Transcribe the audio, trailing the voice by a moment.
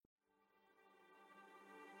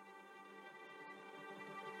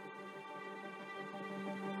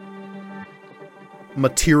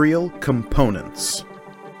Material Components.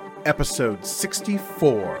 Episode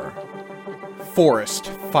 64. Forest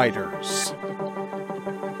Fighters.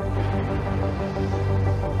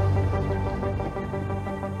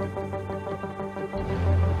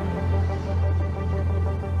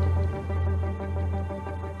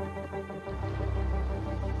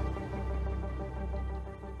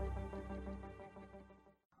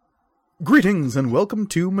 Greetings and welcome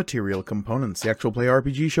to Material Components, the actual play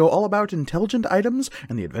RPG show all about intelligent items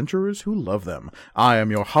and the adventurers who love them. I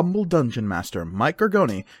am your humble dungeon master, Mike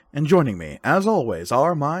Gargoni, and joining me, as always,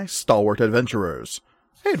 are my stalwart adventurers.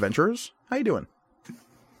 Hey adventurers, how you doing?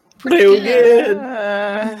 Pretty good.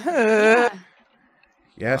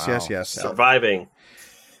 Yes. Surviving.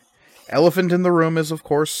 Elephant in the room is, of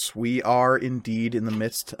course, we are indeed in the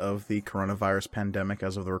midst of the coronavirus pandemic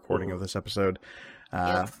as of the recording of this episode.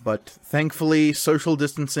 But thankfully, social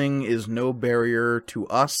distancing is no barrier to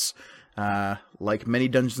us. Like many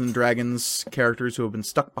Dungeons & Dragons characters who have been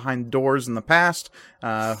stuck behind doors in the past,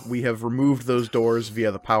 we have removed those doors via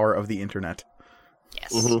the power of the internet.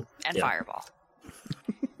 Yes, And Fireball.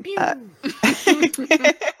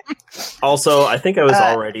 Also, I think I was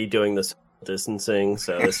already doing this distancing,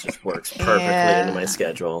 so this just works perfectly into my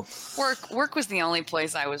schedule. Work was the only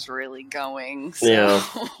place I was really going. So.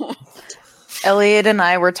 Yeah. Elliot and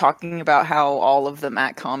I were talking about how all of the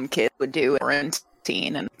MatCom kids would do in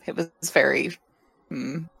quarantine, and it was very,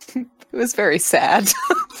 sad.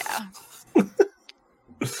 Yeah.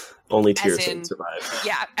 Only As Tears in- can survive.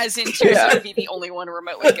 Yeah, as in Tears would be the only one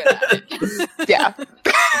remotely good at it. Yeah.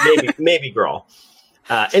 Maybe girl.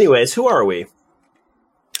 Anyways, who are we?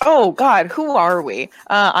 Oh God, who are we?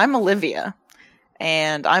 I'm Olivia,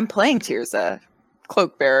 and I'm playing Tirza,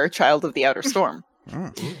 Cloakbearer, Child of the Outer Storm.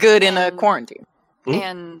 Good in a quarantine.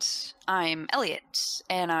 And I'm Elliot,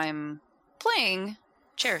 and I'm playing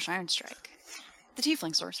Cherish Ironstrike, the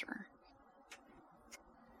Tiefling Sorcerer.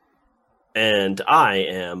 And I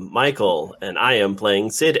am Michael, and I am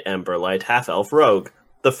playing Sid Emberlight, half-elf rogue,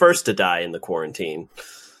 the first to die in the quarantine.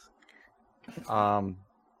 I'm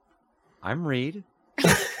Reed.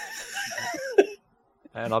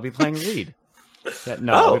 And I'll be playing Reed. Yeah,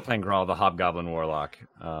 no, I'll be playing Grawl, the Hobgoblin Warlock.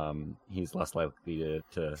 He's less likely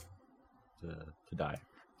to die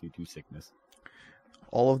due to sickness.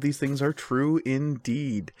 All of these things are true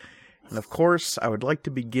indeed. And of course, I would like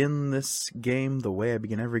to begin this game the way I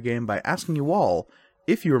begin every game by asking you all,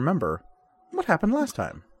 if you remember, what happened last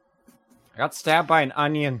time? I got stabbed by an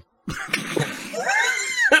onion. I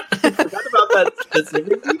forgot about that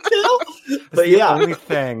specific detail. But The yeah. only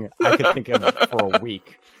thing I could think of for a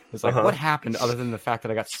week was like, what happened other than the fact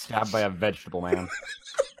that I got stabbed by a vegetable man?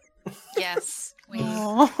 Yes, we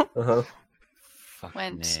Uh-huh. Fuck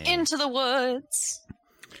went me. into the woods.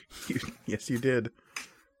 Yes, you did.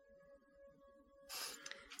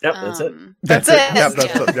 Yep, that's it. That's it. Yep,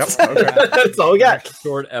 okay. That's all we got.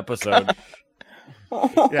 Short episode.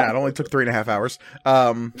 Yeah, it only took 3.5 hours.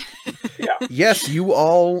 Yes, you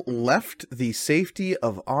all left the safety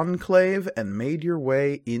of Enclave and made your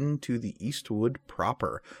way into the Eastwood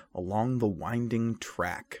proper, along the winding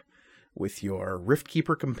track, with your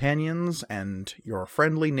Riftkeeper companions and your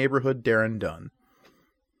friendly neighborhood Darren Dunn.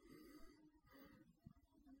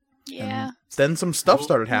 Yeah. Then some stuff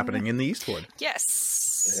started happening in the Eastwood.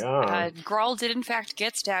 Yes. Yeah. Grawl did in fact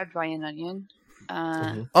get stabbed by an onion.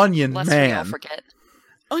 Onion Lest we all Man. forget.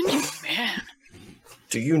 Onion Man.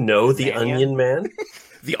 Do you know the Onion Man?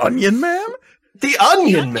 The Onion Man? The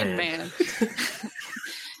Onion Onion Man.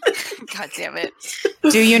 God damn it.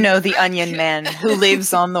 Do you know the Onion Man who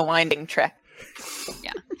lives on the winding track?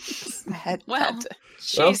 Yeah. I had Well, to.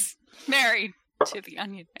 she's married to the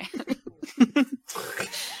Onion Man.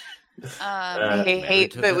 I Married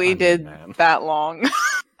hate to that the we Onion did Man. that long.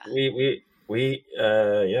 Yeah.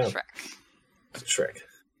 Shrek. Shrek.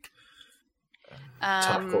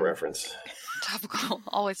 Topical reference. Topical.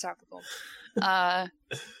 Always topical. Yeah.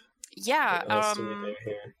 What else do we do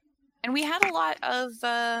here? And we had a lot of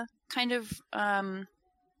kind of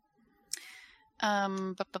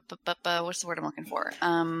what's the word I'm looking for?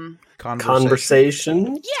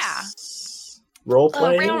 Conversation? Yeah. Role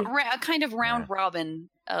play? Kind of round robin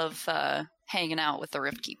of hanging out with the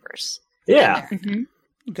Rift Keepers. Yeah. Mhm.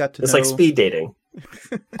 You got to It's know... like speed dating.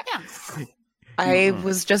 Yeah. I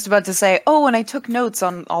was just about to say, and I took notes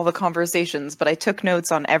on all the conversations, but I took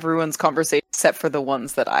notes on everyone's conversation except for the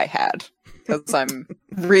ones that I had. Because I'm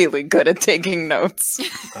really good at taking notes.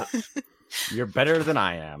 You're better than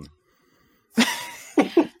I am.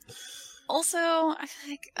 Also, I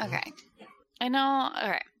think okay. I know.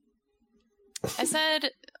 Okay. I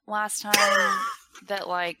said last time that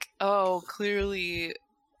clearly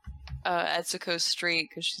Etsuko straight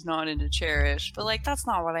because she's not into Cherish, but like that's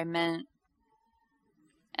not what I meant.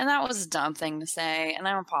 And that was a dumb thing to say, and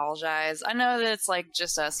I apologize. I know that it's like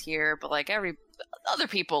just us here, but like every other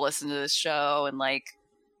people listen to this show, and like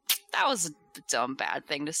that was a dumb bad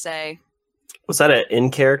thing to say. Was that an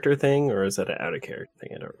in-character thing, or is that an out-of-character thing?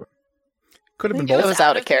 I don't remember. Could have been It both. was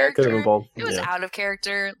out of character. Could have been both. It was Yeah. out of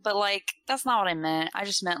character, but like that's not what I meant. I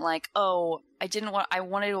just meant like, oh, I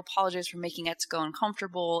wanted to apologize for making Etsuko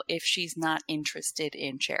uncomfortable if she's not interested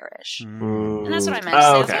in Cherish. Mm. And that's what I meant.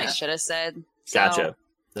 Oh, That's what okay. I should have said. So, Gotcha.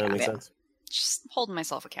 That makes yeah. sense. Just holding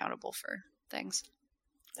myself accountable for things.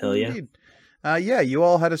 Hell yeah. Indeed. Yeah, you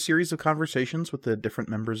all had a series of conversations with the different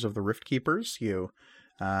members of the Rift Keepers. You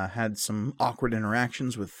had some awkward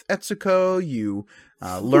interactions with Etsuko. You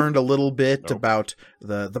learned a little bit about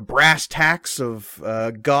the brass tacks of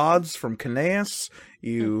gods from Kanaeus.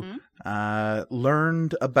 You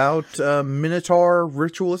learned about Minotaur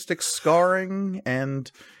ritualistic scarring and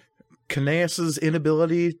Kanaeus's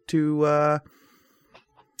inability to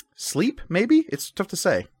sleep, maybe? It's tough to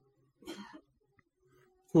say.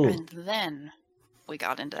 And then we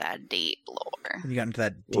got into that deep lore. You got into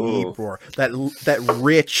that Ooh. deep lore, that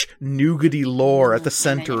rich nougaty lore at the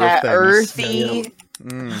center That of things. earthy,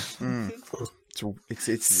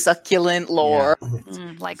 It's succulent lore.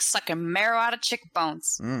 Like sucking marrow out of chick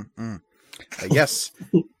bones. Yes.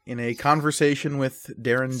 In a conversation with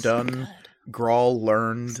Darren Dunn, Grawl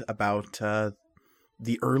learned about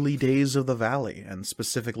the early days of the valley, and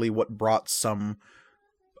specifically what brought some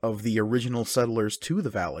of the original settlers to the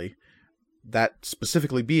valley. That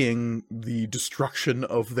specifically being the destruction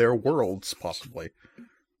of their worlds, possibly.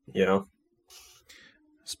 Yeah.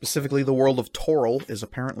 Specifically, the world of Toril is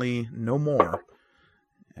apparently no more,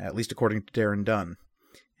 at least according to Darren Dunn.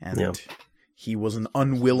 And he was an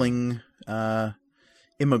unwilling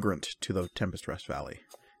immigrant to the Tempest Rest Valley,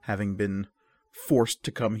 having been forced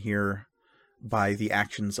to come here by the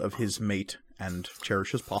actions of his mate and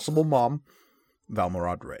Cherish's possible mom,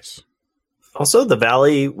 Valmorad Race. Also, the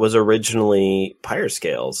valley was originally Pyre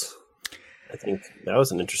Scales. I think that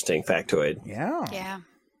was an interesting factoid. Yeah.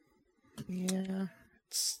 Yeah.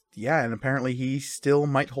 Yeah. And apparently he still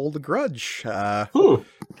might hold a grudge.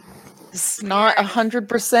 It's not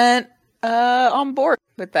 100% on board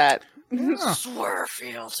with that. Swear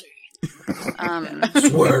fealty.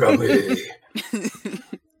 Swear to me.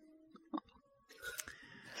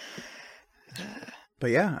 But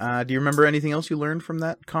yeah, do you remember anything else you learned from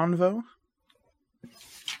that convo?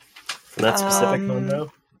 From that specific one,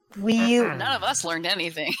 though? None of us learned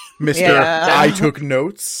anything. Mr. Yeah. I took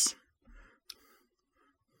notes.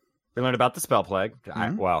 We learned about the spell plague.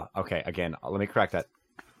 Mhm. Well, okay, again, let me correct that.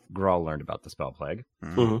 Grawl learned about the spell plague.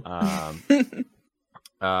 Mhm.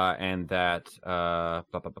 And that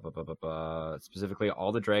specifically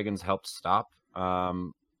all the dragons helped stop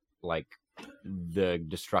like the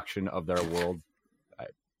destruction of their world.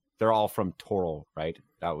 They're all from Toril, right?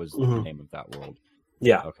 That was the name of that world.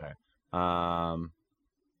 Yeah. Okay.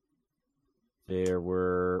 There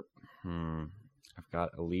were I've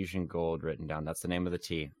got Elysian Gold written down. That's the name of the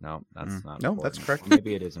tea. No, that's not No, important. that's correct.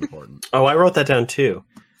 Maybe it is important. Oh, I wrote that down, too.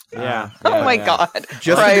 Yeah. Oh my yeah. god.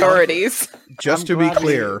 Just- Priorities. Just I'm to be glad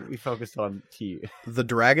clear, we focused on tea. the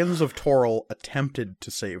dragons of Toril attempted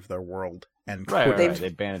to save their world and Right, couldn't. right. They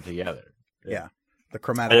banded together. Yeah. The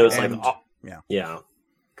chromatic And it was and, like, yeah,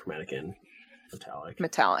 chromatic and metallic.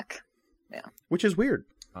 Metallic. which is weird.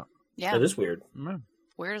 Yeah. That is weird.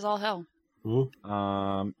 Weird as all hell.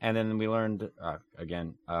 And then we learned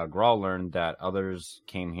again. Grawl learned that others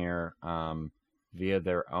came here via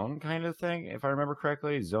their own kind of thing, if I remember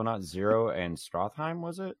correctly. Zonot Zero and Strothheim,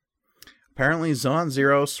 was it? Apparently, Zonot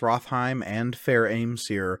Zero, Srothheim, and Fair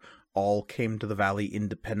Aimseer all came to the valley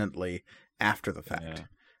independently after the fact. Yeah.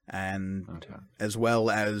 And Okay. as well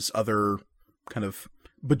as other kind of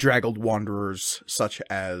bedraggled wanderers, such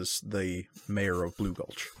as the mayor of Blue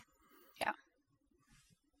Gulch.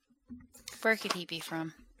 Where could he be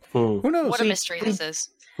from? Who knows? What a mystery this is.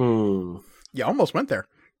 You almost went there.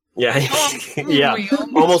 Yeah. Yeah. We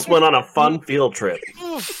Almost went on a fun field trip.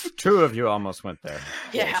 Two of you almost went there.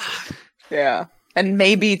 Yeah. Yeah. And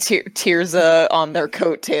maybe Tirza on their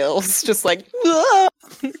coattails, just like, "Ah!"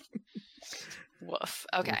 Woof.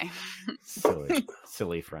 Okay.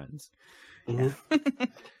 Silly friends.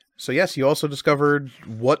 So yes, you also discovered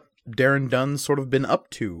what Darren Dunn's sort of been up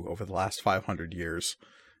to over the last 500 years.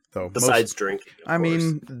 Though Besides drinking. of I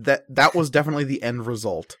mean, that was definitely the end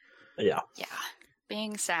result. course. Yeah. Yeah.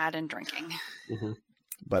 Being sad and drinking.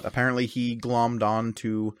 But apparently he glommed on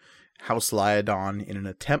to House Lyodon in an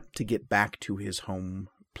attempt to get back to his home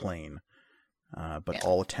plane. But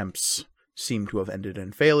all attempts seemed to have ended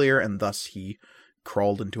in failure, and thus he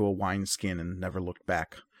crawled into a wineskin and never looked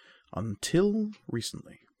back until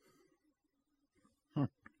recently.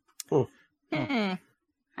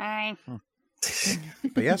 Hi.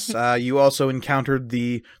 But yes, you also encountered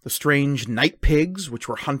the strange night pigs, which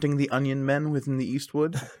were hunting the onion men within the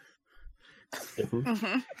Eastwood,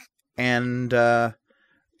 and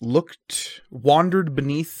wandered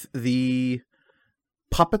beneath the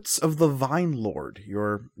puppets of the Vine Lord.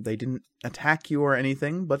 They didn't attack you or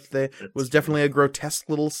anything, but it was definitely a grotesque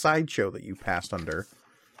little sideshow that you passed under.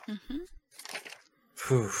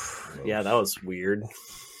 Yeah, that was weird.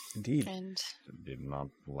 Indeed. And Did not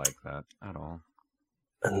like that at all.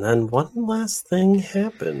 And then one last thing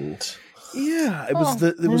happened. Yeah, it was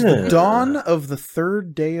the dawn of the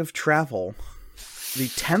third day of travel, the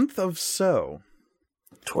 10th of So.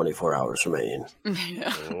 24 hours remaining.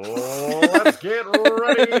 yeah. Oh, let's get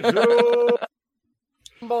ready to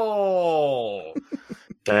ball.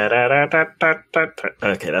 Okay,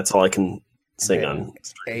 that's all I can sing on.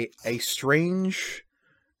 A strange,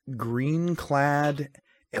 green-clad,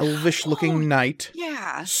 elvish-looking knight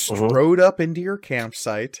Yeah. strode up into your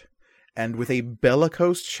campsite, and with a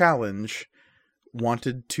bellicose challenge,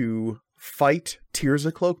 wanted to fight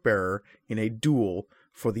Tirza Cloakbearer in a duel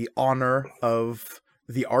for the honor of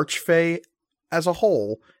the Archfey as a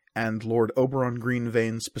whole, and Lord Oberon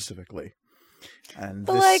Greenvein specifically. And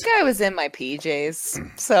But I was in my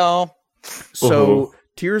PJs, so so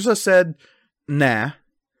Tirza said, "Nah."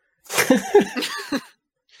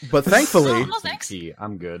 But thankfully, Oh, thanks.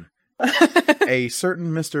 I'm good. a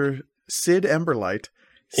certain Mr. Sid Emberlight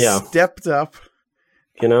Yeah. stepped up.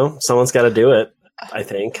 Someone's got to do it, I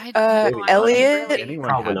think. Elliot- Anyone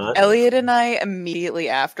Probably had not. to. Elliot and I immediately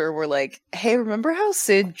after were like, "Hey, remember how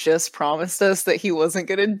Sid just promised us that he wasn't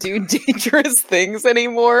going to do dangerous things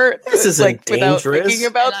anymore?" This isn't without dangerous. thinking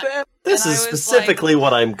about And I- them. This And is I was specifically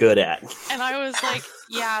what I'm good at. And I was like,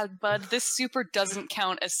 yeah, bud, this super doesn't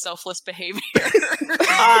count as selfless behavior.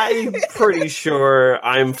 I'm pretty sure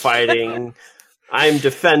I'm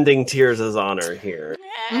defending Tirza's honor here.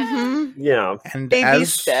 Mhm. Yeah. And Baby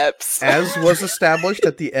as steps. as was established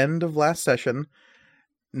at the end of last session,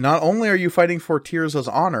 not only are you fighting for Tirza's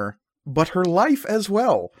honor, but her life as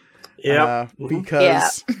well. Yeah.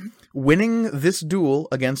 Because winning this duel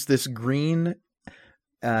against this green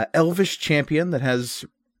elvish champion that has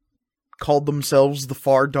called themselves the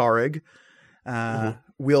Far Darig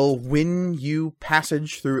will win you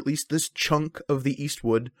passage through at least this chunk of the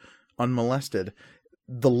Eastwood unmolested.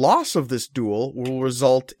 The loss of this duel will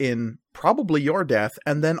result in probably your death,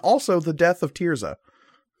 and then also the death of Tirza.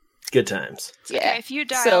 Good times. Yeah. Okay, if you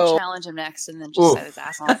die, So- I'll challenge him next and then just set his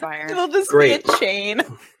ass on fire. It'll just Great. be a chain.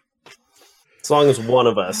 As long as one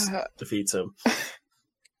of us defeats him.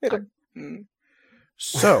 Mm.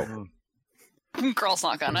 So, Girl's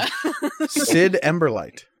not gonna. Sid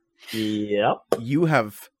Emberlight, Yep. you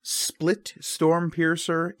have split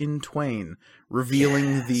Stormpiercer in twain,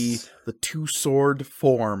 revealing Yes. the two-sword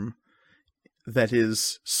form that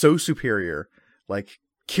is so superior. Like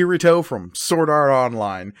Kirito from Sword Art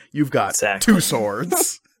Online, you've got Exactly. 2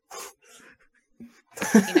 swords.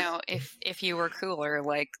 If you were cooler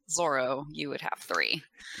like Zoro, you would have 3.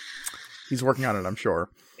 He's working on it, I'm sure.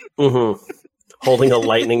 Mm-hmm. Holding a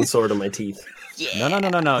lightning sword in my teeth.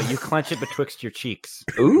 No. You clench it betwixt your cheeks.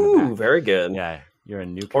 Ooh, very good. Yeah, you're a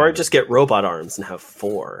new. Or kind just get robot arms and have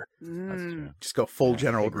 4. That's Mm. true. Just go full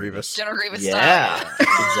General Grievous. General Grievous Yeah, style.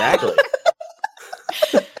 exactly.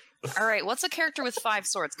 All right, what's a character with 5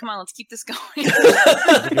 swords? Come on, let's keep this going.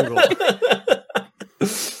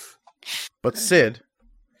 But Sid,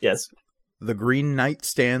 Yes. the Green Knight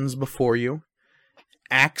stands before you,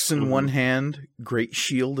 axe in one hand, great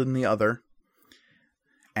shield in the other,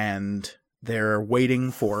 and they're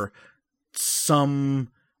waiting for some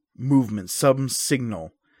movement, some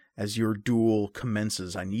signal as your duel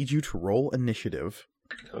commences. I need you to roll initiative.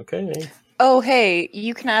 Okay. Oh, hey,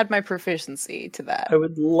 you can add my proficiency to that. I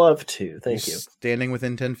would love to. Thank you. Standing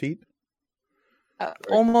within 10 feet?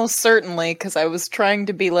 Almost certainly, because I was trying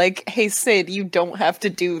to be like, "Hey, Sid, you don't have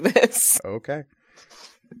to do this." Okay.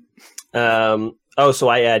 So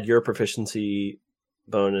I add your proficiency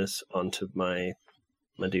bonus onto my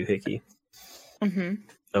doohickey. Mm-hmm.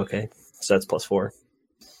 Okay. So that's +4.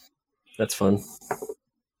 That's fun.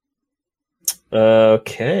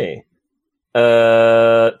 Okay.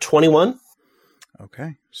 21.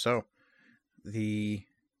 Okay. So, the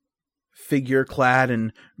figure clad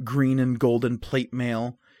in green and golden plate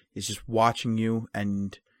mail is just watching you,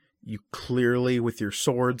 and you clearly, with your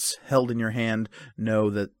swords held in your hand, know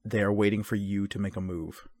that they are waiting for you to make a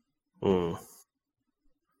move. Hmm.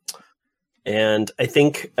 And I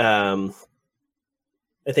think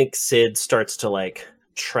Sid starts to like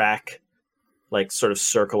track, like sort of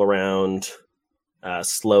circle around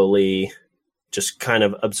slowly, just kind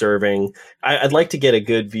of observing. I'd like to get a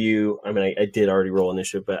good view. I mean, I did already roll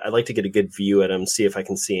initiative, but I'd like to get a good view at him, see if I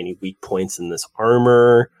can see any weak points in this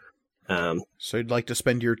armor. So you'd like to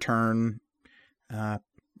spend your turn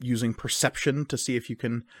using perception to see if you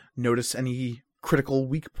can notice any critical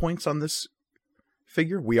weak points on this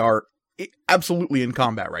figure. We are absolutely in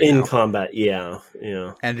combat right now. In combat, yeah.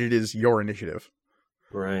 And it is your initiative.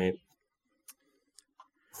 Right.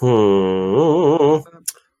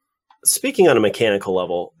 Speaking on a mechanical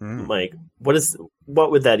level, Mike,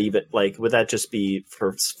 what would that even like? Would that just be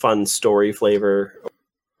for fun story flavor,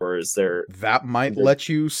 or is there that might let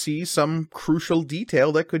you see some crucial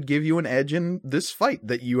detail that could give you an edge in this fight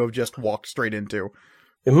that you have just walked straight into?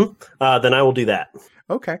 Then I will do that.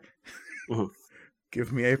 Okay.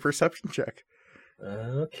 Give me a perception check.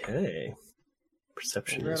 Okay.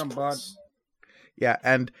 Perception. Yeah,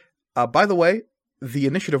 and by the way, the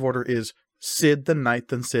initiative order is Sid the Knight,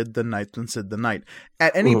 then Sid the Knight, then Sid the Knight.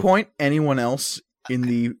 At any point, anyone else in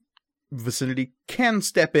the vicinity can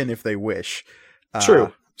step in if they wish.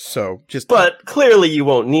 True. But clearly you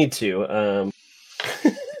won't need to.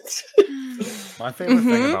 My favorite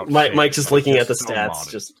thing about Mike just looking at the so stats.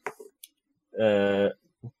 modest. Just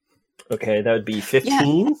okay, that would be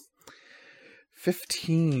 15. Yeah.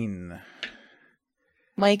 15.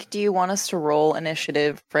 Mike, do you want us to roll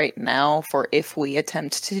initiative right now for if we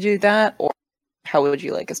attempt to do that, or how would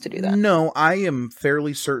you like us to do that? No, I am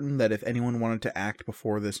fairly certain that if anyone wanted to act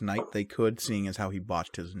before this night, they could, seeing as how he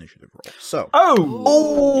botched his initiative roll. So,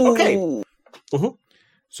 Okay.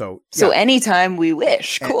 So anytime we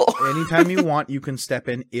wish, cool. Anytime you want, you can step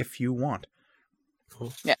in if you want.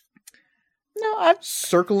 Yeah. No, I'm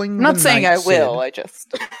Circling. not the saying knight, I will. Sid, I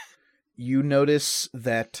just you notice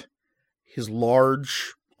that his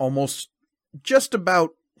large, almost just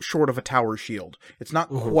about short of a tower shield. It's not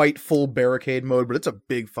quite full barricade mode, but it's a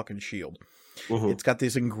big fucking shield. It's got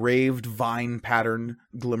this engraved vine pattern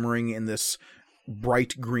glimmering in this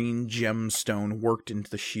bright green gemstone worked into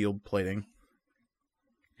the shield plating.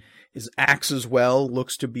 His axe as well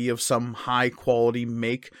looks to be of some high quality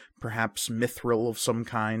make, perhaps mithril of some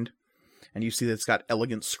kind. And you see that it's got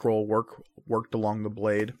elegant scroll work worked along the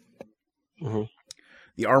blade.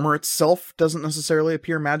 The armor itself doesn't necessarily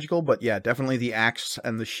appear magical, but yeah, definitely the axe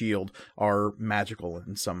and the shield are magical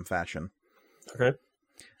in some fashion. Okay.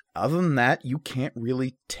 Other than that, you can't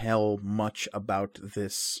really tell much about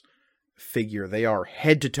this figure. They are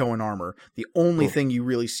head to toe in armor. The only thing you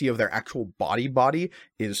really see of their actual body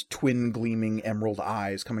is twin gleaming emerald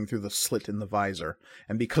eyes coming through the slit in the visor.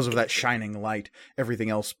 And because of that shining light, everything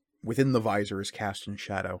else within the visor is cast in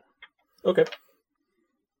shadow. Okay.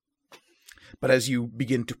 But as you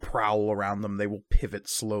begin to prowl around them, they will pivot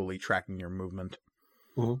slowly, tracking your movement.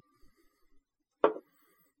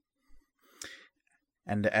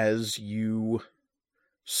 And as you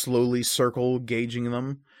slowly circle, gauging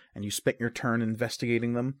them, and you spend your turn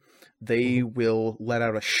investigating them, they will let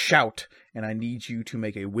out a shout, and I need you to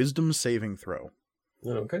make a wisdom saving throw.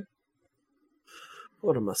 Okay.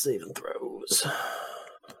 What are my saving throws? I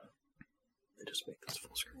just make this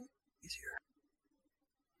full screen easier.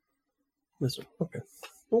 Wisdom. Okay.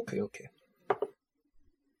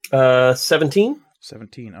 17?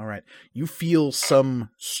 17, all right. You feel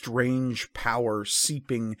some strange power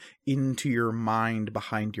seeping into your mind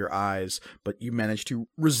behind your eyes, but you manage to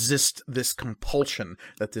resist this compulsion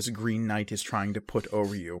that this Green Knight is trying to put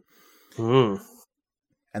over you. And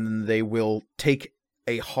then they will take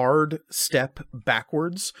a hard step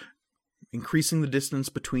backwards, increasing the distance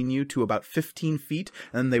between you to about 15 feet,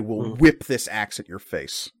 and then they will whip this axe at your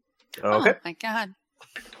face. Okay. Oh my god.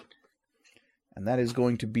 And that is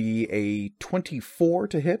going to be a 24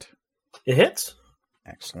 to hit. It hits.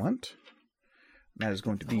 Excellent. That is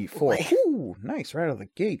going to be for, nice, right out of the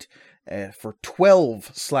gate, for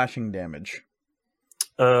 12 slashing damage.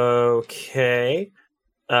 Okay.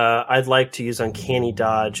 I'd like to use Uncanny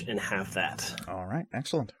Dodge and half that. All right,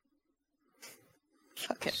 excellent.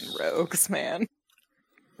 fucking rogues, man.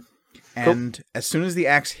 And as soon as the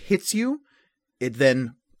axe hits you, it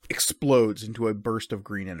then explodes into a burst of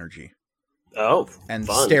green energy. Oh, and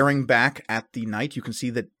fun. Staring back at the knight, you can see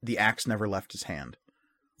that the axe never left his hand.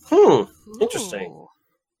 Interesting. Ooh.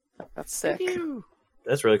 That's sick.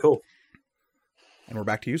 That's really cool. And we're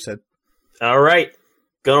back to you, Sid. All right.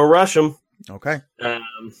 Gonna rush him. Okay.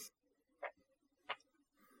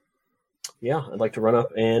 Yeah, I'd like to run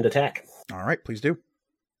up and attack. All right, please do.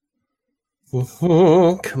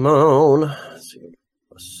 Come on. Let's see.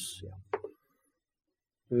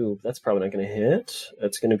 Ooh, that's probably not going to hit.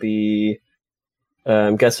 That's going to be.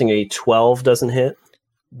 I'm guessing a 12 doesn't hit.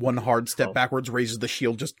 One hard step backwards, raises the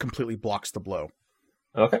shield, just completely blocks the blow.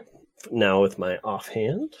 Okay. Now with my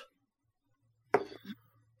offhand.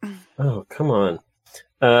 Oh, come on.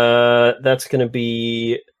 That's going to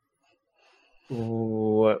be.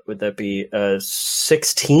 What would that be?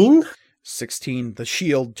 16? 16. The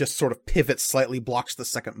shield just sort of pivots slightly, blocks the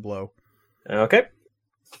second blow. Okay.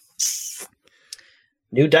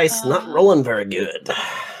 New dice not rolling very good.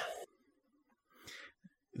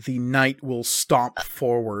 The knight will stomp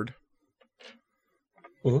forward.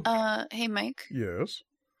 Hey, Mike. Yes.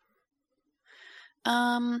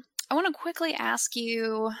 I want to quickly ask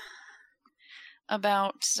you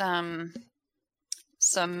about some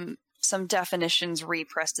definitions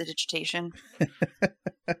re-prestidigitation.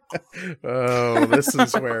 Oh, this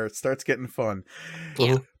is where it starts getting fun.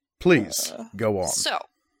 Yeah. Please, go on. So,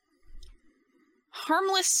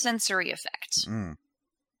 harmless sensory effect.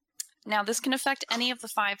 Now, this can affect any of the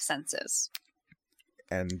 5 senses.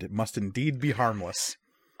 And it must indeed be harmless.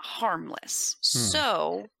 Harmless.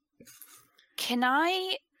 So, can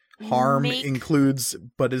I Harm includes,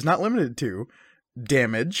 but is not limited to,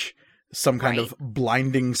 damage, some kind of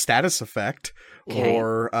blinding status effect,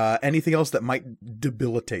 or anything else that might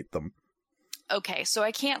debilitate them. Okay, so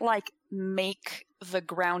I can't, like, make the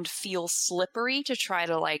ground feel slippery to try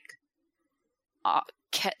to, like,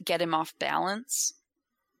 get him off balance?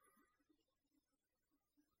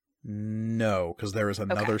 No, because there is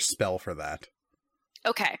another spell for that.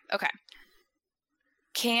 Okay.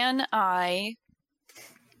 Can I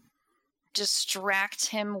distract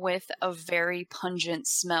him with a very pungent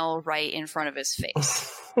smell right in front of his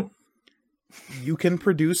face? You can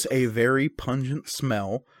produce a very pungent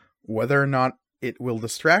smell. Whether or not it will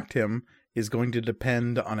distract him is going to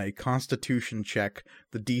depend on a constitution check,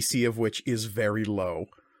 the DC of which is very low.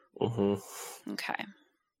 Okay.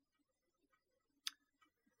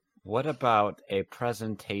 What about a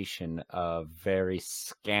presentation of very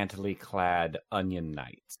scantily clad onion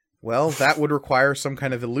knights? Well, that would require some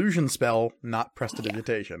kind of illusion spell, not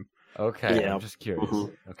prestidigitation. Okay, Yeah. I'm just curious.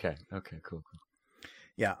 Okay, cool.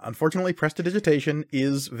 Yeah, unfortunately, prestidigitation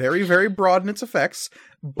is very, very broad in its effects,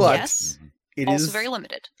 but yes. it Also is very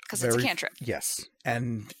limited, because it's a cantrip. Yes,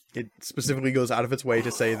 and it specifically goes out of its way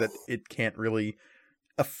to say that it can't really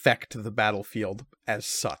affect the battlefield as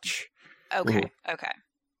such. Okay.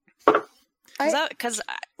 Because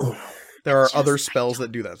There are other spells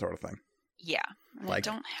that do that sort of thing. Yeah, and Like-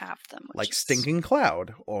 I don't have them. which Like is- Stinking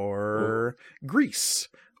Cloud, or Grease,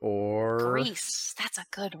 or... Grease. That's a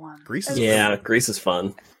good one. Grease is Yeah, Grease is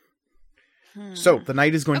fun. So, the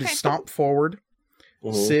knight is going to Okay. stomp forward,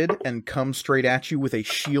 Mhm. Sid, and come straight at you with a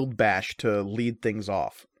shield bash to lead things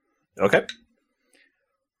off. Okay.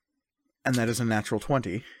 And that is a natural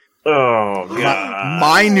 20. Oh, God.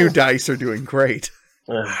 My new dice are doing great.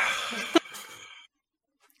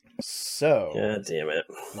 So, God damn it.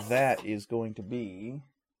 that is going to be...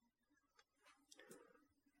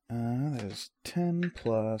 that is 10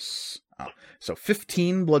 plus... so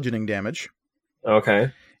 15 bludgeoning damage.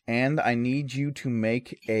 Okay. And I need you to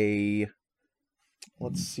make a...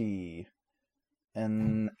 Let's see...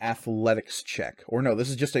 an athletics check. Or no, this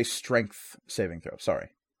is just a strength saving throw. Sorry.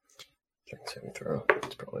 Strength saving throw.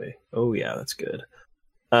 It's probably... Oh, yeah, that's good.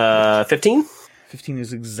 15? 15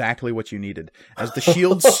 is exactly what you needed. As the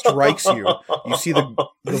shield strikes you, you see the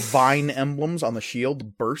vine emblems on the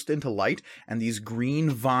shield burst into light, and these green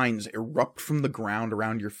vines erupt from the ground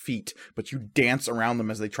around your feet, but you dance around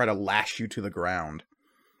them as they try to lash you to the ground.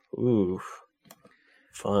 Ooh.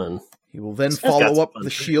 Fun. He will then This guy's got follow some up fun the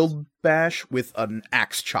tricks. shield bash with an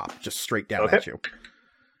axe chop, just straight down Okay. at you.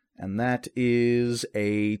 And that is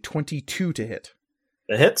a 22 to hit.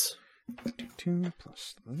 It hits? 22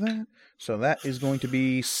 plus that. So that is going to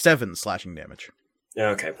be 7 slashing damage.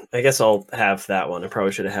 Okay. I guess I'll have that one. I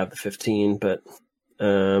probably should have had the 15, but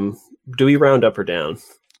do we round up or down?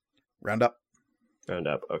 Round up. Round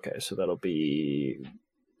up. Okay, so that'll be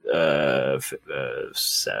 8.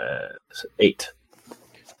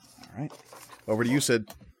 All right. Over to you,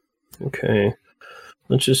 Sid. Okay.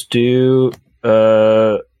 Let's just do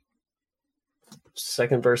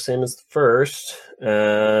second verse same as the first.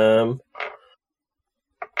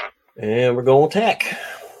 And we're going attack.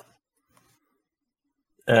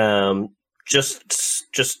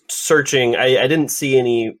 Just searching. I didn't see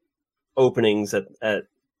any openings at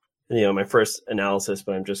my first analysis,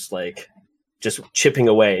 but I'm just chipping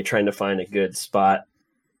away, trying to find a good spot.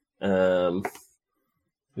 Ooh,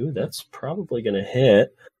 that's probably gonna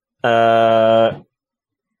hit.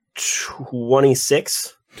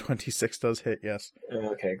 26. 26 does hit, yes.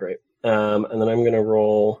 Okay, great. And then I'm going to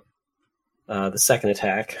roll the second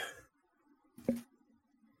attack.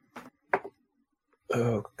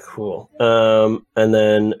 Oh, cool. And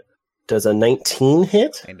then does a 19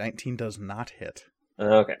 hit? A 19 does not hit.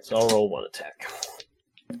 Okay, so I'll roll one attack.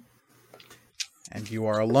 And you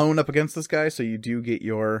are alone up against this guy, so you do get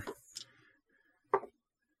your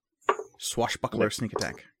swashbuckler sneak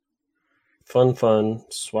attack. Fun.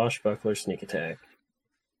 Swashbuckler sneak attack.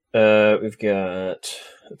 We've got...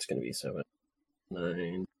 It's going to be 7,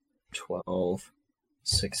 9, 12,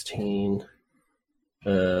 16.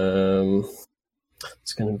 It's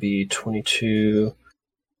going to be 22.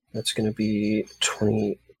 That's going to be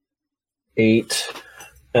 28.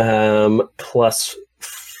 Plus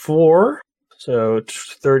 4. So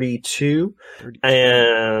 32. 32.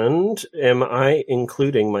 And am I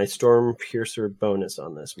including my Storm Piercer bonus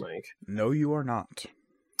on this, Mike? No, you are not.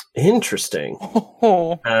 Interesting.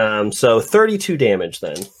 Oh. So 32 damage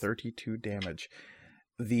then. 32 damage.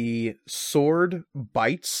 The sword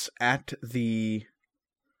bites at the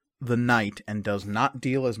knight and does not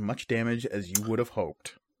deal as much damage as you would have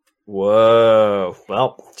hoped. Whoa.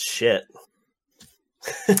 Well, shit.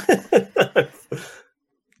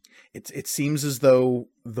 It seems as though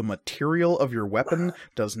the material of your weapon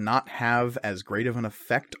does not have as great of an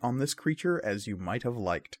effect on this creature as you might have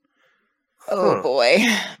liked. Oh boy.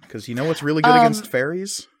 Because you know what's really good against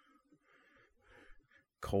fairies?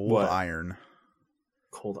 Cold What? iron.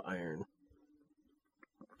 Cold iron.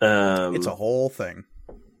 It's a whole thing.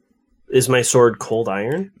 Is my sword cold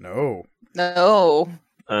iron? No. No.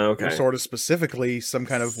 Okay. Your sword is specifically some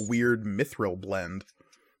kind of weird mithril blend.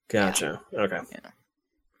 Gotcha. Okay. Yeah.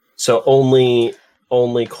 So only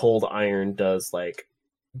cold iron does like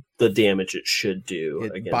the damage it should do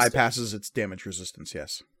It against bypasses its damage resistance,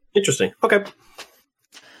 yes. Interesting. Okay.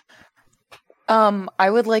 I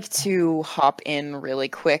would like to hop in really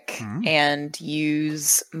quick Mhm. and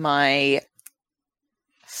use my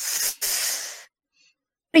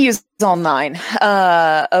use all 9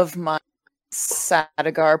 of my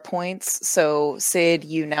Sadagar points. So Sid,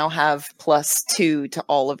 you now have +2 to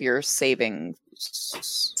all of your saving.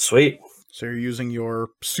 Sweet. So you're using your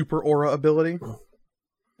super aura ability?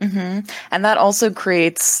 And that also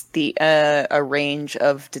creates the a range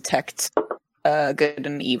of detect good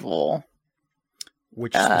and evil.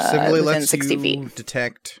 Which specifically within lets 60 you feet.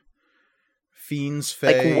 detect fiends,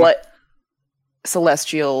 fae... Like what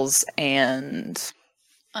celestials and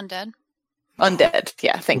Undead. undead.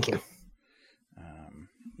 Yeah, thank you.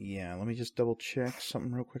 Yeah, let me just double check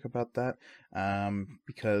something real quick about that.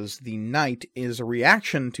 Because the knight is a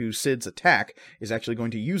reaction to Sid's attack, is actually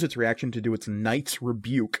going to use its reaction to do its knight's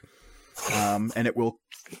rebuke. And it will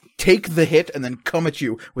take the hit and then come at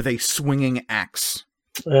you with a swinging axe.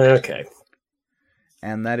 Okay.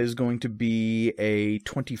 And that is going to be a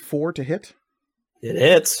 24 to hit. It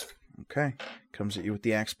hits. Okay. Comes at you with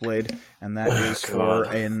the axe blade, and that is God.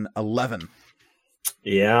 for an 11.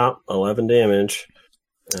 Yeah, 11 damage.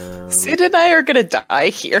 Sid and I are gonna die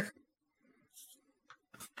here.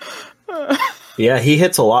 Yeah, he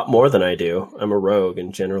hits a lot more than I do. I'm a rogue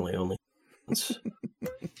and generally only.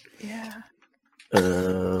 Yeah,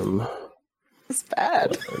 11 it's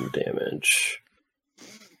bad. damage.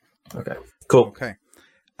 Okay, cool. Okay.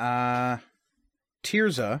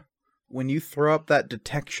 Tirza, when you throw up that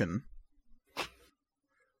detection,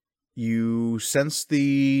 you sense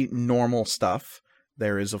the normal stuff.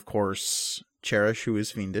 There is, of course, Cherish, who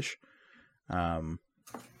is fiendish.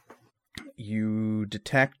 You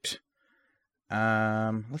detect...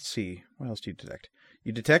 let's see. What else do you detect?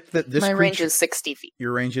 You detect that this My range creature- is 60 feet.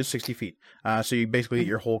 Your range is 60 feet. So you basically get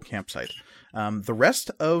your whole campsite. The rest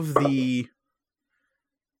of the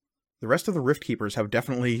Rift Keepers have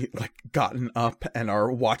definitely gotten up and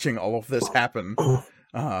are watching all of this happen.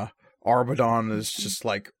 Arbadon is just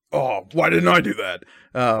like, oh, why didn't I do that?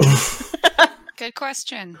 Good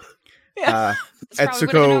question. This probably would have been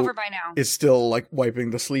Etsuko over by now. is still wiping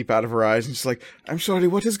the sleep out of her eyes, and she's like, I'm sorry,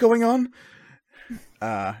 what is going on?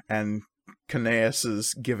 And Caneus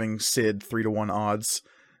is giving Sid 3-1 odds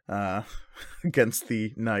against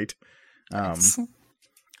the knight.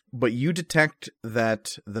 But you detect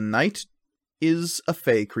that the knight is a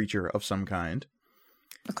fey creature of some kind,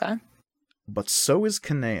 Okay. but so is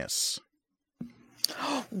Caneus.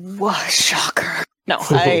 What shocker. No,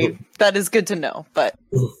 that is good to know, but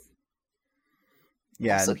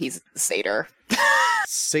Yeah, also he's a satyr.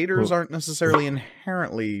 satyrs aren't necessarily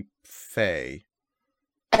inherently fey.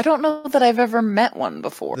 I don't know that I've ever met one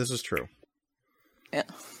before. This is true. Yeah.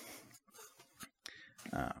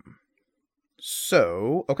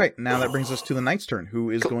 So, okay, now that brings us to the knight's turn,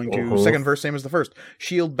 who is going to, second verse, same as the first,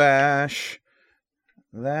 shield bash,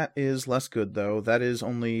 That is less good, though. That is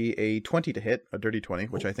only a 20 to hit, a dirty 20,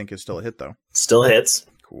 which I think is still a hit, though. Still hits.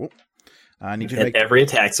 Cool. I need you to Hit make every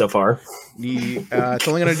attack so far. it's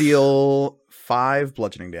only going to deal 5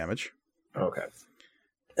 bludgeoning damage, Okay.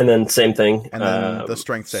 And then same thing. and then the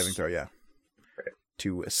strength saving throw, yeah,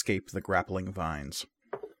 to escape the grappling vines.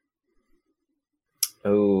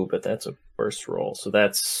 Oh, but that's a burst roll. So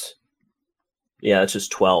that's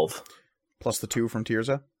just 12. Plus the 2 from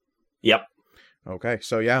Tirza? Yep. Okay,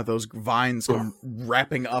 so yeah, those vines come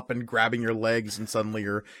wrapping up and grabbing your legs, and suddenly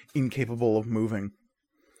you're incapable of moving.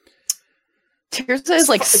 Tirza is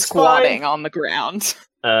like It's squatting on the ground.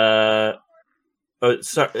 Oh,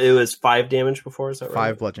 sorry, it was 5 damage before, is that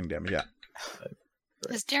right? 5 bludgeoning damage, yeah.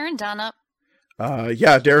 Is Darren done up?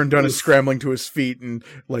 Yeah, Darren Dunn is scrambling to his feet and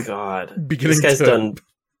like God. beginning This guy's to... done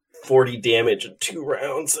 40 damage in 2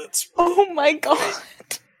 rounds. That's Oh my god.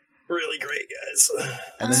 really great, guys.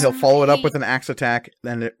 And then he'll follow it up with an axe attack.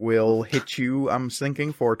 Then it will hit you, I'm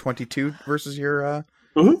thinking, for 22 versus your...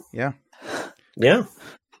 Yeah. Yeah.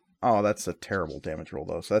 Oh, that's a terrible damage roll,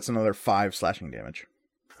 though. So that's another 5 slashing damage.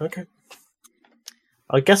 Okay.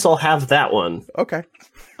 I guess I'll have that one. Okay.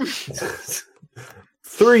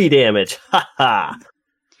 3 damage. Ha ha.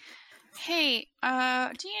 Hey,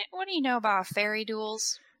 what do you know about fairy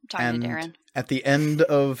duels? I'm talking to Darren. And at the end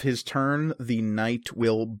of his turn, the knight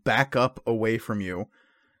will back up away from you,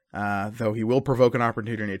 though he will provoke an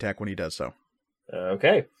opportunity attack when he does so.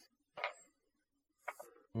 Okay.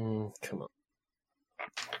 Come on.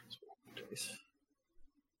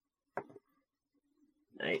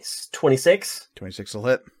 Nice. 26. 26 will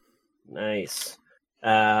hit. Nice.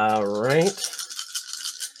 Right.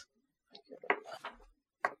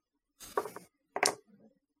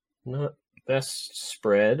 Not best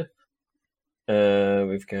spread.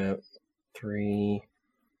 We've got 3,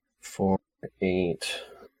 4, 8,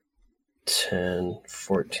 10,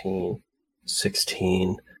 14,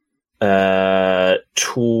 16,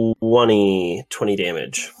 20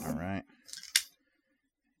 damage. All right.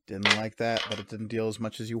 Didn't like that, but it didn't deal as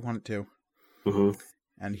much as you want it to. Mm-hmm.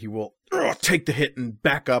 And he will take the hit and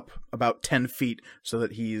back up about 10 feet so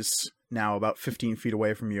that he's now about 15 feet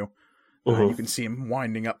away from you. Mm-hmm. You can see him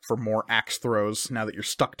winding up for more axe throws now that you're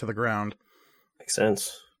stuck to the ground. Makes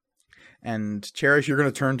sense. And Cherish, you're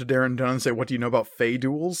going to turn to Darren Dunn and say, what do you know about Fey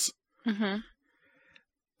duels? Mm-hmm.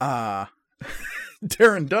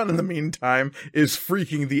 Darren Dunn, in the meantime, is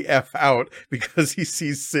freaking the F out because he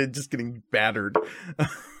sees Sid just getting battered.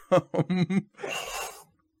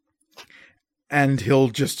 And he'll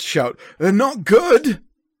just shout, "They're not good!"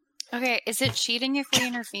 Okay, is it cheating if we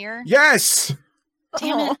interfere? Yes!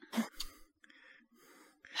 Damn it.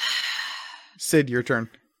 Sid, your turn.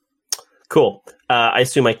 Cool. I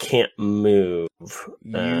assume I can't move.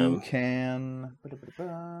 You can...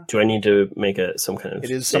 Do I need to make some kind of...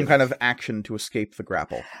 It is some kind of action to escape the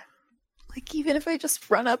grapple. Like, even if I just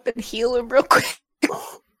run up and heal him real quick.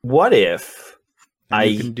 What if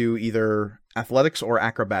And you can do either athletics or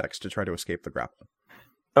acrobatics to try to escape the grapple.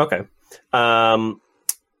 Okay.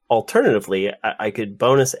 Alternatively, I could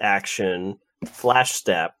bonus action flash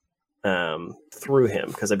step through him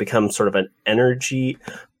because I become sort of an energy...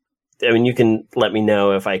 I mean, you can let me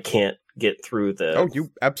know if I can't get through the... Oh, you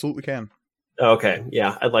absolutely can. Okay,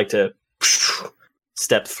 yeah. I'd like to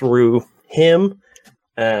step through him.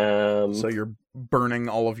 So you're burning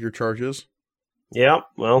all of your charges? Yeah,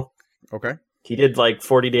 well... Okay. He did like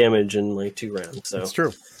 40 damage in like 2 rounds. So That's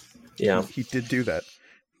true. Yeah. He did do that.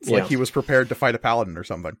 It's like he was prepared to fight a paladin or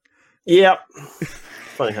something. Yep.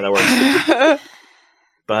 Funny how that works.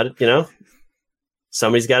 But,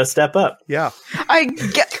 somebody's got to step up. Yeah. I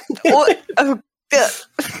get... What? Oh,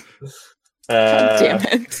 God damn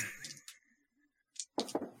it.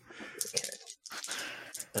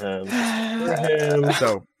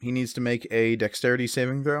 So he needs to make a dexterity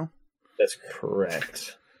saving throw. That's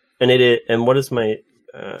correct. And what is my...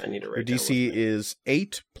 I need to write Your down DC what's my- is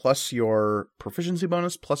 8 plus your proficiency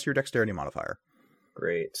bonus plus your dexterity modifier.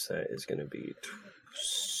 Great. So that is going to be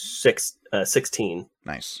 16.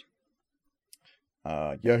 Nice.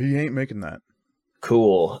 Yeah, he ain't making that.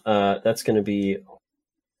 Cool. That's going to be...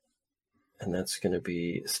 And that's going to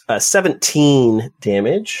be 17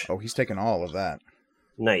 damage. Oh, he's taking all of that.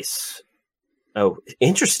 Nice. Oh,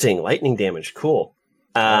 interesting. Lightning damage. Cool.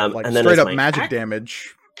 Like and then straight as up my magic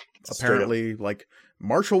damage. Straight up. Apparently, like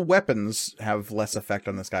martial weapons have less effect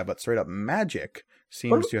on this guy, but straight up magic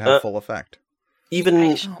seems to have full effect. Even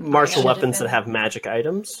Oh, martial I should've weapons that been- have magic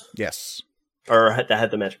items, Yes. or that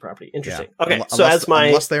have the magic property. Interesting. Yeah. Okay, Unless, so as my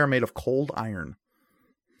unless they are made of cold iron.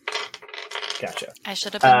 gotcha, I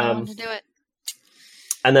should have been the one to do it.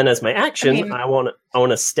 and then as my action, I mean- I want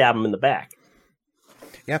to stab him in the back.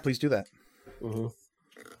 Yeah, please do that. Mm-hmm.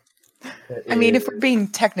 I mean, if we're being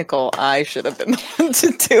technical, I should have been the one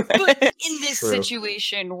to do But it. in this True.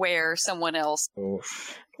 situation where someone else Uh,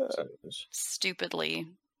 stupidly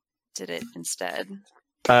did it instead.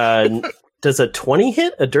 does a 20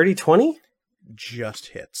 hit? A dirty 20? Just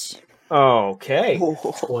hits. Okay.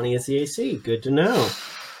 20 is the AC. Good to know.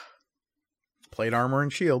 Plate armor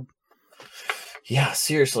and shield. Yeah,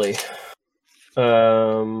 seriously.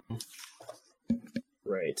 Right.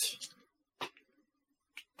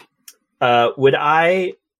 Would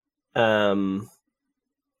I add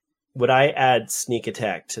sneak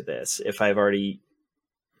attack to this if I've already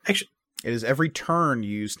actually It is every turn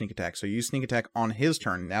you use sneak attack. So you use sneak attack on his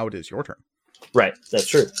turn. Now it is your turn. right, that's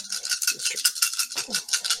true. That's true.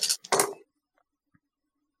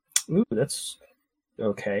 Ooh, that's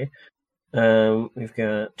okay. We've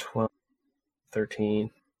got 12, 13,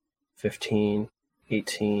 15,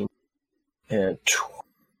 18, and 20.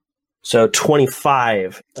 So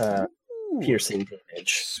 25 piercing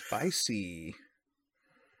damage. Spicy.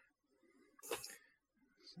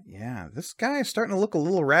 Yeah, this guy is starting to look a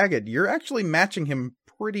little ragged. You're actually matching him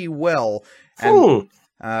pretty well. And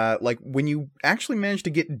like when you actually manage to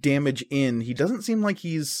get damage in, he doesn't seem like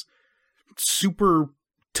he's super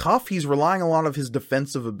tough. He's relying a lot of his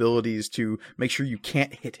defensive abilities to make sure you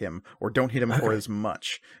can't hit him or don't hit him for as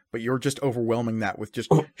much. But you're just overwhelming that with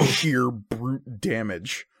just sheer brute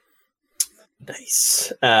damage.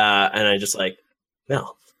 Nice. And I just like,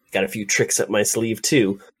 well, got a few tricks up my sleeve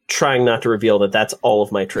too. Trying not to reveal that that's all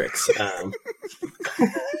of my tricks. That's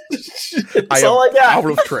all I got.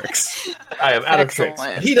 Out of tricks. I am out of tricks.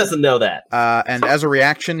 Excellent. He doesn't know that. And as a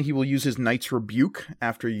reaction, he will use his Knight's Rebuke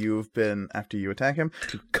after you attack him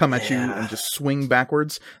to come at you and just swing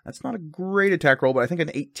backwards. That's not a great attack roll, but I think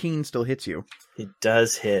an 18 still hits you. It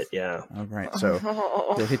does hit, yeah. All right, so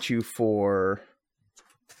he'll hit you for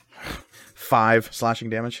 5 slashing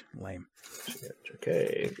damage. Lame.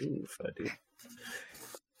 Okay. Oof, I do.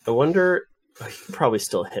 I wonder. He can probably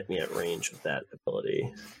still hit me at range with that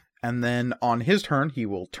ability. And then on his turn, he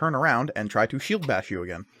will turn around and try to shield bash you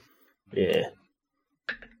again. Yeah.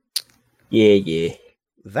 Yeah.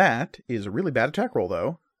 That is a really bad attack roll,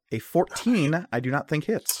 though. A 14, I do not think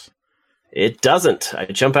hits. It doesn't. I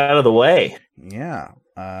jump out of the way. Yeah.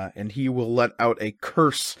 And he will let out a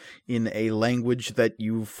curse in a language that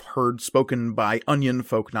you've heard spoken by onion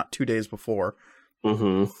folk not 2 days before.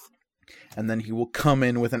 Mm-hmm. And then he will come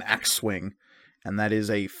in with an axe swing. And that is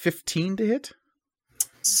a 15 to hit.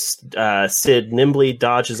 Sid nimbly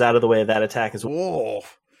dodges out of the way of that attack as well. Whoa.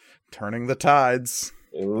 Turning the tides.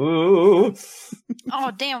 Ooh.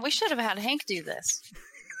 Oh, damn, we should have had Hank do this.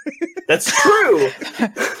 That's true.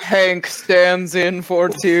 Hank stands in for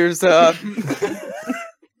tears up.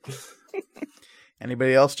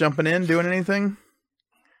 Anybody else jumping in, doing anything?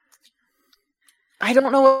 I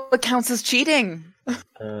don't know what counts as cheating.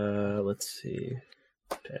 Let's see.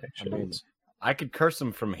 I mean, I could curse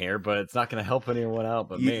him from here, but it's not going to help anyone out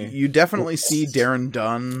but me. You definitely see Darren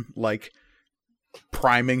Dunn, like,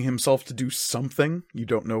 priming himself to do something. You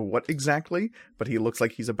don't know what exactly, but he looks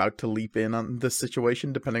like he's about to leap in on this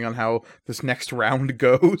situation, depending on how this next round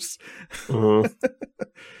goes. Mm-hmm.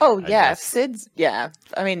 Oh, I yeah. guess. Sid's, yeah.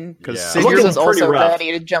 I mean, Because Yeah. Sid, Looking Sid you're was pretty also rough.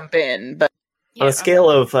 ready to jump in, but On a scale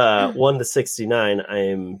of 1 to 69,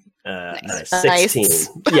 I'm Nice. 16.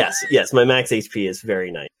 Nice. Yes, my max HP is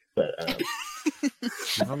very nice. But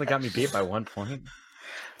You've only got me beat by 1 point.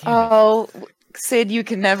 Damn it. oh, Sid, you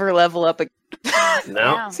can never level up again. no,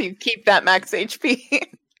 Yeah. So you keep that max HP.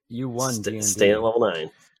 You won, D&D. stay at level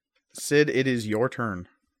 9. Sid, it is your turn.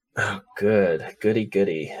 Oh, good. Goody.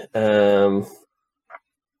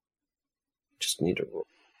 Just need to roll.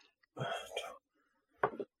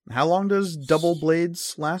 How long does double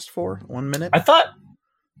blades last for? 1 minute? I thought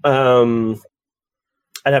I'd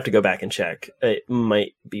have to go back and check. It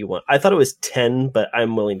might be 1. I thought it was 10, but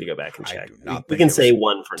I'm willing to go back and I check. do not We think can it say was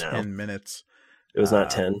 1 for now. 10 minutes. It was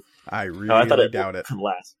not 10. I really I thought it doubt it. could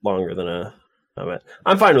last longer than a minute.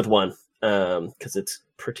 I'm fine with 1 because it's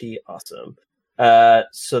pretty awesome.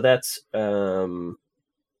 So that's what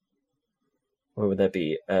would that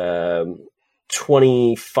be?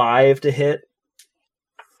 25 to hit.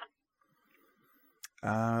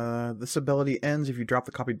 This ability ends if you drop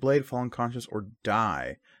the copied blade, fall unconscious, or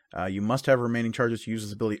die. You must have remaining charges to use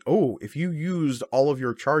this ability. Oh, if you used all of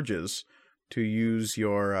your charges to use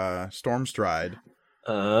your Storm Stride.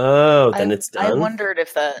 Oh, then it's done. I wondered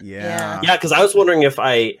if that. Yeah. Yeah, because I was wondering if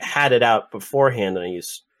I had it out beforehand and I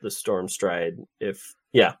used the Storm Stride. So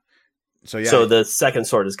yeah. So the second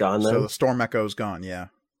sword is gone so then. the Storm Echo's gone, yeah.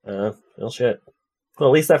 Well, shit. Well,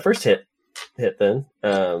 at least that first hit then.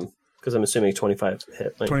 Because I'm assuming 25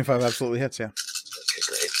 hit. Like, 25 absolutely hits, yeah. okay,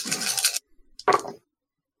 great.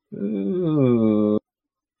 Ooh.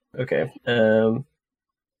 Okay.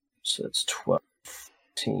 So it's 12,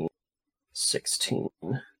 15, 16.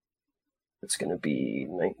 It's going to be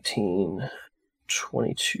 19,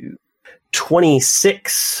 22,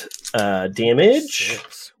 26 damage.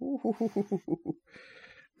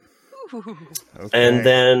 Okay. And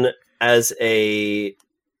then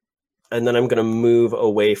and then I'm going to move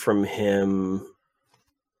away from him.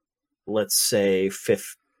 Let's say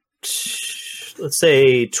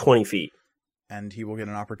 20 feet. And he will get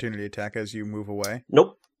an opportunity attack as you move away.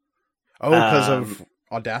 Nope. Oh, because of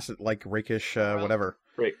audacity, like rakish, whatever.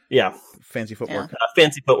 Right. Yeah. Fancy footwork.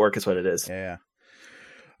 Fancy footwork is what it is. Yeah.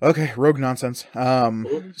 Okay, rogue nonsense.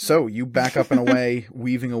 So you back up and away,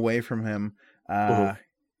 weaving away from him.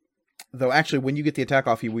 Though actually, when you get the attack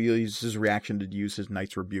off, he will use his reaction to use his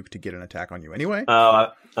Knight's Rebuke to get an attack on you anyway.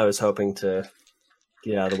 I was hoping to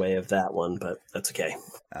get out of the way of that one, but that's okay.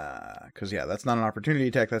 Because, yeah, that's not an opportunity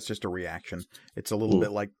attack, that's just a reaction. It's a little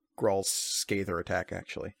bit like Gral's Scather attack,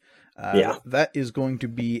 actually. Yeah. That is going to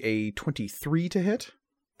be a 23 to hit.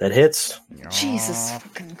 That hits. Jesus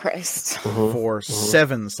fucking Christ. For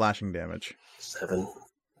 7 slashing damage. 7.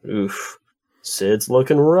 Oof. Sid's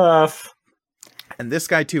looking rough. And this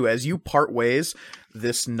guy, too, as you part ways,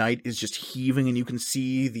 this knight is just heaving, and you can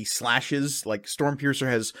see the slashes. Like, Stormpiercer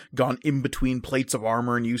has gone in between plates of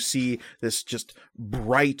armor, and you see this just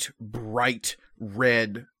bright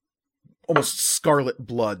red, almost scarlet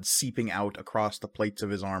blood seeping out across the plates of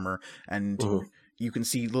his armor. And you can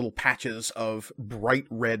see little patches of bright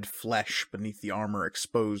red flesh beneath the armor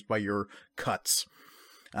exposed by your cuts.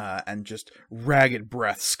 And just ragged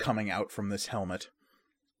breaths coming out from this helmet.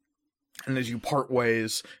 And as you part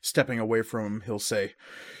ways, stepping away from him, he'll say,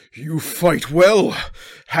 "You fight well,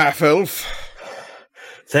 half-elf."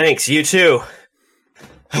 Thanks, you too.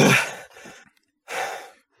 It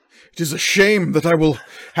is a shame that I will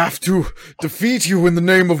have to defeat you in the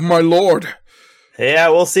name of my lord. Yeah,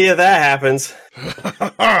 we'll see if that happens.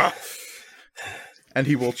 And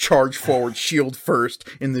he will charge forward, shield first,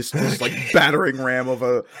 in this like battering ram of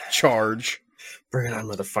a charge. Bring it on,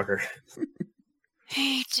 motherfucker.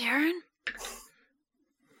 Hey, Darren.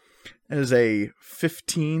 It is a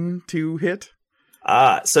 15 to hit.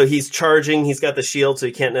 So he's charging, he's got the shield so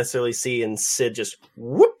he can't necessarily see, and Sid just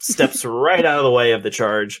steps right out of the way of the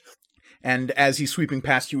charge. And as he's sweeping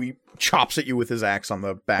past you, he chops at you with his axe on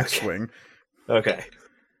the backswing. Okay.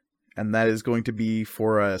 And that is going to be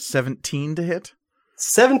for a 17 to hit.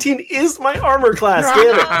 17 is my armor class,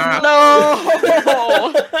 damn it. No!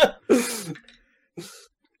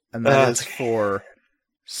 And that is for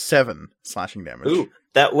 7 slashing damage. Ooh,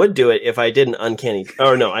 that would do it if I didn't uncanny...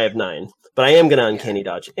 Oh, no, I have 9. But I am going to uncanny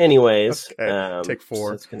dodge anyways. Okay, take 4.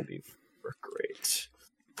 So it's going to be great.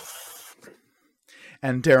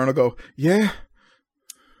 And Darren will go, "Yeah?"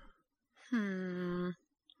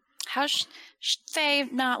 How's Faye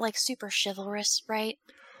not like super chivalrous, right?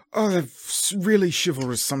 Oh, they're really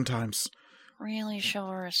chivalrous sometimes. Really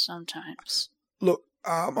chivalrous sometimes. Look,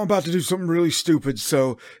 I'm about to do something really stupid,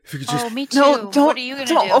 so if you could just... Oh, me too. No, don't. What are you gonna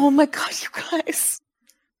do? Oh my god, you guys.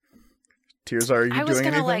 Tears, are you doing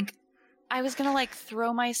anything? I was gonna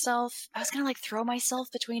throw myself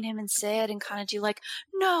between him and Sid and kind of do like,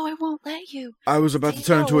 no, I won't let you. I was about to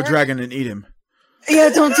turn into a dragon and eat him. Yeah,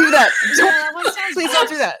 don't do that. That one sounds Please don't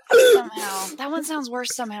do that. somehow. That one sounds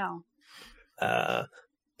worse somehow.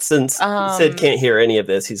 Since Sid can't hear any of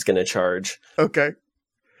this, he's going to charge. Okay.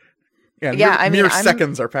 Yeah, mere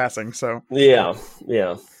seconds are passing, so... Yeah.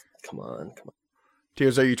 Come on.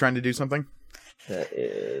 Tears, are you trying to do something? That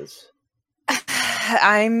is...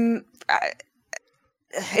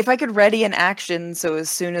 If I could ready an action, so as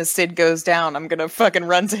soon as Sid goes down, I'm gonna fucking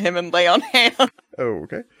run to him and lay on hands. Oh,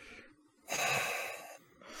 okay.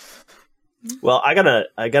 Well, I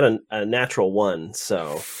got a natural 1,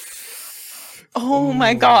 so... Oh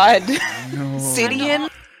my god. No. Sidian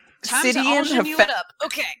Time to have it up.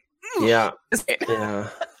 Okay. Yeah.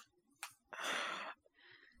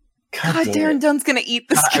 God, damn Darren it. Dunn's gonna eat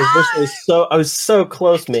this guy. I was so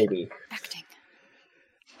close, maybe. Acting.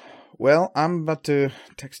 Well, I'm about to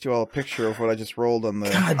text you all a picture of what I just rolled on the...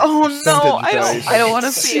 God. Oh no, Percentage dice. I don't want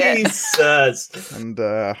to see it. Jesus. And,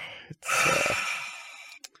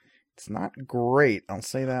 it's not great, I'll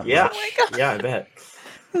say that Yeah. much. Oh my god. Yeah, I bet.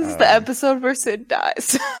 This is the episode where Sid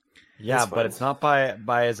dies. Yeah, That's but fine. it's not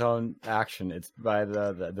by his own action. It's by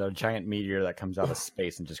the giant meteor that comes out of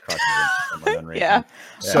space and just crushes him. Yeah.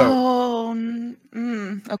 So,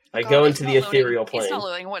 Okay. I God, go it's into not the loading. ethereal It's plane. not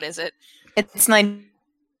loading. What is it? It's 9.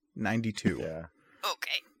 92. Yeah.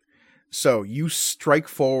 Okay. So you strike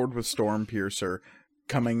forward with Stormpiercer,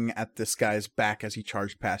 coming at this guy's back as he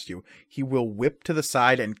charged past you. He will whip to the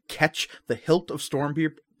side and catch the hilt of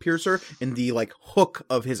Stormpiercer in the like hook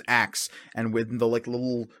of his axe, and with the like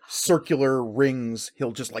little circular rings,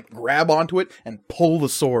 he'll just like grab onto it and pull the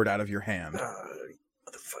sword out of your hand.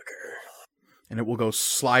 Motherfucker. And it will go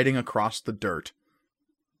sliding across the dirt.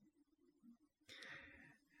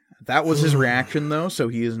 That was his reaction, though, so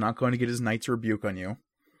he is not going to get his Knight's Rebuke on you.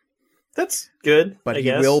 That's good, But I he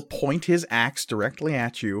guess. will point his axe directly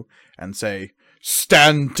at you and say,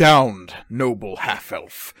 "Stand down, noble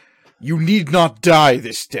half-elf. You need not die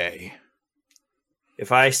this day.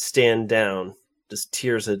 If I stand down, does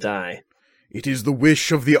Tirza die? It is the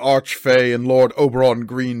wish of the Archfey and Lord Oberon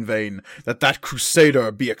Greenvein that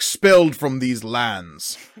crusader be expelled from these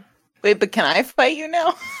lands." Wait, but can I fight you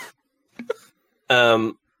now?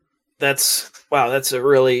 That's a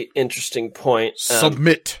really interesting point.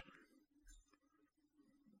 Submit.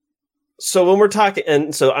 So when we're talking,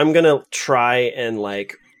 and so I'm gonna try and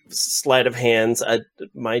like sleight of hands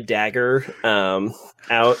my dagger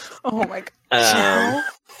out. Oh my god.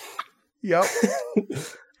 Yep.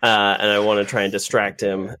 And I want to try and distract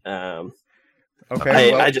him.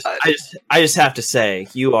 Okay. I just have to say,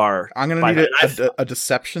 you are. I'm going to need a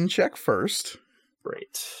deception check first.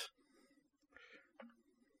 Great.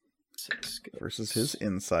 Versus his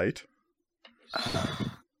insight.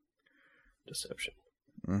 Deception.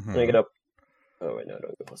 Mm-hmm. Can I get up? Oh wait, no,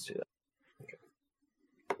 don't go. Let's do that. Okay.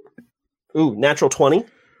 Ooh, natural 20.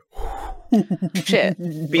 Shit.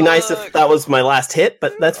 Be nice if that was my last hit,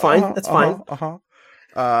 but that's fine. That's fine.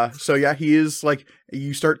 So yeah, he is like,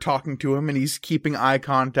 you start talking to him and he's keeping eye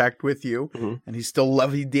contact with you, and he's still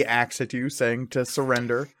levied the axe at you, saying to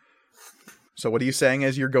surrender. So what are you saying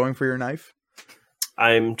as you're going for your knife?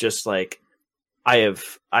 I'm just like, I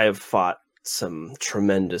have fought some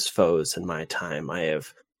tremendous foes in my time. I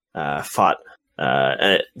have fought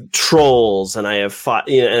trolls, and I have fought,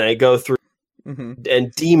 and I go through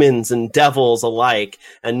and demons and devils alike,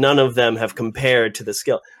 and none of them have compared to the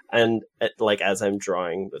skill. And like, as I'm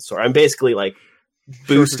drawing the sword, I'm basically like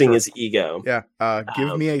boosting his ego. Yeah.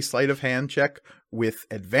 Give me a sleight of hand check with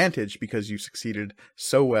advantage because you succeeded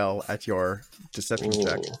so well at your deception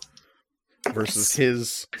check versus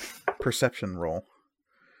his perception roll.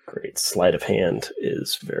 Great. Sleight of hand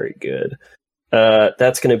is very good.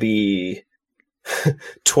 That's going to be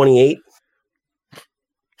 28.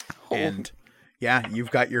 And yeah,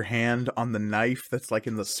 you've got your hand on the knife that's like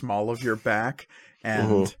in the small of your back,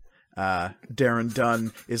 and Darren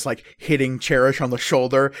Dunn is like hitting Cherish on the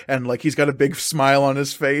shoulder, and like he's got a big smile on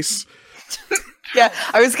his face. Yeah,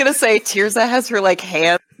 I was gonna say Tirza has her like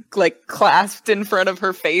hand like clasped in front of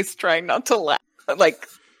her face, trying not to laugh, like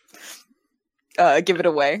give it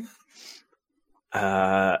away.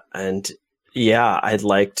 And yeah, I'd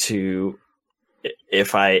like to,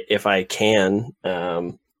 if I can,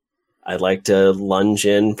 I'd like to lunge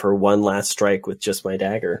in for one last strike with just my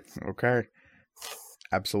dagger. Okay.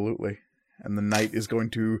 Absolutely. And the knight is going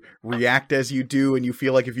to react as you do, and you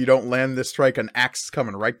feel like if you don't land this strike, an axe is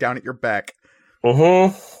coming right down at your back.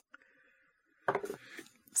 Mm-hmm.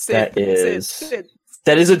 Sid,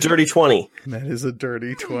 That is a dirty 20. That is a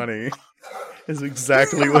dirty 20. Is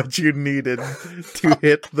exactly what you needed to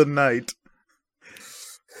hit the knight.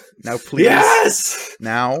 Now, please. Yes!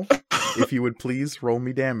 Now, if you would please roll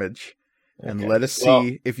me damage, and Okay. let us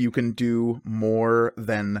see if you can do more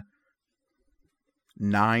than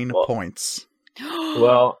 9 points.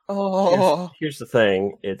 Well, Oh, here's the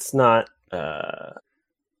thing. It's not.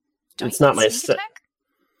 It's not my sneak set.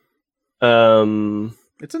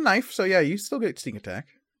 It's a knife, so yeah, you still get sneak attack.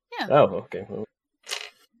 Oh, okay. Well,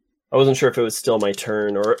 I wasn't sure if it was still my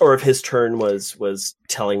turn, or if his turn was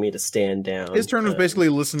telling me to stand down. His turn was basically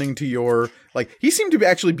listening to your, like, he seemed to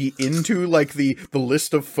actually be into, like, the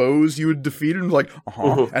list of foes you had defeated, and like,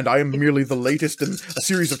 and I am merely the latest in a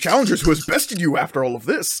series of challengers who has bested you after all of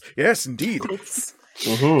this. Yes, indeed. it's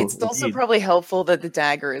Mhm, also indeed. probably helpful that the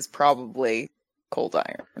dagger is probably cold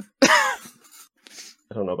iron.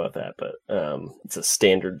 I don't know about that, but it's a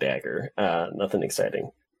standard dagger. Nothing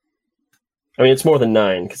exciting. I mean, it's more than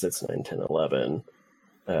 9, because it's 9, 10, 11,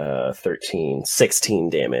 13, 16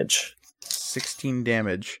 damage. 16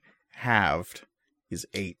 damage, halved, is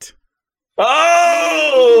 8.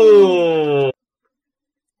 Oh!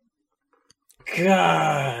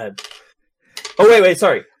 God. Oh, wait,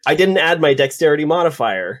 sorry. I didn't add my dexterity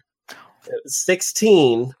modifier. It was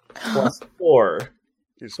 16 plus 4.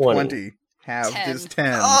 Is 20. 20. halved 10. is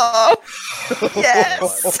 10. Oh,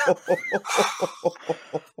 yes.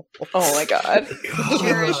 Oh my god.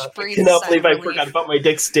 Cherish I breathes cannot a sigh believe of I relief. forgot about my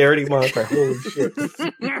dexterity modifier. Holy shit.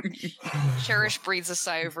 Cherish breathes a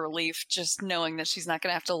sigh of relief, just knowing that she's not going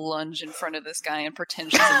to have to lunge in front of this guy and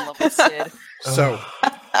pretend she's in love with Sid. So,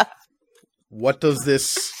 what does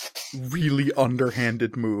this really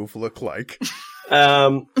underhanded move look like?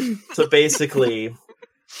 So basically,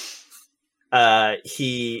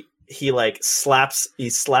 he like slaps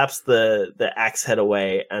the axe head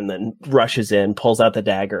away and then rushes in, pulls out the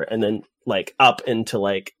dagger, and then like up into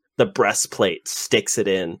like the breastplate, sticks it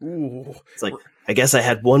in. Ooh. It's like, I guess I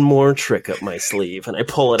had one more trick up my sleeve, and I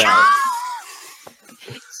pull it out.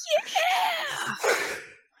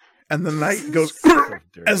 And the knight goes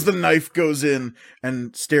as the knife goes in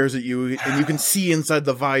and stares at you, and you can see inside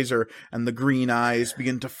the visor, and the green eyes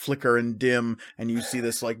begin to flicker and dim, and you see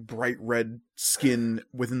this like bright red skin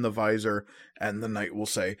within the visor, and the knight will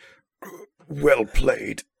say, "Well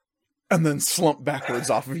played," and then slump backwards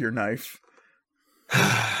off of your knife.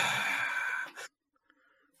 I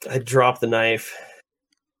drop the knife,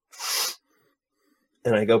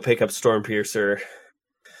 and I go pick up Stormpiercer,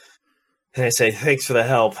 and I say, "Thanks for the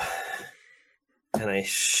help." And I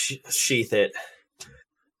sheath it.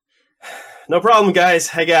 No problem, guys.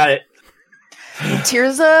 I got it.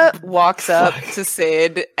 Tirza walks up to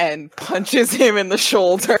Sid and punches him in the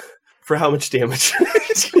shoulder. For how much damage?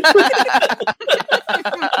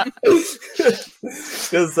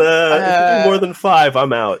 Because more than 5,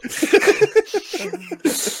 I'm out.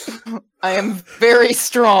 I am very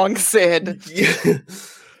strong, Sid.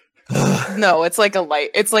 No, it's like a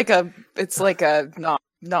light. It's like a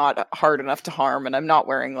not hard enough to harm, and I'm not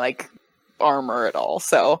wearing like armor at all,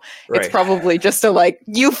 so it's Right. probably just a like,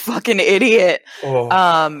 you fucking idiot. Oh.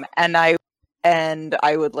 And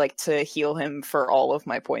I would like to heal him for all of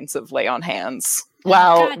my points of lay on hands.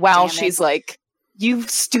 God While damn it. she's like, you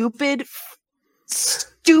stupid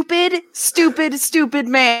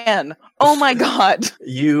man. Oh my god.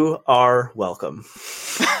 You are welcome.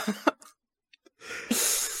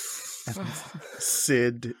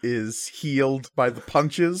 Sid is healed by the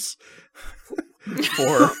punches.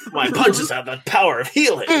 For My punches have the power of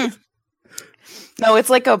healing. No, it's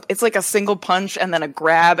like a single punch and then a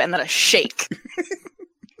grab and then a shake.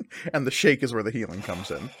 and the shake is where the healing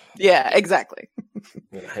comes in. Yeah, exactly. I'm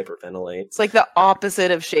gonna hyperventilate. It's like the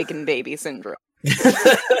opposite of shaken baby syndrome.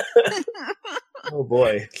 Oh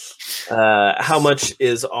boy. How much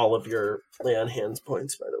is all of your lay on hands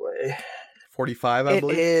points, by the way? 45, I It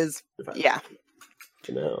believe. is, yeah.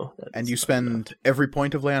 You know, And you spend every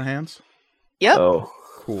point of lay on hands? Yep. Oh,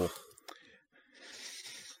 Cool.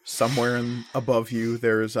 Somewhere above you,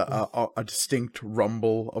 there's a distinct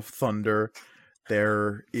rumble of thunder.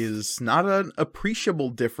 There is not an appreciable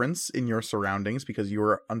difference in your surroundings because you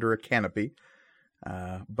are under a canopy,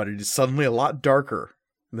 but it is suddenly a lot darker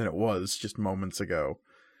than it was just moments ago.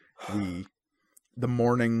 The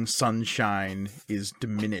morning sunshine is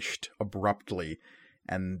diminished abruptly,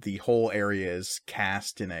 and the whole area is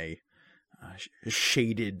cast in a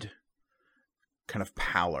shaded kind of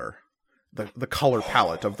pallor. The color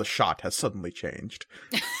palette of the shot has suddenly changed.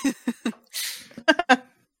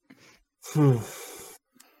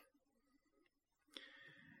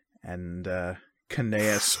 And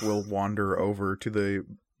Caneus will wander over to the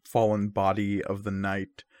fallen body of the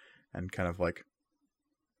knight and kind of like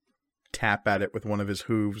tap at it with one of his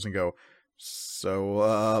hooves and go,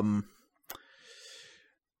 "So,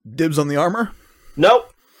 dibs on the armor?"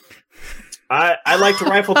 nope. I like to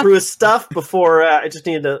rifle through his stuff before I just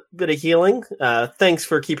needed a bit of healing. Thanks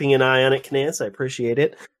for keeping an eye on it, Caneus. I appreciate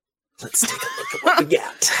it. Let's take a look at what we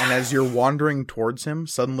got. And as you're wandering towards him,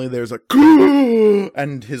 suddenly there's a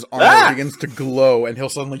and his armor Ah! begins to glow, and he'll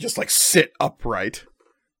suddenly just like sit upright.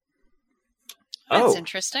 That's Oh,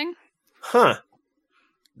 interesting. huh.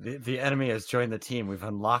 The enemy has joined the team. We've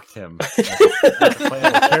unlocked him as a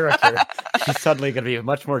playable character. He's suddenly going to be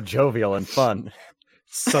much more jovial and fun.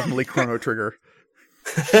 Suddenly, Chrono Trigger.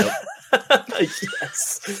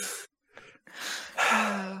 Yes.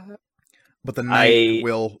 But the knight I-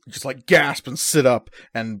 will just like gasp and sit up,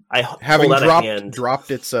 and I having hold out a hand.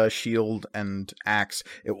 dropped its shield and axe,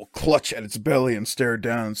 it will clutch at its belly and stare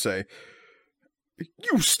down and say,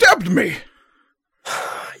 "You stabbed me!"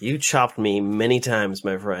 You chopped me many times,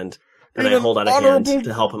 my friend. And In I an hold out a hand honorable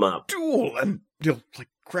to help him up. Duel, and you'll like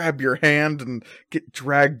grab your hand and get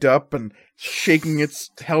dragged up and shaking its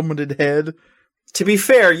helmeted head. To be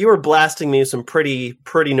fair, you were blasting me with some pretty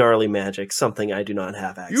gnarly magic, something I do not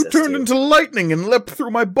have access You turned to. into lightning and leapt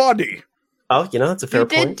through my body. Oh, that's a fair You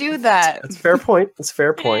point. did do that. That's a fair point. That's a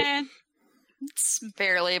fair point. Eh, It's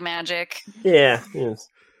barely magic. Yeah. Yes.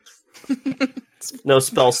 No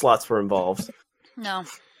spell slots were involved. No.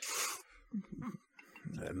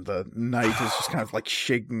 And the knight is just kind of like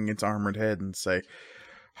shaking its armored head and say,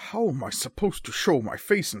 "How am I supposed to show my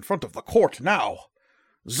face in front of the court now?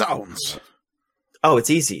 Zounds!" Oh,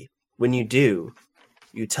 it's easy. When you do,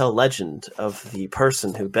 you tell legend of the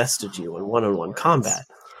person who bested you in one-on-one combat.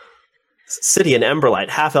 Sidian Emberlight,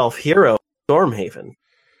 half-elf hero, Stormhaven.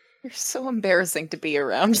 You're so embarrassing to be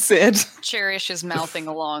around, Sid. Cherish is mouthing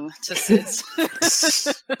along to Sid's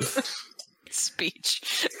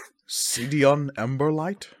speech. Sidion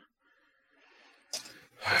Emberlight?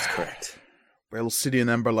 That's correct. Well, Sidion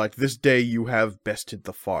Emberlight, this day you have bested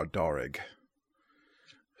the Fardarig.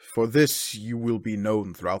 For this you will be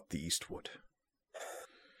known throughout the Eastwood.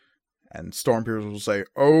 And Stormpiercer will say,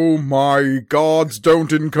 "Oh my gods,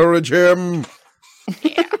 don't encourage him!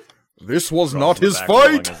 Yeah. This was Rolls not in the his back,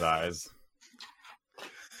 rolling fight!" His eyes.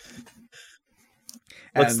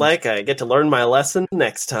 Looks And like I get to learn my lesson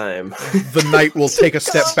next time. the knight will take a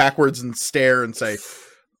step backwards and stare and say,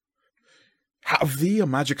 "Have thee a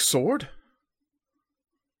magic sword?"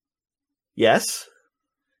 Yes?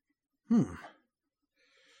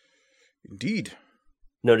 Indeed.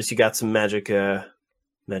 Notice you got some magic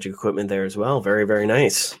equipment there as well. Very, very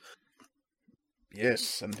nice.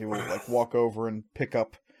 Yes, and he will like walk over and pick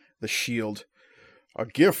up the shield. "A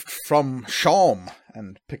gift from Sham,"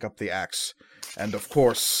 and pick up the axe. And of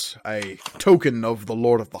course, a token of the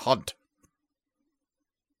Lord of the Hunt.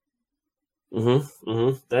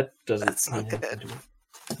 That doesn't... That's not good.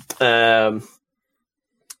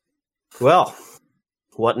 Well,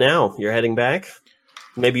 what now? You're heading back?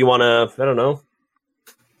 Maybe you want to, I don't know,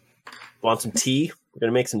 want some tea? We're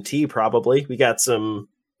going to make some tea, probably. We got some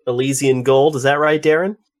Elysian gold. Is that right,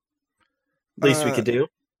 Darren? Least we could do.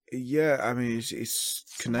 Yeah, I mean, it's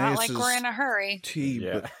Not like Knaeus' we're in a hurry. tea,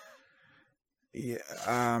 Yeah. but... Yeah,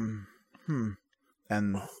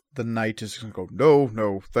 And the knight is going to go,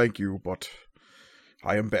 no, thank you, but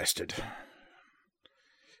I am bested.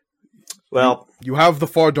 Well, You have the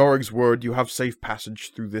Fardarig's word, you have safe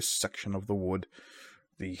passage through this section of the wood.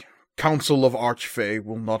 The Council of Archfey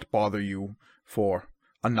will not bother you for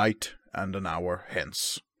a night and an hour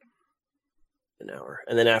hence. an hour.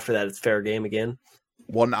 And then after that, it's fair game again.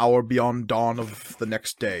 1 hour beyond dawn of the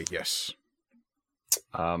next day, yes.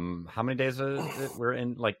 How many days we're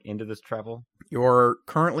in, like, into this travel? You're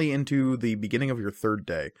currently into the beginning of your third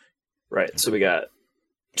day. Right, so we got...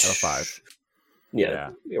 Out of 5.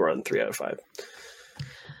 Yeah, we're on 3 out of 5.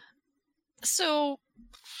 So,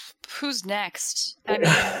 who's next? I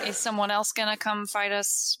mean, is someone else gonna come fight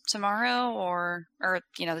us tomorrow, or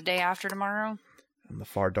the day after tomorrow? And the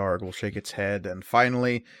Fardarg will shake its head, and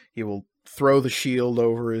finally he will throw the shield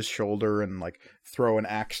over his shoulder and like throw an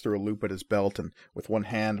axe through a loop at his belt, and with one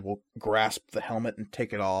hand will grasp the helmet and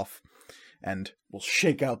take it off, and will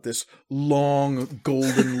shake out this long,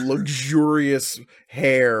 golden, luxurious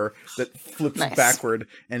hair that flips Nice. backward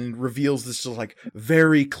and reveals this just like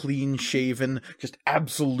very clean-shaven, just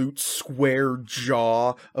absolute square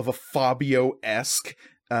jaw of a Fabio-esque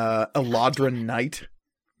Eladrin knight.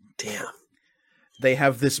 Damn. They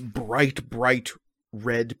have this bright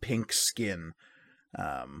red-pink skin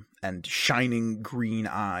and shining green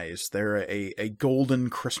eyes. They're a golden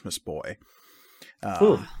Christmas boy.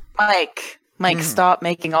 Mike, stop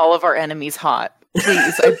making all of our enemies hot.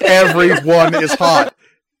 Please, I beg. Everyone is hot.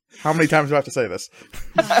 How many times do I have to say this?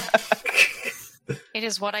 It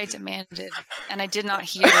is what I demanded, and I did not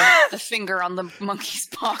hear the finger on the monkey's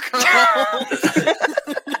paw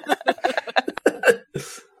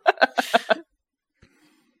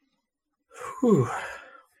Whew.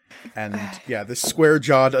 And yeah, this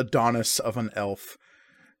square-jawed Adonis of an elf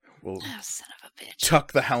will Oh, son of a bitch.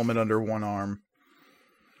 tuck the helmet under one arm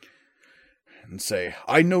and say,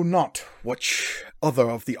 "I know not which other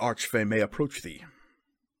of the Archfey may approach thee."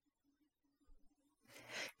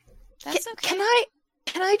 That's okay.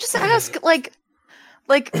 Can I just ask,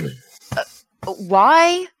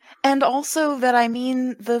 why? And also that I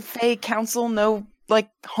mean the Fey Council no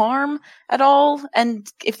harm at all, and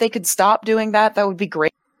if they could stop doing that, that would be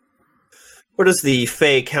great. What is the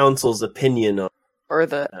Fey Council's opinion on... Or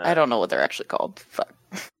I don't know what they're actually called. Fuck.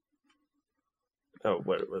 Oh,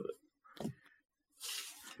 what was it?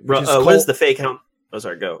 Which is What is called- the Fey Council? Oh,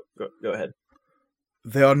 sorry, go ahead.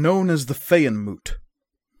 They are known as the Feyenmoot.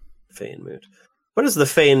 Feyenmoot. What is the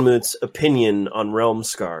Feyenmoot's opinion on realm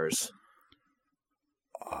scars?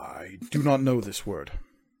 I do not know this word.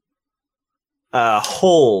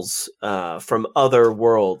 Holes from other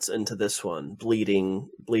worlds into this one, bleeding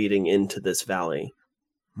into this valley.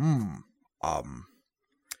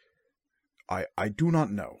 I do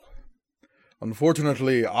not know.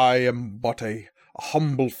 Unfortunately, I am but a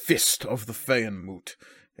humble fist of the Feynmoot,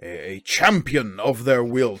 a champion of their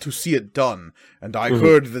will to see it done, and I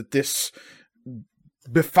heard that this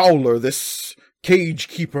befouler, this cage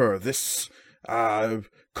keeper, this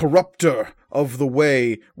corrupter of the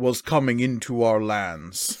way was coming into our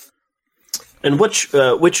lands. And which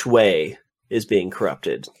way is being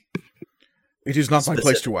corrupted? It is not my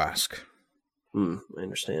place to ask. I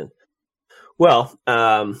understand. Well,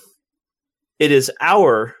 it is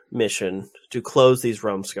our mission to close these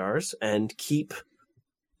Rumskars and keep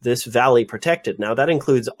this valley protected. Now, that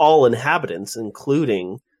includes all inhabitants,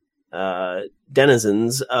 including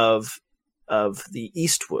denizens of the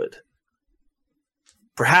Eastwood.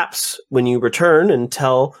 Perhaps when you return and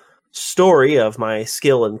tell story of my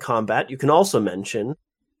skill in combat, you can also mention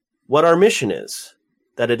what our mission is,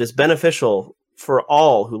 that it is beneficial for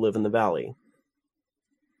all who live in the valley.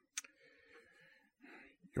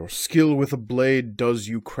 Your skill with a blade does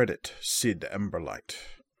you credit, Sid Emberlight,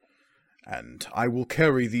 and I will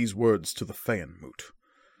carry these words to the Feynmoot.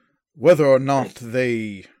 Whether or not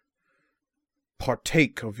they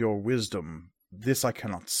partake of your wisdom, this I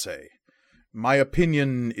cannot say. My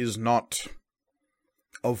opinion is not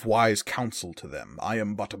of wise counsel to them. I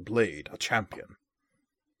am but a blade, a champion.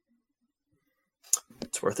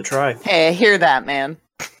 It's worth a try. Hey, I hear that, man.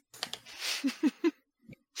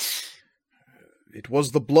 It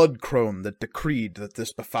was the Blood Crone that decreed that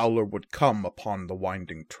this befouler would come upon the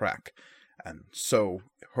winding track, and so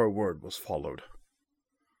her word was followed.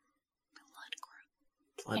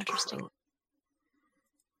 Blood Interesting. Crone.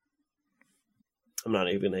 I'm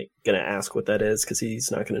not even going to ask what that is, because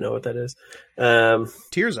he's not going to know what that is.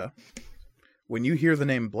 Tirza, when you hear the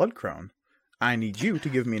name Blood Crone, I need you to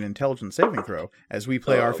give me an intelligence saving throw as we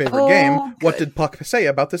play our favorite game. What did Puck say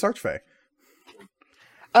about this Archfey?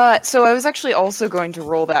 So I was actually also going to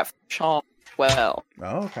roll that for Sean as well.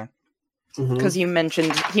 Oh, okay. Because he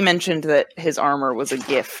mentioned that his armor was a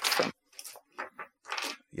gift from...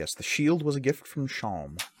 Yes, the shield was a gift from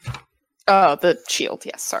Shalm. Oh, the shield,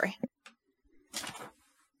 yes, sorry.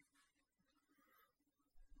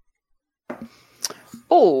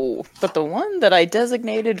 Oh, but the one that I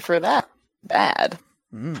designated for that, bad.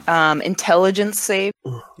 Intelligence save.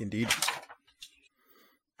 Indeed.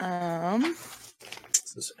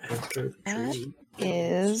 This is after the That dream.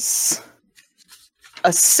 is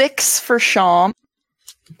a 6 for Sham,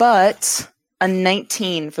 but a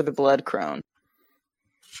 19 for the Blood Crone.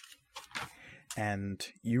 And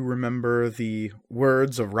you remember the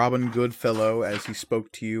words of Robin Goodfellow as he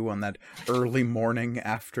spoke to you on that early morning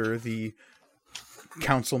after the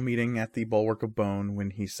council meeting at the Bulwark of Bone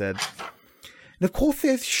when he said, "The course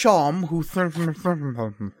is Sham who..."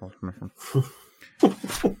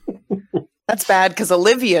 That's bad because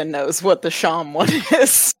Olivia knows what the Sham one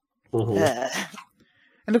is.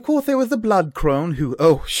 And of course there was the Blood Crone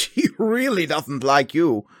who, she really doesn't like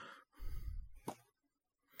you.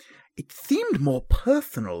 It seemed more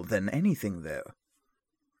personal than anything, though.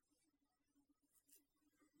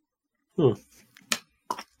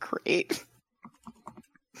 Great.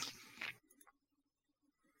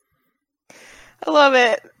 I love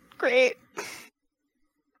it. Great.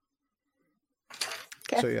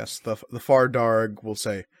 Okay. So yes, the Fardarg will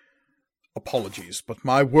say, "Apologies, but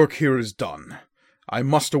my work here is done. I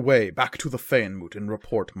must away back to the Feynmoot and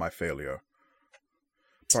report my failure.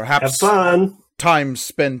 Perhaps Have fun. time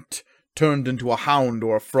spent turned into a hound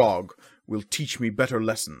or a frog will teach me better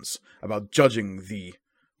lessons about judging the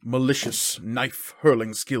malicious,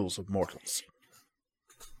 knife-hurling skills of mortals."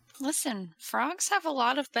 Listen, frogs have a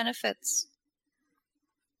lot of benefits.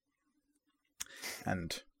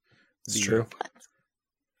 And It's true. the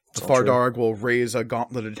It's all true. Fardarg will raise a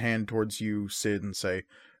gauntleted hand towards you, Sid, and say,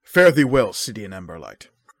 "Fare thee well, City and Emberlight."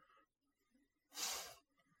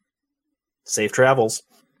 Safe travels.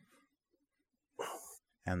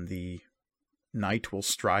 And the knight will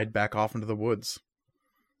stride back off into the woods.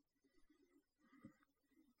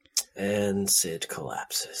 And Sid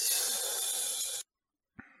collapses.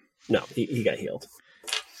 No, he got healed.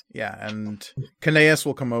 Yeah, and Caneus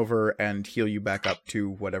will come over and heal you back up to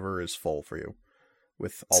whatever is full for you,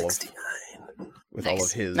 with all 69. all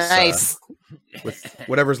of his Nice. with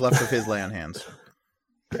whatever's left of his lay on hands.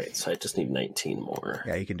 Great, so I just need 19 more.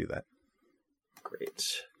 Yeah, he can do that.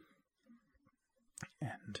 Great.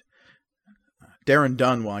 And Darren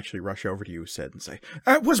Dunn will actually rush over to you, Sid, and say,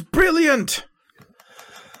 "That was brilliant."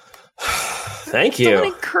 Thank Someone you.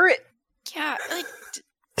 encourage. Yeah, like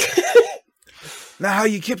Now how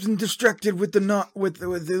you kept him distracted with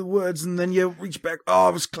the words, and then you reach back. Oh,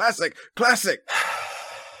 it was classic.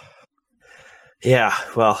 Yeah,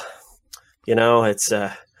 well, it's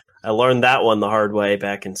I learned that one the hard way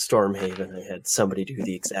back in Stormhaven. I had somebody do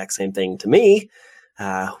the exact same thing to me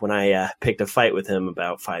when I picked a fight with him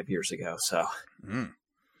about 5 years ago. So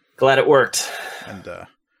glad it worked. And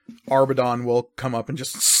Arbadon will come up and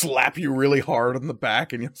just slap you really hard on the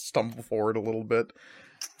back, and you'll stumble forward a little bit.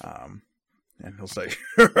 And he'll say,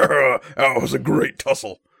 "That was a great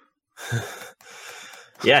tussle."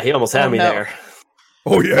 Yeah, he almost had me there.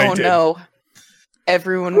 Oh yeah, Oh no.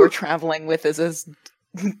 Everyone we're traveling with is as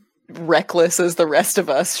reckless as the rest of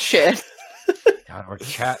us. Shit. God,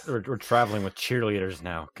 we're traveling with cheerleaders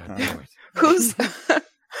now. God damn it.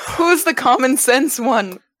 Who's the common sense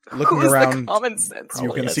one? Looking Who's around, the common sense you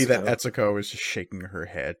one? can see that Etsuko. Etsuko is just shaking her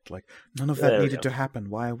head, like none of that There we needed go. to happen.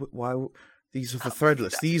 Why? These are the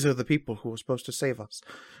Threadless. These are the people who were supposed to save us.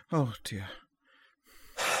 Oh dear.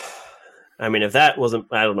 I mean, if that wasn't,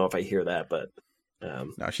 I don't know if I hear that, but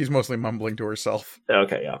No, she's mostly mumbling to herself.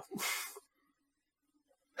 okay, yeah.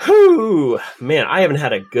 Whew, man, I haven't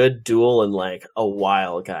had a good duel in like a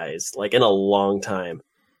while, guys. Like in a long time.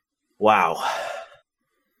 Wow.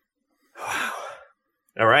 Wow.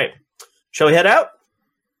 All right. Shall we head out?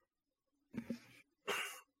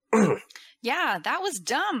 Yeah, that was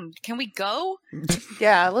dumb. Can we go?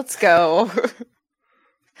 Yeah, let's go.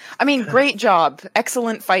 I mean, great job.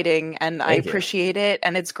 Excellent fighting, and I Thank you. appreciate it,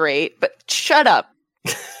 and it's great, but shut up.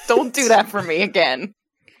 Don't do that for me again.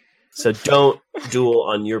 So don't duel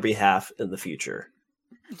on your behalf in the future.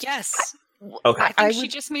 Yes. Okay. I think I she would-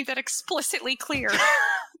 just made that explicitly clear.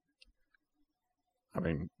 I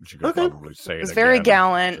mean, she could Okay. probably say it was very again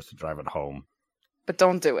gallant. just to drive it home. But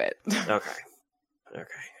don't do it. Okay. Okay.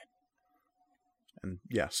 And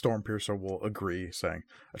yeah, Stormpiercer will agree, saying,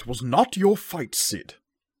 "It was not your fight, Sid.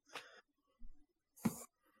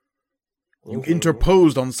 You Okay.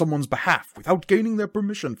 interposed on someone's behalf without gaining their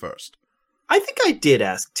permission first." I think I did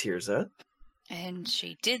ask Tirza. And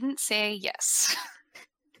she didn't say yes.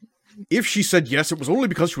 If she said yes, it was only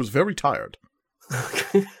because she was very tired.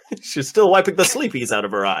 She's still wiping the sleepies out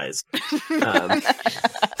of her eyes. I'm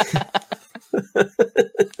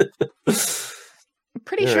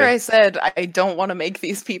pretty All sure right. I said I don't want to make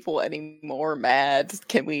these people any more mad.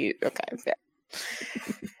 Can we? Okay. Yeah.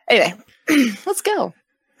 Anyway, let's go.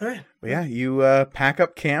 All right. Well, yeah, you pack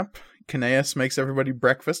up camp. Kineas makes everybody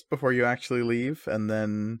breakfast before you actually leave, and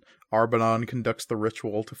then Arbadon conducts the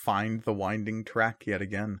ritual to find the winding track yet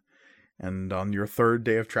again. And on your third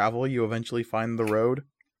day of travel, you eventually find the road.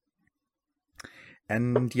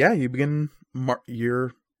 And yeah, you begin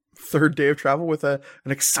your third day of travel with an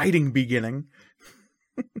exciting beginning.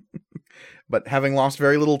 But having lost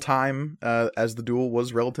very little time, as the duel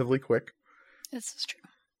was relatively quick, This is true.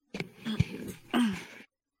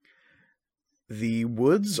 the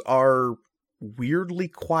woods are weirdly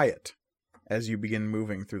quiet as you begin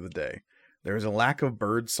moving through the day. There is a lack of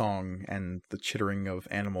bird song and the chittering of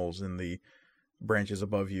animals in the branches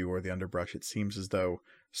above you or the underbrush. It seems as though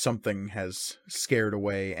something has scared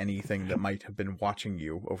away anything that might have been watching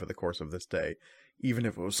you over the course of this day, even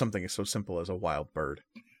if it was something so simple as a wild bird.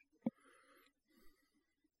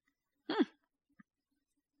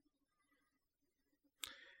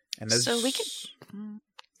 And as So we could-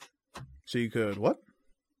 So you could what?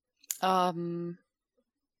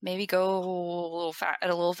 Maybe go at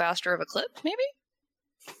a little faster of a clip, maybe?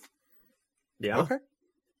 Yeah. Okay.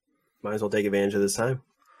 Might as well take advantage of this time.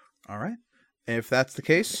 All right. If that's the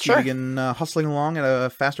case, Sure. you begin hustling along at a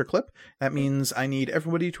faster clip. That means I need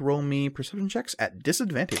everybody to roll me perception checks at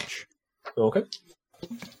disadvantage, Okay.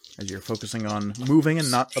 as you're focusing on moving and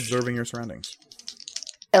not observing your surroundings.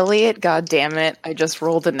 Elliot, god damn it. I just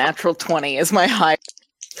rolled a natural 20 as my high.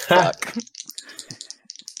 Fuck.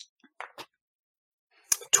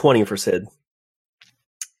 20 for Sid.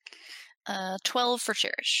 12 for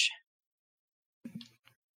Cherish.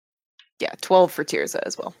 Yeah, 12 for Tirza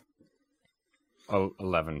as well. Oh,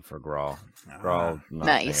 11 for Grawl. Ah. Grawl, not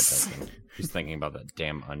Nice. paying attention. He's thinking about that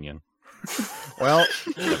damn onion. Well,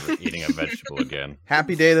 Never eating a vegetable again.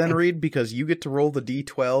 happy day then, Reed, because you get to roll the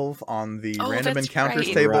D12 on the Oh, random that's encounters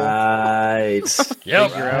right. table. Right.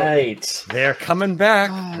 Yep. Right. They're coming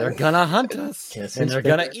back. They're gonna hunt us. Guess And who's they're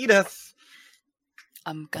gonna bigger? eat us.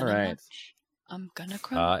 I'm gonna All right. munch. I'm gonna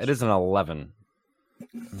crunch. It is an 11.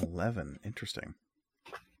 11. Interesting.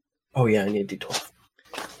 Oh, yeah, I need a D12.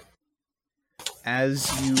 As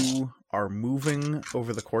you are moving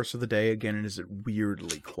over the course of the day, again, it is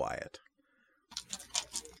weirdly quiet.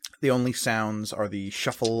 The only sounds are the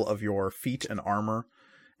shuffle of your feet and armor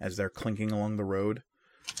as they're clinking along the road.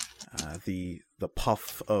 The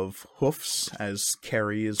puff of hoofs as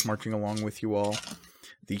Carrie is marching along with you all.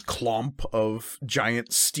 the clomp of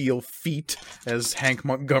giant steel feet as Hank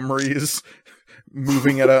Montgomery is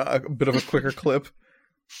moving at a bit of a quicker clip.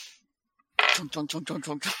 Chunk, chunk, chunk, chunk,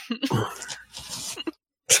 chunk, chunk.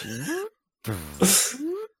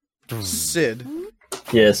 Sid,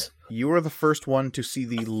 Yes. you are the first one to see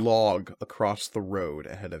the log across the road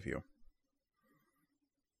ahead of you.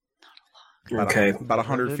 Okay. About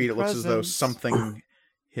 100 feet, it looks as though Presents. something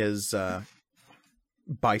has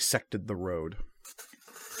bisected the road.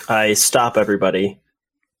 I stop everybody.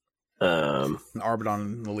 And Arbidon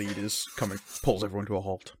in the lead is coming, pulls everyone to a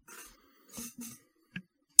halt.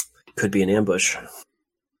 Could be an ambush.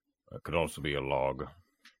 It could also be a log.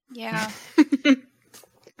 Yeah.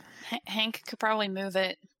 Hank could probably move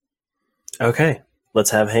it. Okay. Let's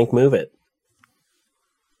have Hank move it.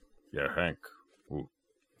 Yeah, Hank. Ooh.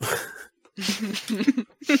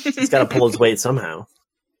 He's got to pull his weight somehow.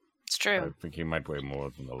 It's I true. think he might weigh more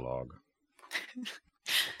than the log.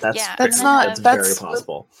 That's Yeah, That's and not- then, That's that's- very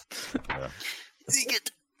possible. Yeah.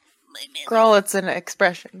 Girl, it's an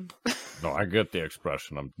expression. No, I get the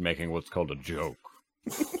expression. I'm making what's called a joke.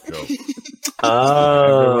 Joke.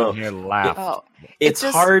 Oh, Everyone here laughed. Oh, it's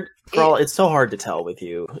just- hard, Crawl. It's so hard to tell with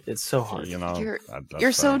you. It's so hard. You know, You're- that's you're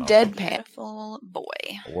fair so enough. deadpan. Beautiful boy.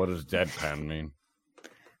 What does deadpan mean?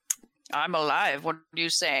 I'm alive. What are you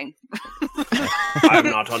saying? I'm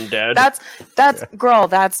not undead. That's girl.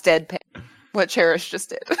 That's deadpan. What Cherish just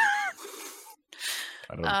did.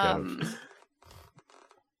 I don't get it.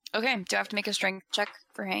 Okay, do I have to make a strength check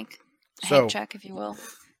for Hank? A So- Hank check, if you will.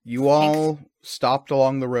 You all stopped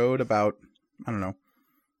along the road about,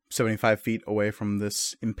 75 feet away from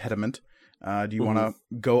this impediment. Do you want to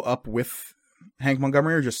go up with Hank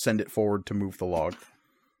Montgomery or just send it forward to move the log?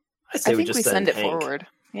 I say I think just we send it Hank. forward.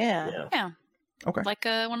 Yeah. Yeah. Okay. Like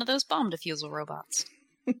one of those bomb defusal robots.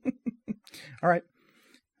 All right.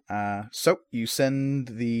 So you send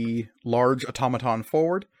the large automaton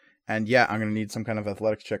forward, and yeah, I'm going to need some kind of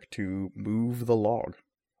athletics check to move the log.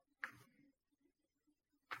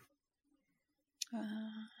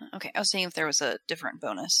 Okay, I was seeing if there was a different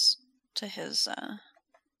bonus to his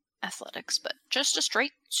athletics, but just a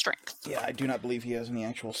straight strength. Yeah, I do not believe he has any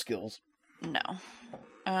actual skills. No.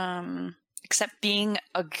 Except being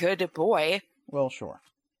a good boy. Well, sure.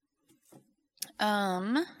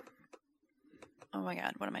 Oh my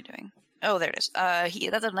god, what am I doing? Oh, there it is.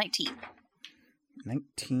 That's a 19.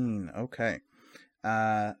 19. Okay.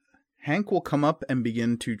 Hank will come up and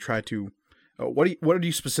begin to try to. What are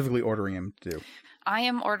you specifically ordering him to do? I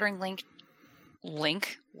am ordering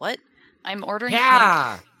Link? What? I'm ordering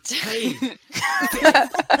Yeah! Hank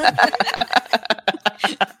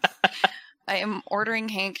I am ordering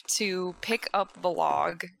Hank to pick up the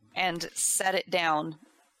log and set it down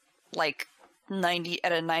like 90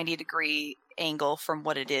 at a 90-degree angle from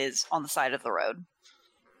what it is on the side of the road.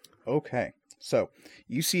 Okay. So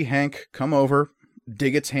you see Hank come over,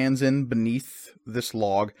 dig its hands in beneath this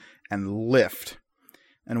log, and lift.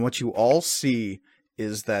 And what you all see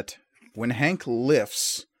is that when Hank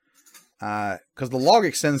lifts, because the log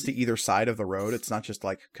extends to either side of the road, it's not just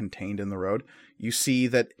like contained in the road, you see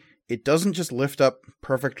that it doesn't just lift up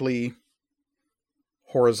perfectly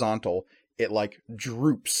horizontal, it like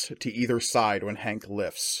droops to either side when Hank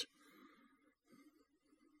lifts.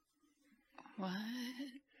 What?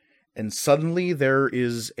 And suddenly there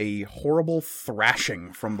is a horrible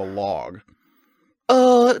thrashing from the log.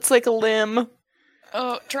 Oh, it's like a limb.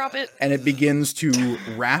 Oh, drop it. And it begins to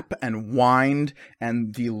wrap and wind,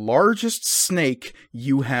 and the largest snake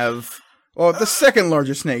you have, the second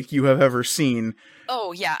largest snake you have ever seen,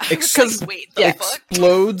 Oh, yeah. Ex- Wait, the yeah. fuck?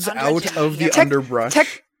 explodes out of the Tech- underbrush.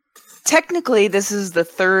 Technically, this is the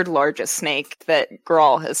third largest snake that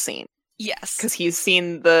Grawl has seen, Yes. because he's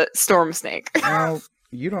seen the storm snake. Well,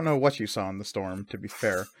 you don't know what you saw in the storm, to be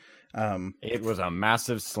fair. It was a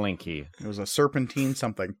massive slinky. It was a serpentine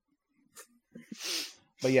something.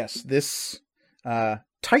 But yes, this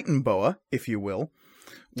Titan boa, if you will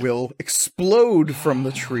explode from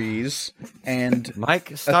the trees and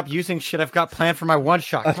Mike, stop using shit I've got planned for my one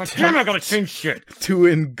shot. God damn it, I gotta change shit. to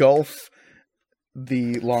engulf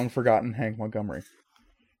the long-forgotten Hank Montgomery.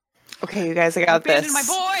 Okay, you guys, I got Abandon this.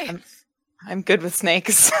 my boy! I'm good with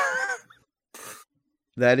snakes.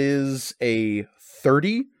 That is a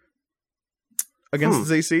 30 against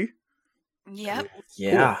his AC. Yep.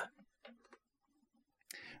 Yeah.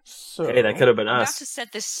 So, Hey, that could have been I'm about us. to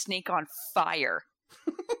set this snake on fire.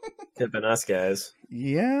 Could have been us, guys.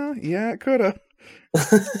 yeah, it could have.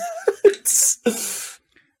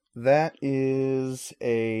 That is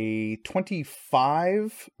a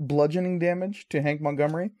 25 bludgeoning damage to Hank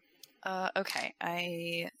Montgomery. Okay,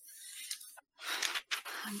 I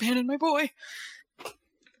abandoned my boy.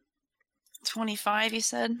 25, you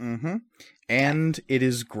said? Mm-hmm. And it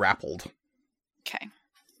is grappled. Okay.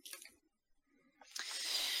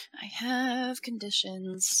 I have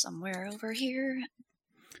conditions somewhere over here.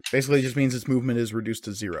 Basically, it just means its movement is reduced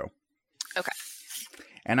to 0. Okay.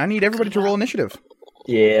 And I need everybody to roll initiative.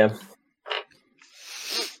 Yeah.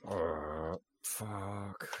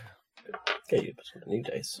 Fuck. Okay, you put some new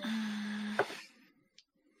dice.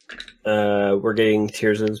 We're getting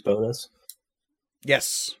Tears' bonus.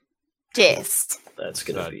 Yes. Yes. That's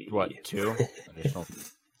gonna be what, 2? Additional.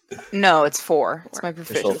 No, it's 4. It's my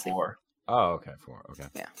additional proficiency. 4. Oh, okay, 4. Okay.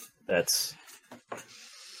 That's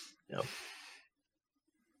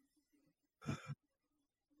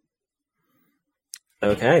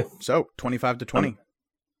okay. So, 25 to 20.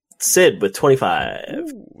 Sid with 25.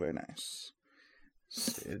 Ooh, very nice.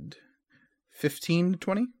 Sid. 15 to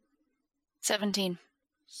 20? 17.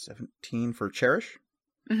 17 for Cherish?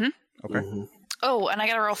 Mhm. Okay. Mhm. Oh, and I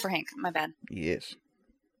got to roll for Hank. My bad. Yes.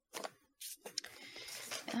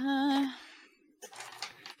 We'll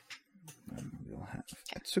have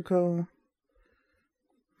Etsuko.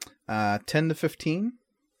 10 to 15?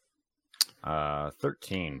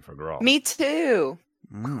 13 for Grawl. Me too.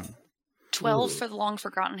 12 Ooh. for the long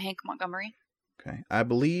forgotten Hank Montgomery. Okay. I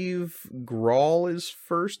believe Grawl is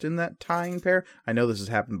first in that tying pair. I know this has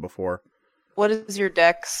happened before. What is your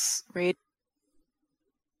dex read?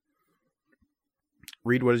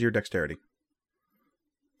 Reed, what is your dexterity?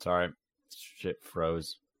 Sorry. Shit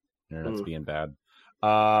froze. Internet's Mm. being bad.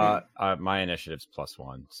 My initiative's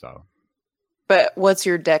 +1, so. But what's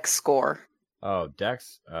your dex score? Oh,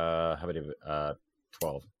 Dex? How about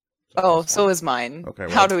 12? Oh, +1. so is mine. Okay,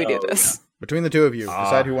 well- How do we do Oh, this? Between the two of you,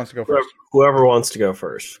 decide who wants to go first. Whoever wants to go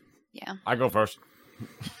first. Yeah. I go first.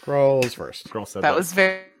 Grawl is first. Girl said That was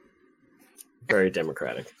very Very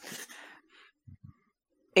democratic.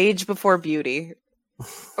 age before beauty.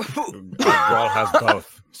 Grawl has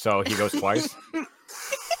both, so he goes twice.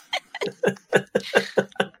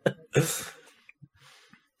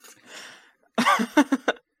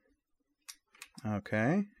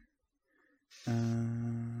 Okay.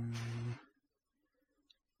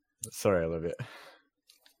 Sorry, Olivia.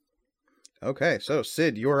 Okay, so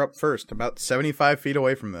Sid, you're up first, about 75 feet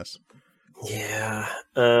away from this. Yeah.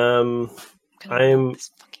 Gonna I'm- love this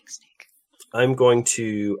fucking snake. I'm going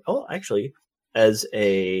to. Oh, actually, as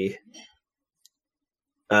a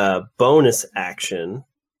bonus action,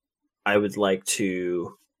 I would like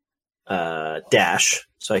to dash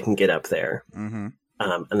so I can get up there. Mm-hmm.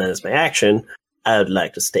 And then as my action, I would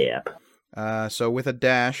like to stay up So with a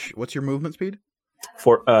dash, what's your movement speed?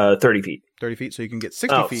 for 30 feet. 30 feet, so you can get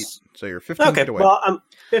 60 Oh, feet. So you're 15 Okay, feet away. well, I'm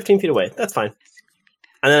 15 feet away. That's fine.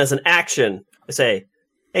 And then as an action, I say,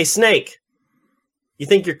 "Hey, Snake, you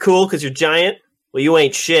think you're cool because you're giant? Well, you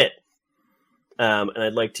ain't shit." And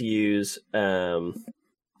I'd like to use.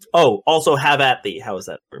 Also have at thee. How is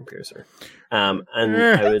that for Piercer? And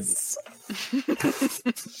I would.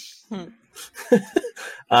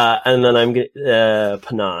 And then I'm going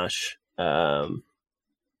panache.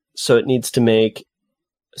 So it needs to make.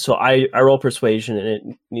 So I roll persuasion, and it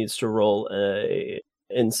needs to roll a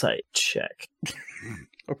insight check.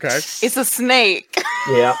 Okay. It's a snake.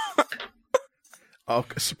 Yeah. Oh,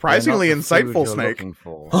 surprisingly They're not the insightful food you're snake. looking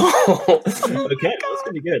for. Okay, that's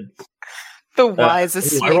pretty good. The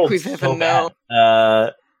wisest I snake rolled we've so ever bad.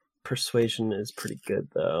 known. Persuasion is pretty good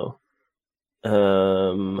though.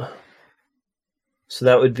 So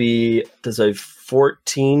that would be, does a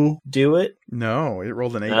 14 do it? No, it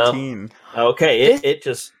rolled an No. 18. Okay, it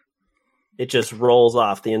just rolls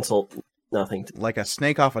off the insult. Nothing. Like a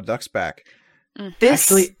snake off a duck's back. This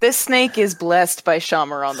snake is blessed by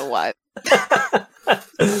Shamar the Wise.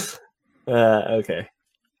 Okay.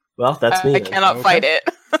 Well, that's me. I then. cannot Okay. fight it.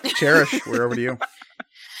 Cherish, we're over to you.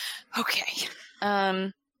 Okay.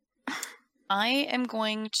 I am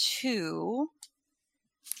going to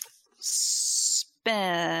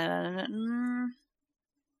spend.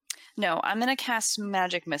 No, I'm going to cast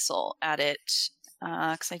Magic Missile at it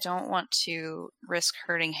because I don't want to risk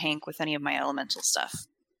hurting Hank with any of my elemental stuff.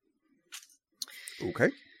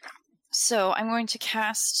 Okay. So I'm going to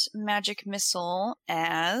cast Magic Missile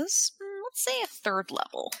as, let's say, a 3rd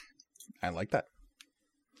level. I like that.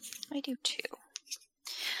 I do too.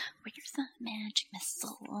 Where's the Magic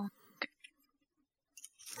Missile?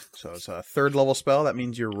 So it's a 3rd level spell. That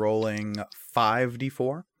means you're rolling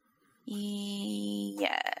 5d4.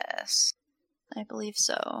 Yes, I believe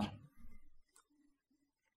so.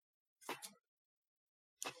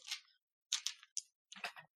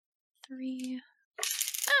 Three,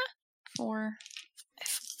 4,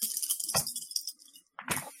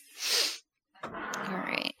 5. All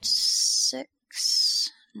right,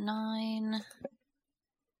 6, 9,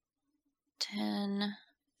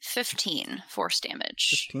 15 force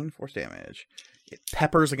damage. 15 force damage. It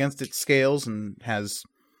peppers against its scales and has...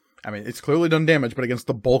 I mean, it's clearly done damage, but against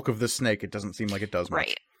the bulk of this snake, it doesn't seem like it does much.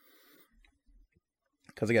 Right.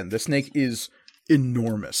 Because again, this snake is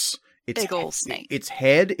enormous. Big ol' snake. Its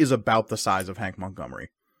head is about the size of Hank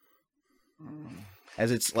Montgomery.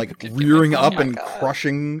 As it's like rearing up and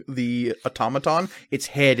crushing the automaton, its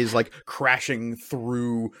head is like crashing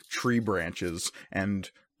through tree branches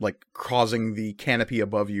and like causing the canopy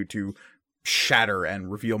above you to shatter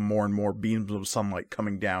and reveal more and more beams of sunlight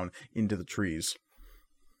coming down into the trees.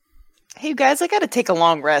 Hey, you guys, I gotta take a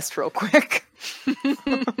long rest real quick.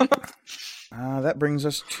 That brings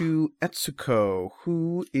us to Etsuko,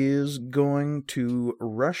 who is going to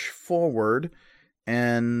rush forward,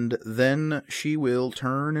 and then she will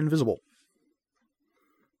turn invisible.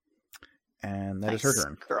 And that is her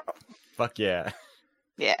turn. Girl. Fuck yeah.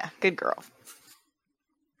 Yeah, good girl.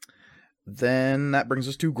 Then that brings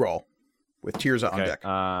us to Grawl, with Tirza on deck.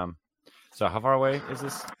 So how far away is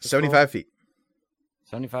this? 75 feet.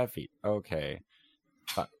 75 feet. Okay.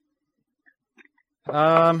 Fuck.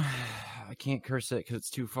 I can't curse it because it's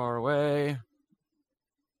too far away.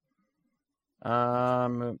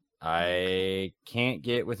 I can't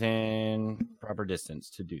get within proper distance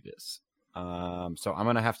to do this. So I'm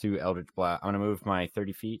gonna have to Eldritch Blast. I'm gonna move my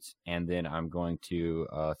 30 feet, and then I'm going to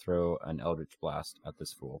throw an Eldritch Blast at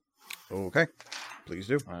this fool. Okay, please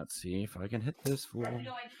do. Let's see if I can hit this fool.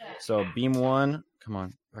 So beam 1. Come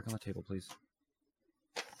on, back on the table, please.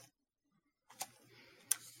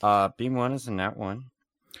 Beam 1 is a nat 1.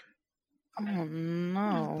 Oh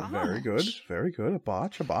no! Very good, very good. A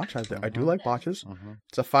botch. I do like botches. Mm-hmm.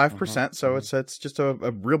 It's a 5%, so it's just a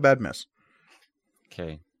real bad miss.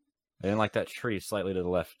 Okay. I didn't like that tree slightly to the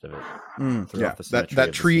left of it. Yeah, off the symmetry that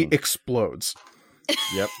of the tree scene. explodes.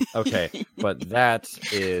 Yep. Okay, but that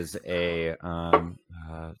is a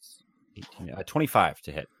 25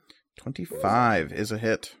 to hit. 25 is a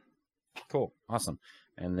hit. Cool. Awesome.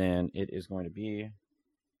 And then it is going to be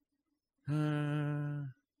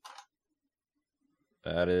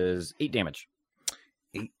that is 8 damage.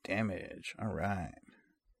 8 damage. All right.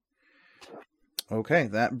 Okay,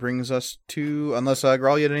 that brings us to... Unless,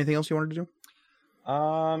 Grawl, you had anything else you wanted to do?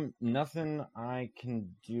 Nothing I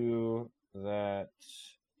can do that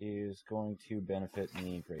is going to benefit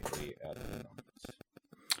me greatly at the moment.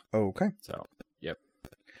 Okay. So, yep.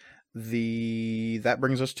 That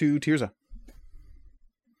brings us to Tirza.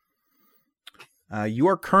 You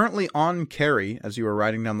are currently on Carrie as you are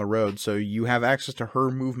riding down the road, so you have access to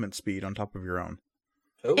her movement speed on top of your own.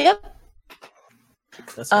 Oh, Yep.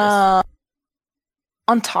 that's nice.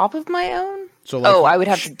 On top of my own? So, like, I would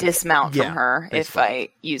have to dismount yeah, from her if basically. I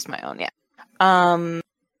used my own. Yeah. I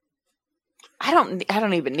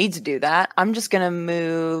don't even need to do that. I'm just gonna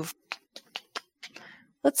move.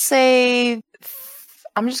 Let's say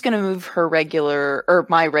I'm just gonna move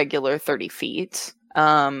my regular 30 feet.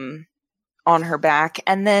 On her back,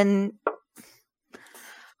 and then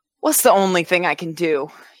what's the only thing I can do,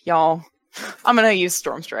 y'all? I'm gonna use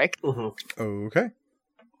Storm Strike. Mm-hmm. Okay.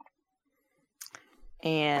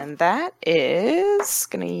 And that is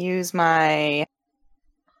gonna use my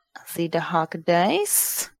Zeta Hawk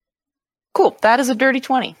dice. Cool. That is a dirty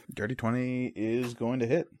 20. Dirty 20 is going to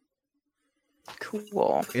hit.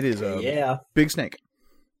 Cool. It is a Yeah. big snake.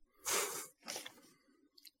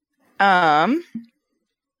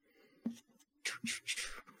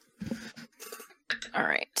 All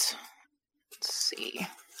right. Let's see.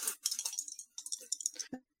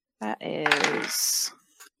 That is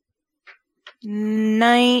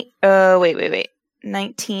wait.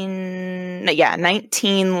 19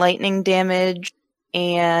 lightning damage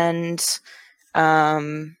and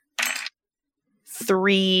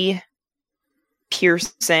 3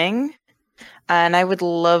 piercing. And I would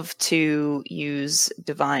love to use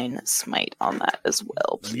Divine Smite on that as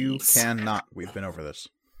well, please. You cannot. We've been over this.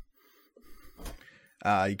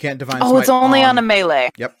 You can't Divine Smite. Oh, it's only on a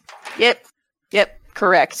melee. Yep. Yep.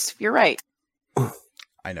 Correct. You're right.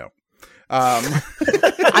 I know. I'm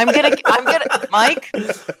gonna, Mike,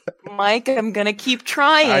 I'm gonna keep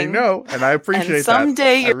trying. I know, and I appreciate And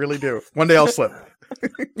someday that. I really do. One day I'll slip.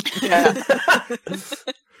 Yeah.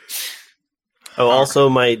 Oh, also,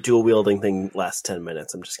 my dual wielding thing lasts 10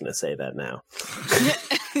 minutes. I'm just going to say that now.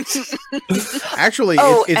 Actually,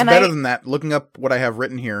 Oh, it's and better than that. Looking up what I have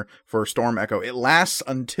written here for Storm Echo, it lasts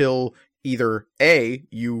until either A,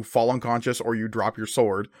 you fall unconscious or you drop your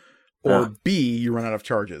sword, or Yeah. B, you run out of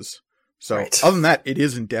charges. So, Right. other than that, it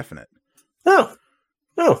is indefinite. Oh,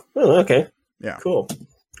 okay. Yeah. Cool.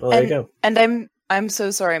 Well, there you go. And I'm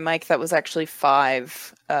so sorry, Mike. That was actually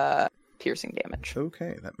 5 piercing damage.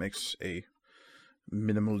 Okay, that makes a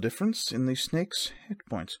minimal difference in the snake's hit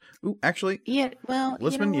points. Ooh, actually, Yeah, well,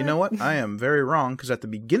 Lisbon, you know what? I am very wrong, because at the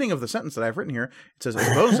beginning of the sentence that I've written here, it says, as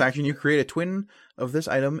a bonus action, you create a twin of this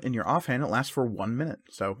item in your offhand. It lasts for 1 minute.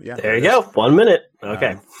 So, yeah. There you go. 1 minute.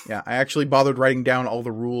 Okay. Yeah, I actually bothered writing down all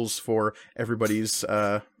the rules for everybody's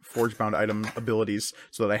Forgebound item abilities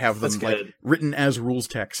so that I have them That's good. written as rules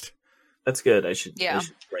text. That's good. I should Yeah.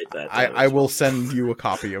 write that. I will send you a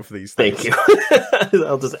copy of these things. Thank you.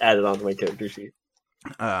 I'll just add it onto my character sheet.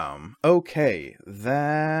 Okay,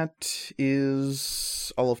 that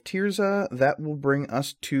is all of Tirza. That will bring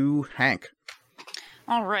us to Hank.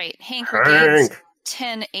 All right. Hank regains Hank.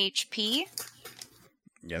 10 HP.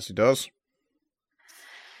 Yes, he does.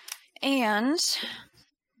 And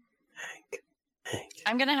Hank.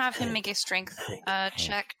 I'm going to have him make a strength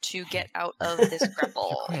check to get out of this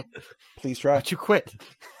grapple. Please try. Why'd you quit?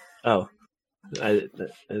 Oh, I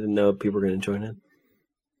didn't know people were going to join in.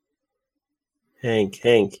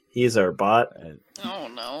 Hank, he's our bot. Oh,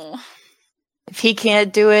 no. If he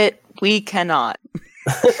can't do it, we cannot.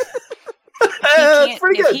 That's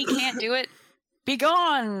pretty If good. he can't do it, be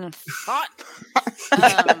gone, thought.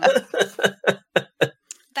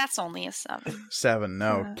 That's only a 7. 7.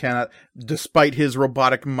 No, cannot. Despite his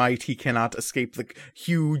robotic might, he cannot escape the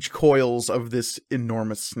huge coils of this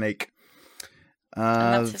enormous snake.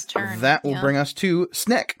 And that's his turn. That will yeah. bring us to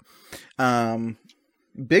Snick.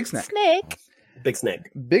 Big Snick. Snake. Big snake.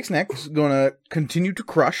 Big Snick's going to continue to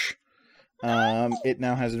crush. It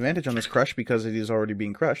now has advantage on this crush because it is already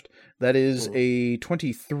being crushed. That is a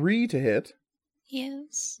 23 to hit.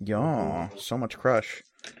 Yes. Yeah, so much crush.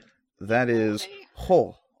 That is,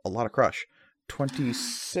 a lot of crush.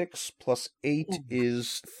 26 plus 8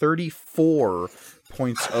 is 34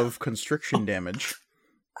 points of constriction damage.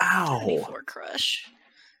 Ow. 24 crush.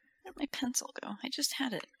 Where'd my pencil go? I just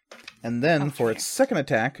had it. And then for Okay. its second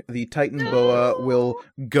attack, the Titan Boa will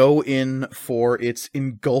go in for its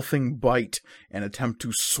engulfing bite and attempt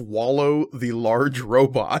to swallow the large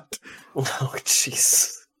robot. Oh,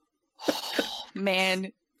 jeez. Oh,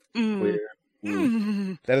 man. Mm. Weird.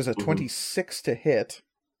 Mm. That is a Mhm. 26 to hit.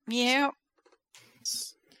 Yeah.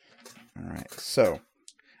 All right, so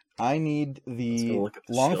I need Let's the go look at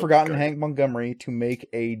the long shield forgotten guard. Hank Montgomery to make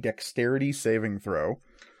a dexterity saving throw.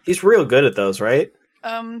 He's real good at those, right?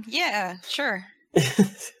 Yeah, sure.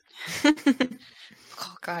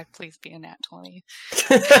 Oh, God, please be a nat 20.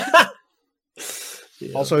 Yeah.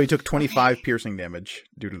 Also, he took 25 piercing damage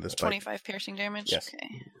due to this bite. 25 piercing damage? Yes.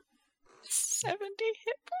 Okay. 70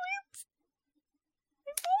 hit points?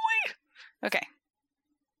 Boy! Okay.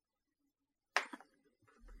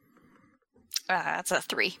 That's a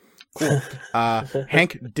 3.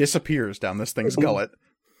 Hank disappears down this thing's gullet.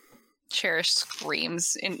 Cherish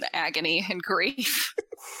screams in agony and grief.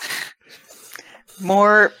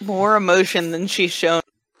 More emotion than she's shown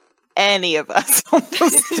any of us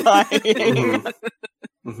almost dying.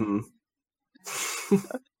 Mm-hmm.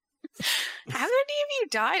 Have any of you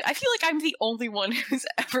died? I feel like I'm the only one who's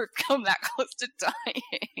ever come that close to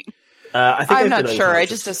dying. I think I'm I've not been sure. I unconscious.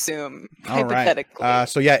 just assume All right. hypothetically.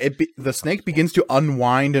 So yeah, the snake begins to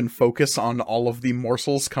unwind and focus on all of the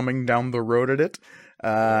morsels coming down the road at it.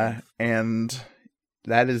 And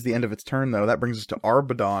that is the end of its turn, though. That brings us to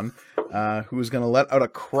Arbadon, who is going to let out a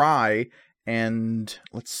cry. And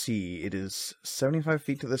let's see, it is 75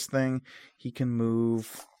 feet to this thing. He can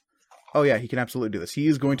move. Oh yeah, he can absolutely do this. He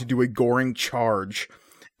is going to do a goring charge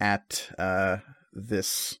at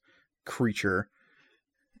this creature.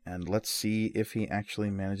 And let's see if he actually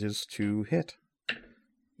manages to hit.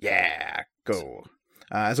 Yeah, go.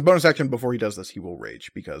 As a bonus action, before he does this, he will rage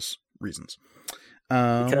because reasons.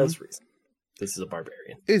 Because reason. This is a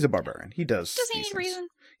barbarian. He's a barbarian. He does. Does he these need things. reason?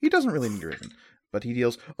 He doesn't really need reason, but he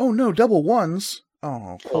deals. Oh no, double ones.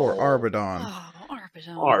 Oh, poor Oh. Arbadon. Oh,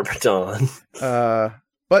 Arbadon. Arbadon.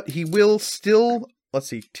 But he will still. Let's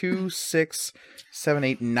see, 2, 6, 7,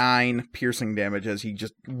 8, 9 piercing damage as he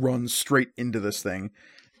just runs straight into this thing.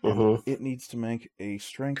 Mm-hmm. It needs to make a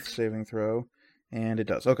strength saving throw, and it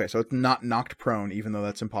does. Okay, so it's not knocked prone, even though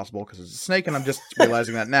that's impossible because it's a snake, and I'm just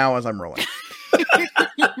realizing that now as I'm rolling.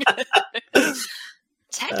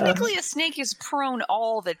 Technically, a snake is prone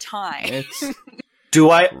all the time. It's Do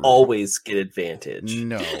I always get advantage?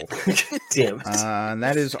 no. Damn it. And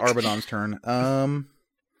that is Arbadon's turn.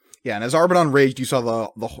 Yeah, and as Arbadon raged, you saw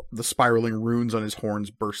the spiraling runes on his horns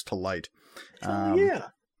burst to light. Yeah.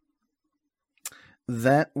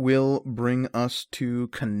 That will bring us to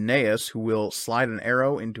Caneus, who will slide an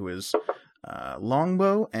arrow into his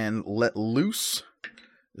longbow and let loose.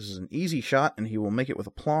 This is an easy shot, and he will make it with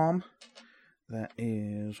aplomb. That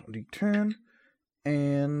is D10.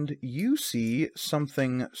 And you see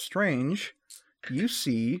something strange you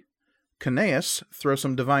see Caneus throw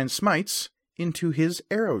some divine smites into his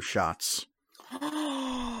arrow shots.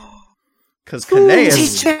 Because Caneus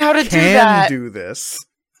Teach me how to do can that. do this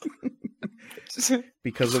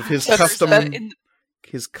because of his That's-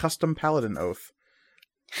 custom paladin oath.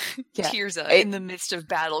 Yeah. Tirza, It- in the midst of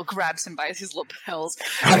battle, grabs him by his lapels.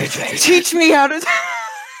 Teach me how to.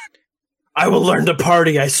 I will learn to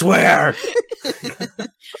party, I swear!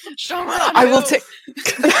 I will take.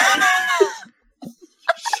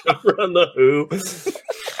 Run the who.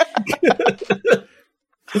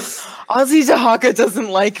 Ozzy Dahaka doesn't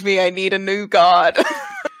like me. I need a new god.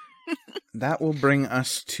 That will bring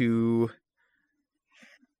us to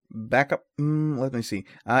back up. Let me see.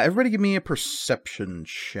 Everybody give me a perception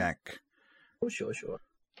check. Oh, sure.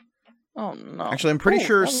 Oh no! Actually, I'm pretty Oh,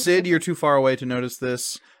 sure, that was- Sid, you're too far away to notice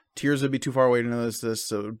this. Tears would be too far away to notice this,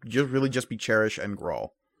 so just be Cherish and Grawl.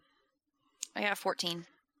 I got 14.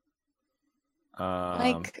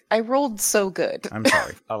 Like I rolled so good. I'm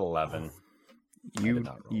sorry. 11. I You did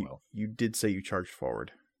not roll well. you did say you charged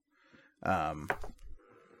forward.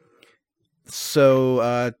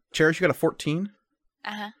 So Cherish, you got a 14?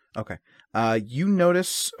 Uh-huh. Okay. You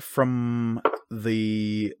notice from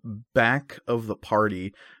the back of the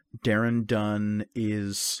party, Darren Dunn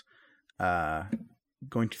is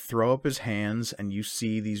going to throw up his hands, and you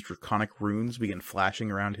see these draconic runes begin flashing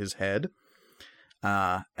around his head.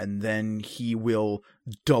 And then he will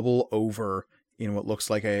double over in what looks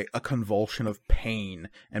like a convulsion of pain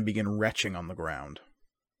and begin retching on the ground.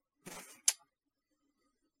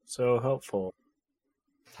 So helpful.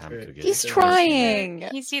 Time to get He's it. trying.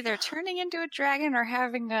 He's either turning into a dragon or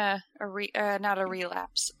having not a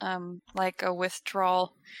relapse, like a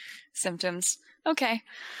withdrawal symptoms. Okay.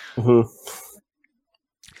 Mm-hmm.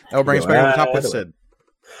 That'll bring us back to the top with Sid.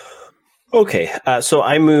 Okay, so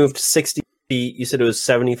I moved 60 feet. You said it was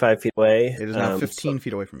 75 feet away. It is now 15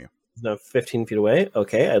 feet away from you. Now 15 feet away.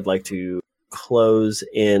 Okay, I'd like to close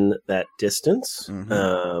in that distance.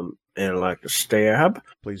 Mhm. And I'd like to stab.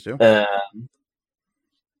 Please do.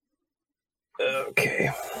 Okay.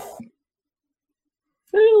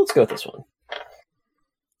 Let's go with this one.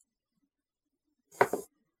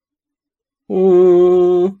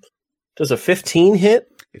 Does a 15 hit?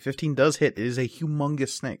 A 15 does hit. It is a humongous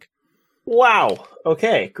snake. Wow.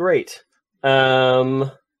 Okay, great.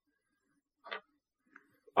 I'm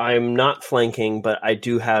not flanking, but I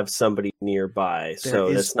do have somebody nearby, so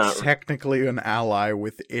There it's is not technically an ally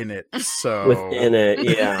within it. So within it.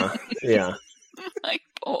 Yeah, yeah. My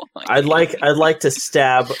boy. I'd like to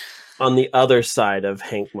stab on the other side of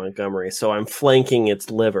Hank Montgomery, so I'm flanking its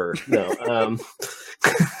liver. No,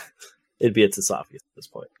 it'd be its esophagus at this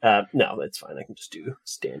point. No, that's fine. I can just do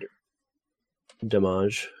standard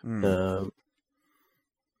damage.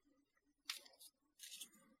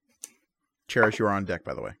 Cherish, you are on deck,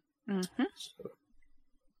 by the way. Mm-hmm.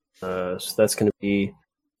 So that's going to be.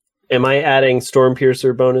 Am I adding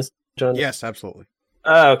Stormpiercer bonus, John? Yes, absolutely.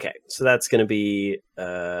 Okay, so that's going to be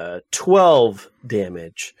 12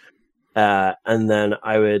 damage, and then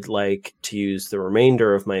I would like to use the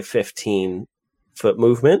remainder of my 15-foot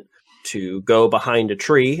movement to go behind a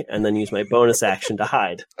tree, and then use my bonus action to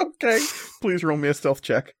hide. Okay. Please roll me a stealth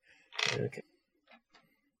check. Okay.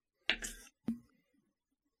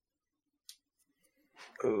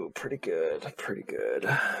 Oh, pretty good. Pretty good.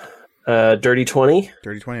 Dirty 20.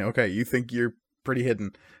 Dirty 20. Okay, you think you're pretty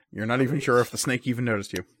hidden. You're not even sure if the snake even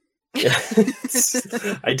noticed you.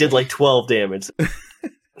 I did like 12 damage.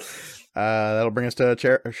 That'll bring us to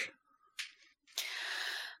Cherish.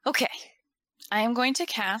 Okay. I am going to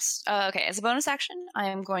cast. As a bonus action, I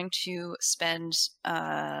am going to spend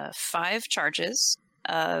 5 charges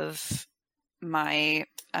of my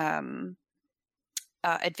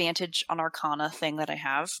advantage on Arcana thing that I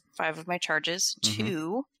have. 5 of my charges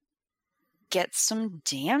to get some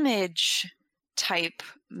damage type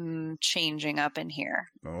changing up in here.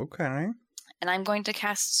 Okay. And I'm going to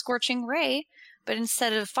cast Scorching Ray, but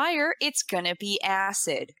instead of fire, it's going to be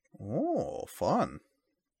acid. Oh, fun.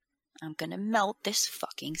 I'm going to melt this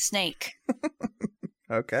fucking snake.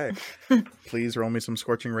 Okay. Please roll me some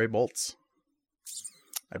Scorching Ray bolts.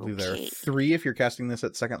 I believe there are Okay. 3 if you're casting this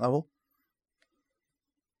at 2nd level.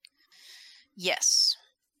 Yes.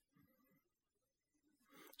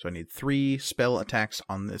 So I need 3 spell attacks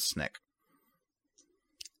on this snake.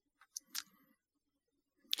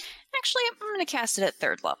 Actually, I'm going to cast it at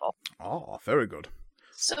 3rd level. Oh, very good.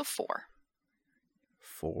 So 4.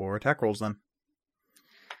 4 attack rolls then.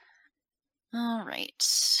 All right.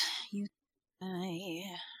 All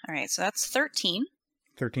right, so that's 13.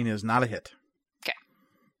 13 is not a hit.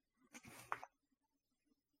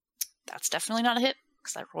 That's definitely not a hit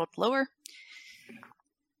because I rolled lower.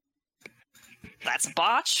 That's a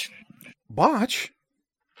botch. Botch?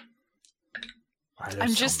 Why are there I'm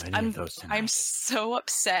so just, many of those tonight? I'm so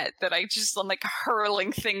upset that I'm like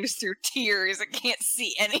hurling things through tears. I can't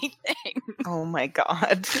see anything. Oh my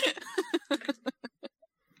god.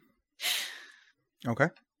 Okay.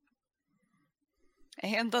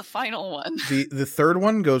 And the final one. The third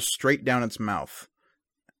one goes straight down its mouth.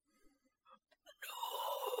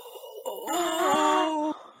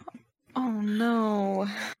 Oh no.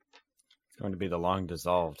 It's going to be the long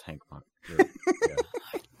dissolved Hank Monk. Yeah.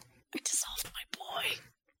 I dissolved my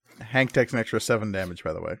boy. Hank takes an extra 7 damage,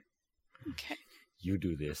 by the way. Okay, You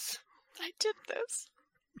do this. I did this.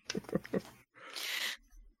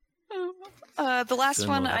 The last Then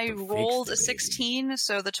one we'll have I to fix rolled the a baby. 16,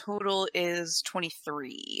 so the total is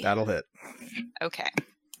 23. That'll hit. Okay.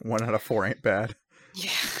 1 out of 4 ain't bad. Yeah,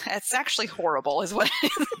 it's actually horrible, is what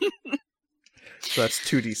it is. So that's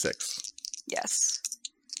 2d6. Yes.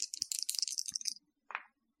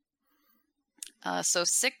 So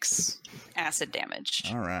 6 acid damage.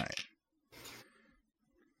 All right.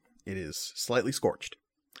 It is slightly scorched.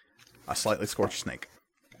 A slightly scorched snake.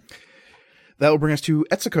 That will bring us to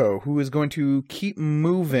Etsuko, who is going to keep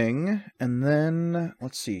moving, and then,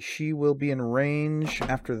 let's see, she will be in range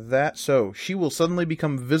after that. So, she will suddenly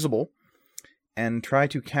become visible and try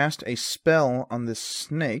to cast a spell on this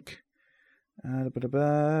snake.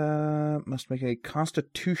 Must make a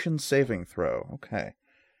Constitution saving throw. Okay.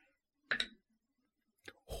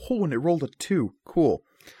 Oh, and it rolled a 2. Cool.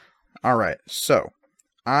 Alright, so,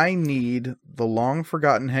 I need the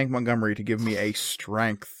long-forgotten Hank Montgomery to give me a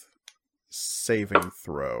Strength saving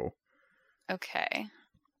throw. Okay.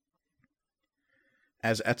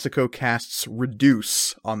 As Etsuko casts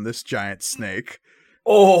Reduce on this giant snake.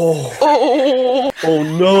 Oh, Oh, oh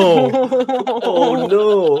no. Oh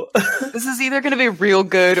no. This is either going to be real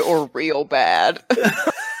good or real bad.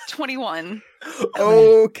 21.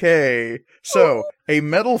 Okay. So, a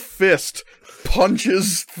metal fist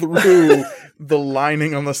punches through the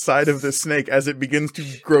lining on the side of this snake as it begins to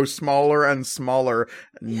grow smaller and smaller,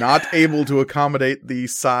 not able to accommodate the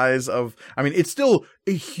size of... I mean, it's still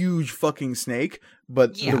a huge fucking snake,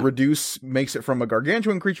 but Yeah. the Reduce makes it from a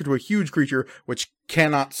gargantuan creature to a huge creature, which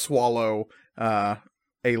cannot swallow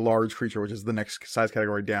a large creature, which is the next size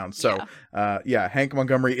category down. So, Hank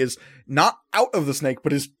Montgomery is not out of the snake,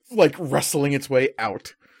 but is, like, wrestling its way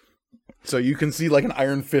out. So you can see, like, an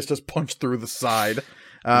iron fist has punched through the side.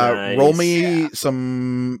 Nice. Roll me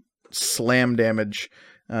some slam damage.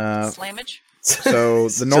 Slammage? So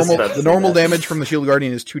Just the normal about to the say normal that. damage from the Shield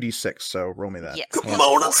Guardian is 2d6, so roll me that. Yes. Come plus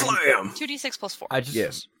on, 4. slam. 2d6 plus 4. I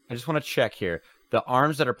Yes. just want to check here. The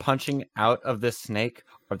arms that are punching out of this snake,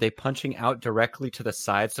 are they punching out directly to the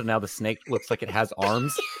side? So now the snake looks like it has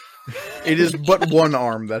arms? It is but one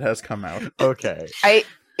arm that has come out. Okay.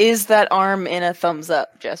 Is that arm in a thumbs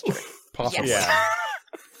up gesture? Possibly. Yes. Yeah.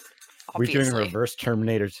 We doing Obviously. reverse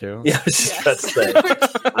Terminator 2? Yeah, I was just about to say.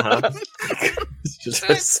 Uh-huh. Just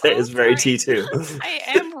about to say it's very T2. I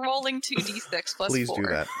am rolling 2d6 plus Please 4. do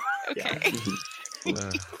that. Okay.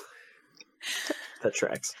 Uh, That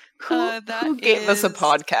tracks. That Who gave us a is-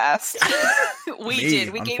 podcast? We Me, did.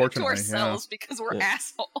 We gave it to unfortunately, ourselves because we're Yeah.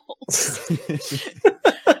 assholes.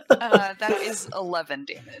 That is 11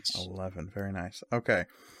 damage. 11. Very nice. Okay.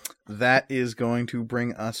 That is going to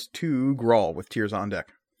bring us to Grawl with Tears on deck.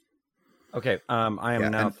 okay, I am Yeah,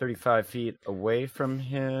 now and- 35 feet away from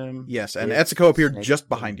him. Yes, and It's Etsuko appeared snake just thing.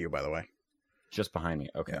 behind you, by the way. Just behind me.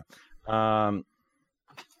 Okay. I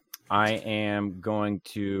am going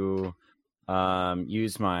to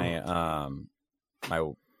use my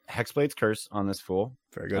my Hexblade's Curse on this fool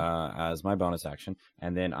Very good. as my bonus action,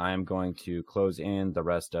 and then I am going to close in the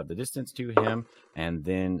rest of the distance to him, and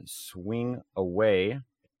then swing away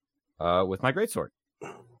with my greatsword.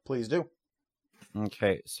 Please do.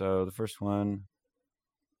 Okay, so the first one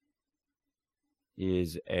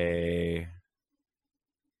is a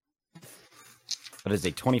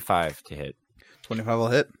 25 to hit. 25 will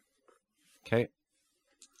hit. Okay.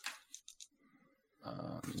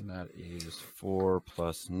 That is 4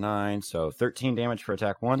 plus 9, so 13 damage for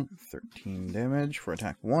attack 1. 13 damage for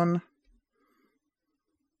attack 1.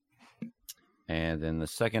 And then the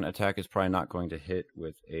second attack is probably not going to hit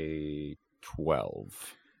with a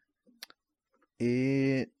 12.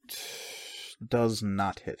 It does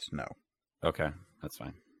not hit, no. Okay, that's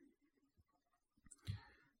fine.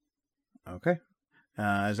 Okay.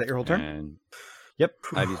 Is that your whole turn? And yep,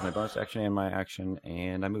 I've used my bonus action and my action,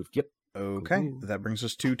 and I moved. Yep. Okay. Ooh. That brings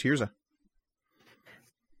us to Tirza.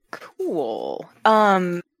 Cool.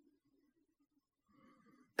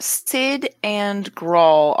 Sid and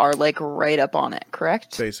Grawl are like right up on it,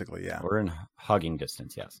 correct? Basically, yeah. We're in hugging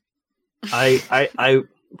distance, yes. I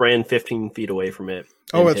ran 15 feet away from it.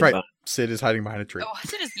 Oh, and that's hid right. behind- Sid is hiding behind a tree. Oh,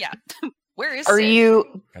 Sid is, yeah. Where is Are Sid?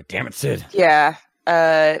 you? God damn it, Sid. Yeah.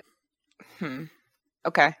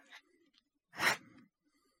 Okay.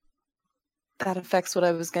 That affects what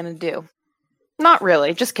I was gonna do. Not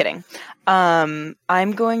really. Just kidding. I'm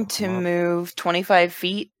going to move 25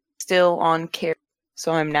 feet, still on care.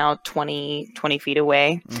 So I'm now 20 feet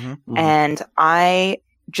away. Mm-hmm. Mhm. And I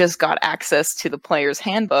just got access to the player's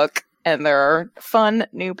handbook, and there are fun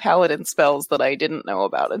new paladin spells that I didn't know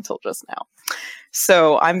about until just now.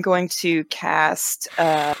 So I'm going to cast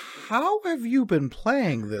How have you been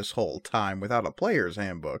playing this whole time without a player's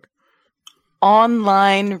handbook?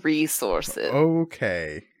 online resources.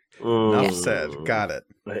 Okay. Enough said. Got it.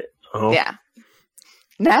 Right. Oh. Yeah.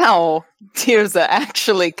 Now Tirza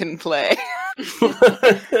actually can play.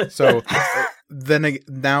 So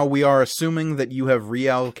now we are assuming that you have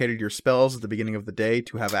reallocated your spells at the beginning of the day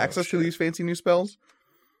to have access to these fancy new spells.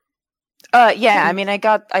 Yeah, I mean I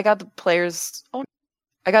got the player's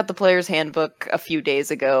handbook a few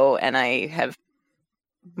days ago, and I have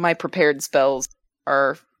my prepared spells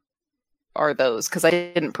are those, because I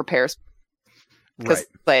didn't prepare because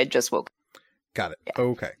Right. I had just woke. Got it. Yeah.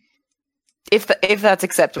 Okay. If that's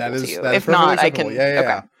acceptable That is to you. that is If not, perfectly I acceptable. can. Yeah.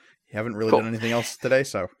 Okay. You haven't really Cool. done anything else today,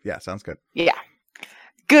 so yeah, sounds good. Yeah.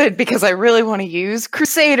 Good, because I really want to use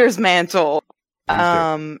Crusader's Mantle. Please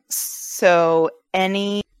do. So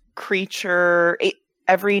any creature,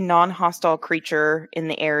 every non-hostile creature in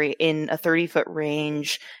the area in a 30-foot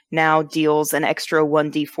range now deals an extra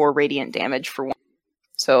 1d4 radiant damage for one.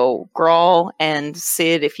 So Grawl and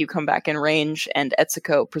Sid, if you come back in range, and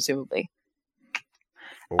Etsuko, presumably.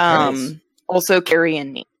 Okay. Also Carrie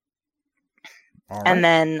and me. All right. And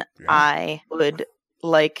then Yeah. I would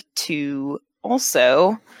like to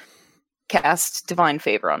also cast Divine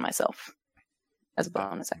Favor on myself as a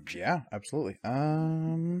bonus action. Yeah, absolutely.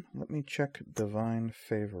 Let me check Divine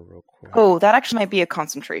Favor real quick. Oh, that actually might be a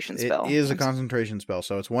concentration It spell. is a concentration spell,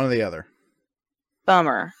 so it's one or the other.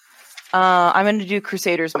 Bummer. I'm going to do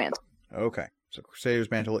Crusader's Mantle. Okay, so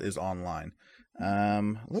Crusader's Mantle is online.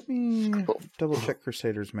 Let me Cool. double check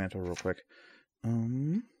Crusader's Mantle real quick.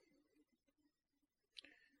 I'm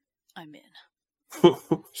in.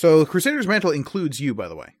 So Crusader's Mantle includes you, by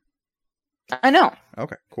the way. I know.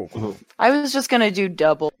 Okay, cool. Mhm. I was just going to do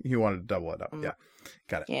double. You wanted to double it up, yeah.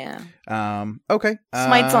 Got it. Yeah. Okay.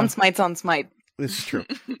 Smites on smites on smite. This is true.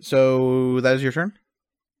 So that is your turn.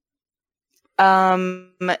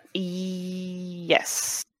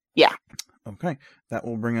 Yes. Okay, that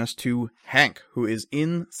will bring us to Hank, who is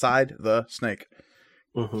inside the snake.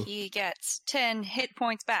 Mhm. He gets 10 hit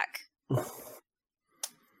points back.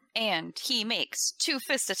 And he makes 2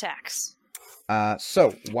 fist attacks.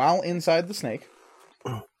 So while inside the snake,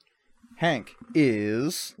 Hank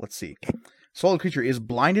is, let's see, solid creature is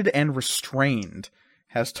blinded and restrained,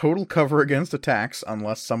 has total cover against attacks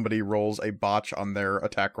unless somebody rolls a botch on their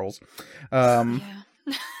attack rolls. Yeah.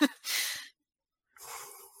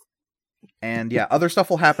 And yeah, other stuff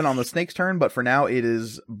will happen on the snake's turn, but for now it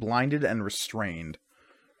is blinded and restrained.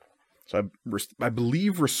 So I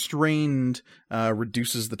believe restrained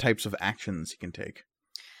reduces the types of actions he can take.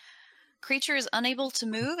 Creature is unable to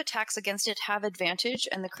move. Attacks against it have advantage,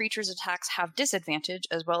 and the creature's attacks have disadvantage,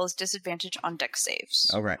 as well as disadvantage on dex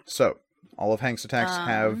saves. Okay, so all of Hank's attacks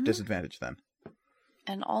have Um, disadvantage then.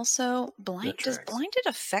 And also, That does tracks. blinded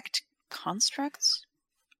affect constructs?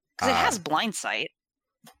 Because it Uh, has blind sight.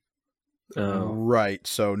 Oh. Right,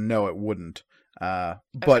 so no, it wouldn't. But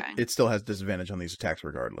Okay. it still has disadvantage on these attacks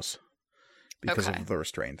regardless. Because Okay. of the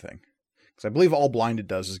restrained thing. Because I believe all blinded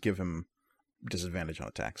does is give him disadvantage on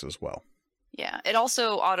attacks as well. Yeah. It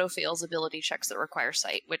also auto fails ability checks that require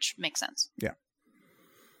sight, which makes sense. Yeah.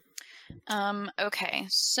 Okay,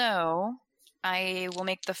 so I will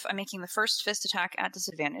make I'm making the first fist attack at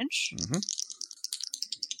disadvantage. Mm-hmm.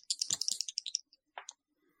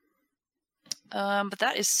 But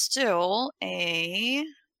that is still a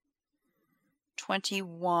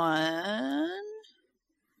 21.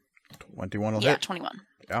 21 will Yeah, hit. 21.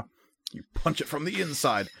 You punch it from the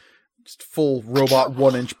inside. Just full robot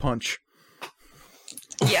 1-inch punch.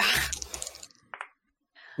 Yeah.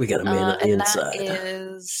 We got a man on the And inside. that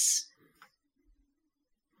is.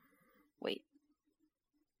 Wait.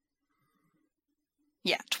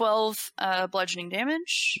 Yeah, 12 bludgeoning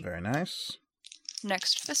damage. Very nice.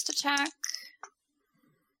 Next fist attack.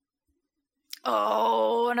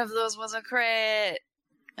 Oh, one of those was a crit.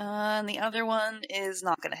 And the other one is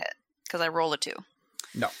not going to hit because I roll a 2.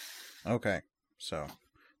 Okay, so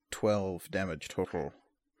 12 damage total.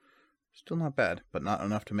 Still not bad, but not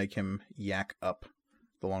enough to make him yak up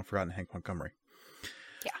the long-forgotten Hank Montgomery.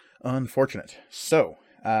 Yeah. Unfortunate. So,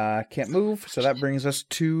 can't move, so that brings us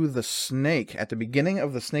to the snake. At the beginning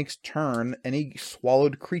of the snake's turn, any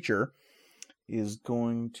swallowed creature is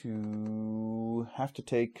going to have to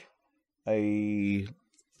take a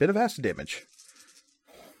bit of acid damage.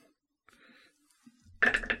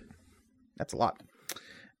 That's a lot.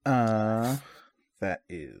 That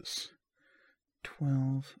is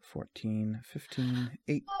 12, 14, 15,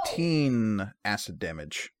 18 acid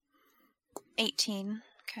damage. 18.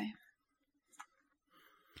 Okay.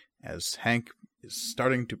 As Hank is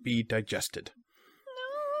starting to be digested.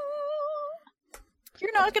 No.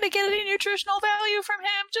 You're not going to get any nutritional value from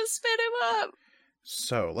him. Just spit him up.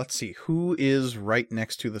 So, let's see. Who is right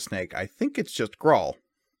next to the snake? I think it's just Grawl.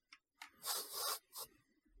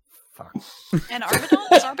 Fuck. And Arbidon?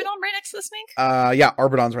 Is Arbidon right next to the snake? Yeah,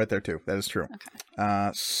 Arbidon's right there too. That is true.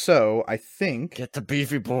 Okay. So I think Get the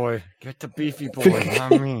beefy boy. Get the beefy boy.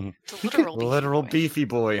 Not me. It's a literal beefy Literal boy. beefy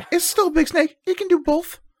boy. it's still a big snake. You can do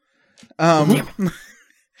both.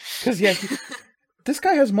 Because this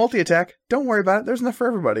guy has multi-attack. Don't worry about it. There's enough for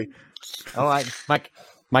everybody. Oh, Mike,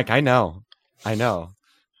 I know.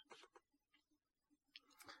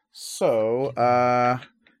 So,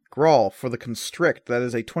 Grawl for the constrict. That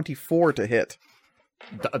is a 24 to hit.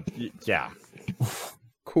 Yeah.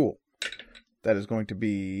 Cool. That is going to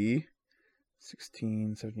be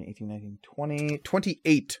 16, 17, 18, 19, 20,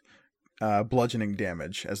 28 bludgeoning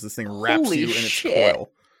damage as this thing wraps Holy you in its shit.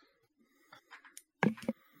 coil.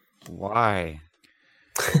 Why?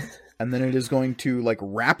 And then it is going to like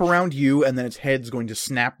wrap around you, and then its head's going to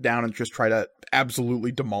snap down and just try to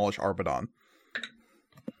absolutely demolish Arbidon.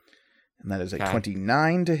 And that is a Okay.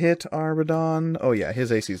 29 to hit Arbidon. Oh yeah,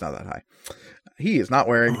 his AC is not that high. He is not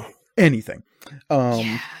wearing anything.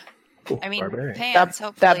 Yeah. I mean, Barbarian. pants,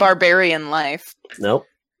 hopefully. That barbarian life. Nope.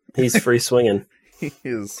 He's free swinging. He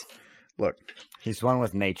is. Look, He's one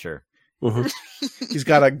with nature. Mhm. he's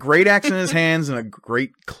got a great axe in his hands and a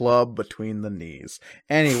great club between the knees.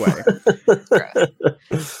 Anyway,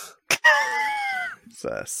 it's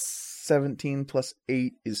 17 plus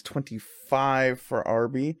 8 is 25 for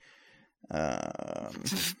Arby.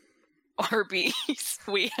 Arby's.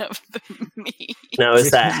 We have the meat. Now,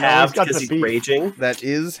 is that No, he's half got because the he's beef. raging? That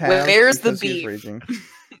is half. Where's the because he is beef? raging.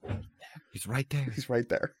 He's right there. He's right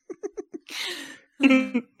there.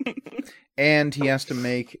 And he has to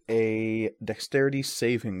make a dexterity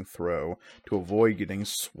saving throw to avoid getting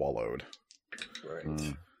swallowed. Right.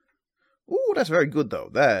 Mm. Ooh, that's very good, though.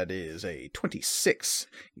 That is a 26.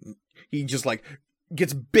 He just, like,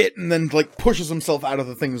 gets bit and then, like, pushes himself out of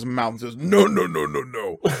the thing's mouth and says, no, no, no, no,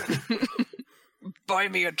 no. Buy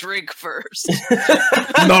me a drink first.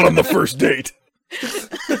 Not on the first date.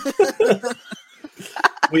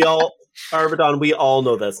 Arbidon, we all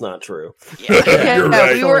know that's not true. Yeah. Yeah, You're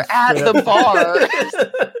right. we were at the bar.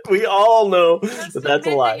 We all know that that's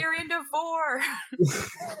a lie. You're into 4.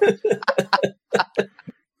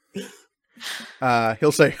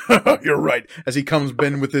 He'll say, you're right. As he comes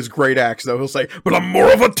in with his great axe, though, he'll say, but I'm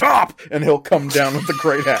more of a top! And he'll come down with the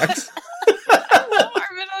great axe.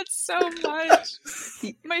 Arvidon so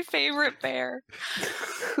much. My favorite bear.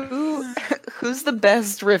 Who's the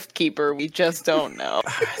best rift keeper? We just don't know.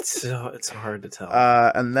 It's hard to tell.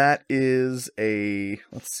 And that is a,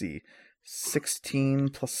 let's see, 16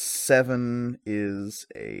 plus 7 is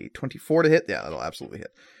a 24 to hit. Yeah, that'll absolutely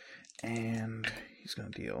hit. And he's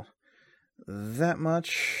going to deal that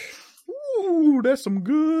much. Ooh, that's some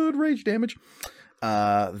good rage damage.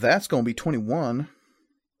 That's going to be 21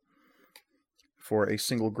 for a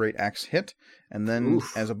single great axe hit. And then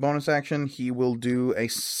Oof. as a bonus action, he will do a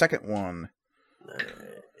second one.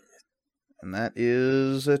 And that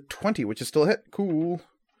is a 20, which is still a hit. Cool.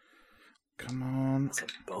 Come on. It's a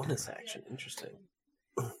bonus action. Interesting.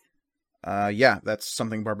 Yeah, that's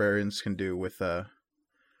something barbarians can do with,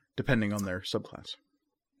 depending on their subclass.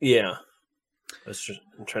 Yeah.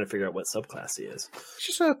 I'm trying to figure out what subclass he is. He's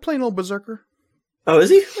just a plain old berserker. Oh, is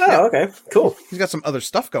he? Oh, Yeah. okay. Cool. He's got some other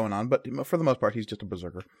stuff going on, but for the most part, he's just a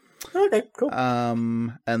berserker. Okay, cool.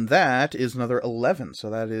 And that is another 11, so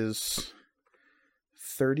that is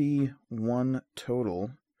 31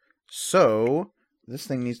 total. So, this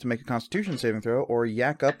thing needs to make a constitution saving throw or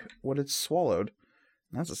yak up what it's swallowed.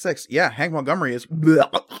 And that's a 6. Yeah, Hank Montgomery is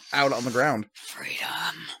out on the ground.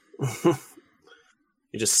 Freedom.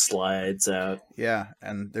 He just slides out. Yeah,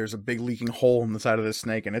 and there's a big leaking hole in the side of this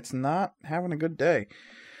snake, and it's not having a good day.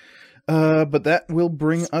 But that will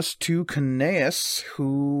bring us to Caneus,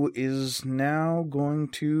 who is now going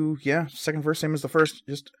to, second verse, same as the first,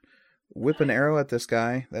 just whip an arrow at this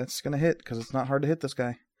guy. That's going to hit, because it's not hard to hit this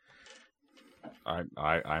guy.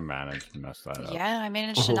 I managed to mess that up. Yeah, I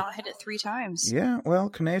managed to not hit it 3 times. Yeah, well,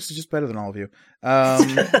 Knaus is just better than all of you.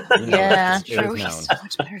 Yeah. It's true. He's so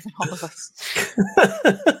much better than all of us.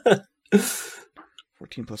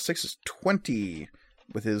 14 plus 6 is 20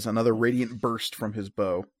 with his another radiant burst from his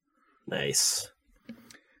bow. Nice.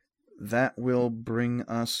 That will bring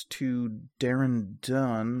us to Darren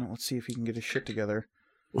Dunn. Let's see if he can get his shit together.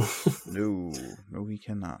 No, he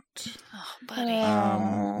cannot. Oh, buddy.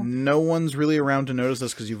 No one's really around to notice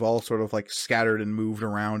this because you've all sort of like scattered and moved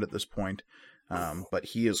around at this point. But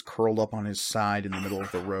he is curled up on his side in the middle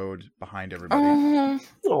of the road behind everybody.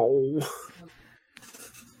 Oh.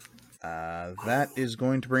 That is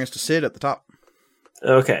going to bring us to Sid at the top.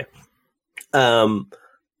 Okay.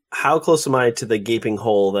 How close am I to the gaping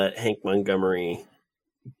hole that Hank Montgomery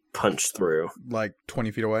punched through? Like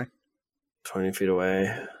 20 feet away. 20 feet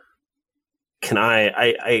away. Can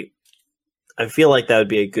I feel like that would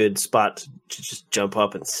be a good spot to just jump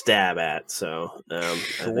up and stab at. So I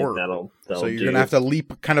think that'll So you're do. going to have to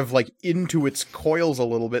leap kind of like into its coils a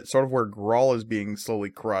little bit, sort of where Grawl is being slowly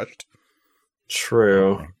crushed.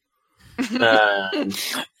 True. Help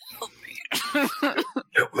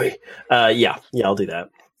me. Yeah, I'll do that.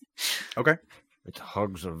 Okay. Its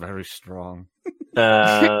hugs are very strong.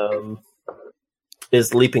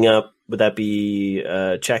 Is leaping up, would that be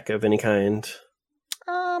a check of any kind?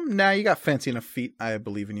 Nah, you got fancy enough feet. I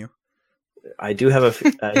believe in you. I do have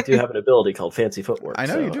an ability called Fancy Footwork. I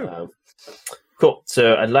know you do. Cool.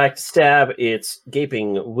 So I'd like to stab its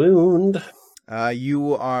gaping wound.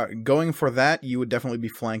 You are going for that. You would definitely be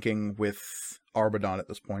flanking with Arbadon at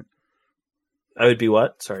this point. I would be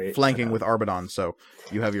what? Sorry. Flanking with Arbadon, so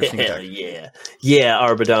you have your sneak Hell attack. yeah,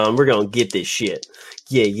 Arbadon, we're gonna get this shit.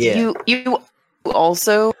 Yeah. You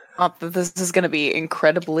also, not that this is going to be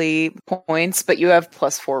incredibly points, but you have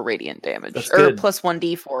 +4 radiant damage. That's Or good.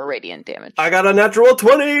 +1d4 radiant damage. I got a natural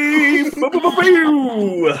 20.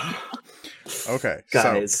 Boo-boo-boo-boo. Okay,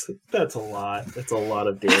 Guys, that's a lot. That's a lot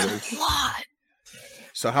of damage.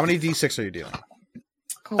 So how many d6 are you dealing?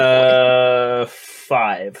 Oh, boy.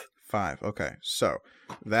 5. 5. Okay, so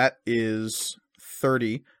that is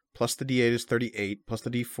 30, plus the d8 is 38, plus the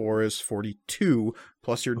d4 is 42,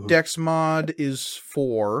 plus your dex mod is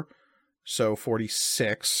 4, so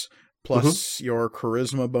 46, plus your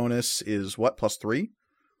charisma bonus is what, plus 3?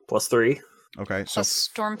 Plus 3. Okay, so... Plus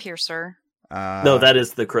Storm Piercer. No, that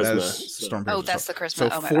is the that charisma. is So- Storm Oh, Piercer. that's the charisma. So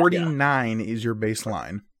Oh my bad. 49 is your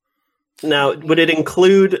baseline. Now, would it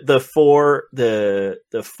include the 4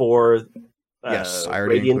 Yes, I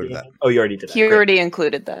already radiant included that. damage? Oh, you already did that. He Great. already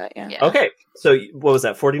included that, yeah. Yeah. Okay, so what was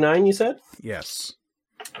that, 49 you said? Yes.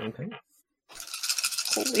 Okay.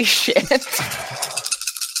 Holy shit.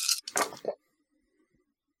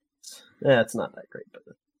 That's not that great, but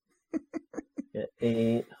yeah,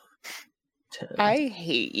 8, 10, I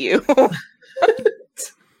hate you.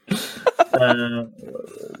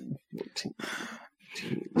 11, 14.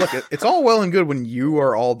 Look, it's all well and good when you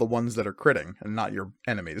are all the ones that are critting and not your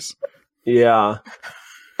enemies. Yeah.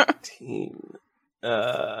 15.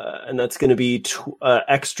 And that's going to be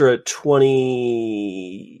extra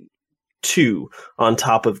 22 on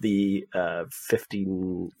top of the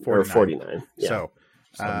 15 or 49. Yeah. So,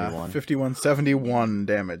 71. 51, 71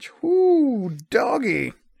 damage. Whoo,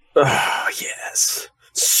 doggy. Oh, yes.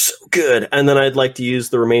 So good. And then I'd like to use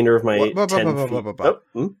the remainder of my What- 10 bu- bu- bu- feet. bu-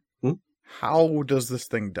 bu- Oh, How does this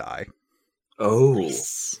thing die? oh.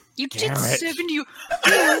 You Damn did it. 70.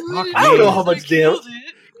 I don't know how much damage.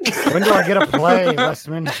 When do I get a play,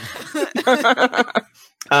 Westman?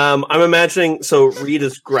 I'm imagining, so Reed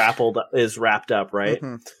is wrapped up, right?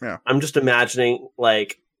 Mhm, yeah. I'm just imagining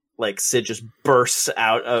like Sid just bursts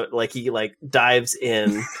out, like he like dives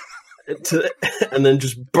in and then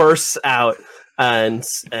just bursts out, and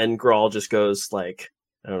Grawl just goes like,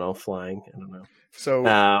 I don't know, flying. I don't know. So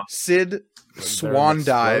Sid Was there swan an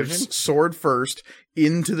dives, explosion? sword first,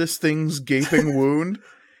 into this thing's gaping wound,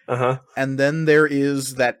 and then there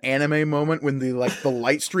is that anime moment when the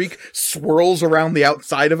light streak swirls around the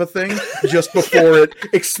outside of a thing just before it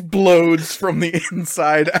explodes from the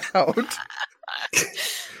inside out.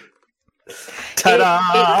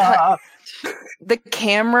 Ta-da! The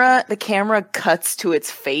camera cuts to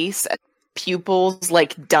its face, and pupils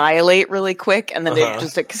like dilate really quick, and then they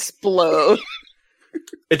just explode.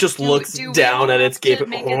 It just looks do we down all at its have to gaping.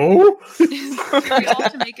 make it- Oh? Do we all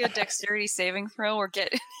have to make a dexterity saving throw or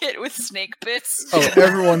get hit with snake bits? Oh,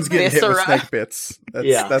 everyone's getting hit with Viscera. snake bits.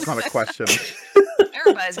 That's not a question.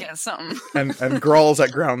 Everybody's getting something. And Grawl's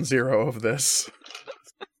at ground zero of this.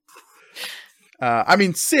 I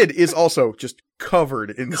mean, Sid is also just covered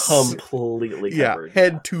in completely yeah, covered.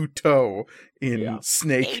 head to toe in Yeah.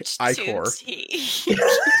 snake ichor. H2T.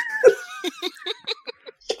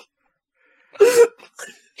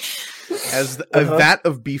 As a vat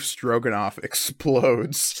of beef stroganoff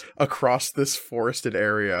explodes across this forested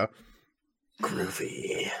area.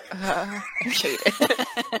 Groovy. I hate it.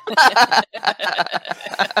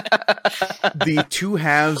 The two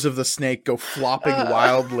halves of the snake go flopping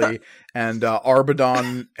wildly, and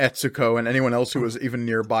Arbadon, Etsuko, and anyone else who is even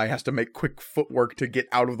nearby has to make quick footwork to get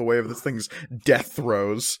out of the way of this thing's death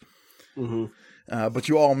throes. Mm-hmm. But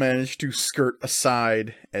you all manage to skirt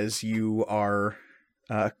aside as you are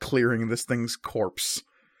clearing this thing's corpse.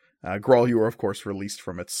 Grawl, you are, of course, released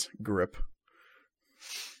from its grip.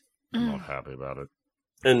 I'm not happy about it.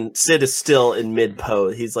 And Sid is still in mid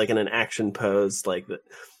pose. He's like in an action pose, like that,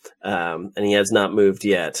 and he has not moved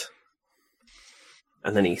yet.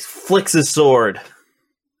 And then he flicks his sword,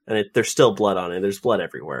 and there's still blood on it. There's blood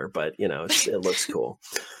everywhere, but you know it looks cool.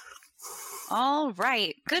 All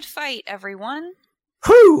right. Good fight, everyone.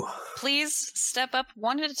 Whew! Please step up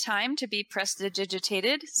one at a time to be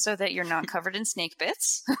prestidigitated so that you're not covered in snake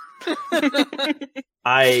bits.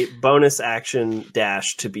 I bonus action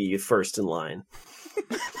dash to be first in line.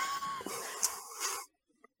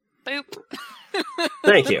 Boop.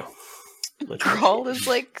 Thank you. Much Grawl is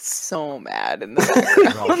like so mad in the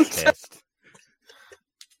We're all background. pissed.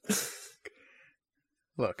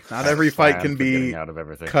 Look, not every fight can be Getting out of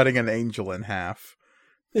everything. cutting an angel in half.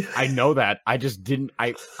 I know that. I just didn't.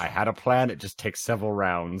 I had a plan. It just takes several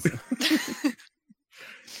rounds.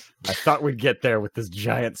 I thought we'd get there with this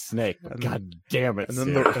giant snake. But And- God damn it! And then,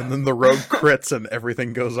 Sid. the rogue crits and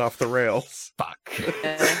everything goes off the rails. Fuck.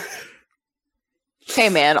 Hey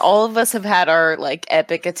man, all of us have had our like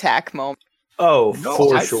epic attack moment. Oh, No,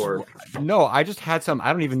 for I- sure. No, I just had some.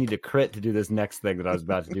 I don't even need to crit to do this next thing that I was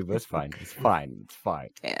about to do. But it's fine. It's fine. It's fine.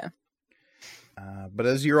 Yeah. But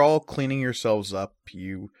as you're all cleaning yourselves up,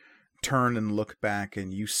 you turn and look back,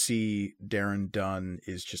 and you see Darren Dunn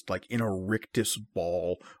is just like in a rictus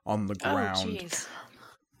ball on the Oh, ground. jeez.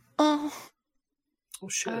 Oh, Oh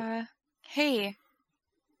shit. Hey,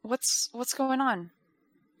 what's going on?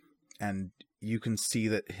 And you can see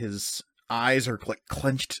that his eyes are like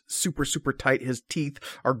clenched super, super tight. His teeth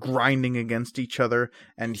are grinding against each other,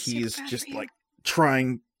 and Super he's bad just for you. like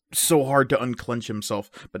trying so hard to unclench himself,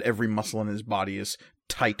 but every muscle in his body is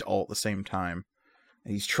tight all at the same time.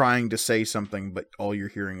 And he's trying to say something, but all you're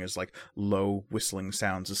hearing is like low whistling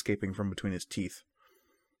sounds escaping from between his teeth.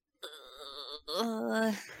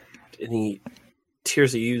 Any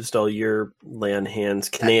tears you used all your lay on hands.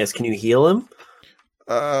 Kineas, can you heal him?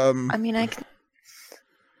 I mean, I can.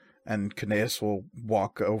 And Kineas will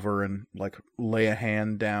walk over and like lay a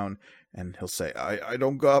hand down, and he'll say, I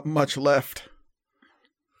don't got much left,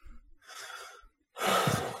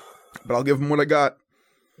 but I'll give him what I got.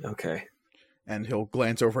 Okay. And he'll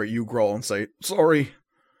glance over at you, Grawl, and say, sorry.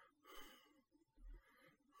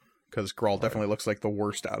 Because Grawl definitely looks like the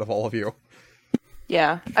worst out of all of you.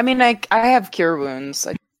 Yeah, I mean, I have cure wounds.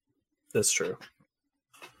 That's true.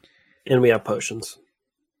 And we have potions.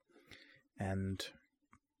 And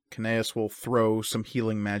Kineas will throw some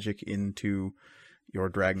healing magic into your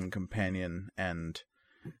dragon companion, and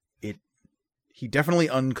he definitely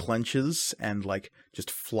unclenches and like just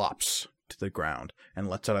flops to the ground and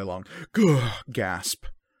lets out a long gasp.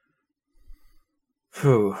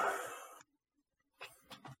 Whew.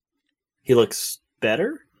 He looks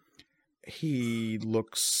better? He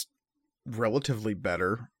looks relatively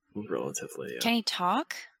better. Relatively, yeah. Can he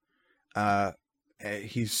talk?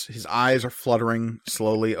 His eyes are fluttering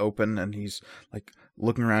slowly open, and he's like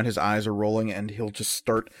looking around. His eyes are rolling, and he'll just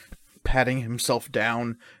start patting himself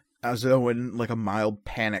down as though in like a mild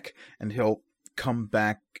panic, and he'll come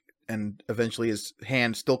back, and eventually his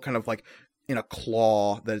hand still kind of like in a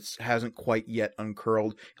claw that hasn't quite yet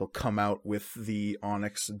uncurled. He'll come out with the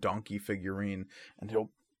onyx donkey figurine, and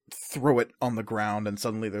he'll throw it on the ground, and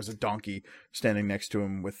suddenly there's a donkey standing next to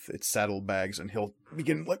him with its saddlebags, and he'll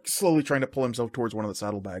begin like slowly trying to pull himself towards one of the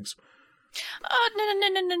saddlebags. Oh,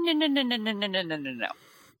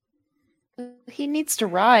 no. He needs to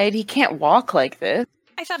ride. He can't walk like this.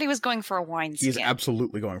 I thought he was going for a wine skin. He's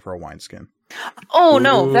absolutely going for a wineskin. Oh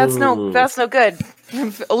no, that's Ooh. no good.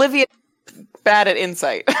 Olivia, bad at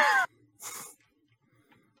insight.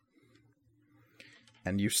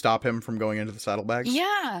 And you stop him from going into the saddlebags?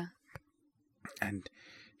 Yeah. And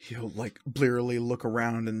he'll like blearily look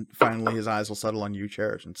around, and finally his eyes will settle on you,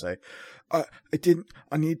 Cherish, and say, I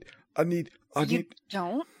need. You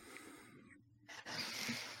don't?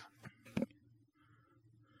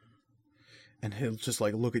 And he'll just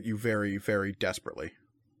like look at you very, very desperately.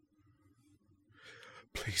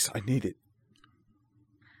 Please, I need it.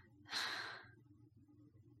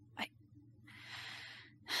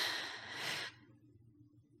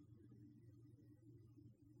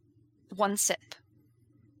 One sip.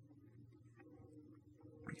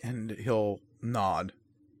 And he'll nod.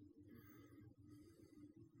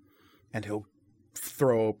 And he'll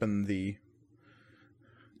throw open the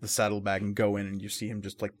saddlebag and go in, and you see him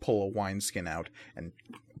just like pull a wineskin out and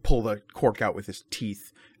pull the cork out with his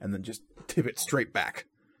teeth, and then just tip it straight back,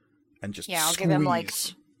 and just I'll squeeze. give him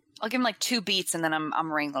like 2 beats, and then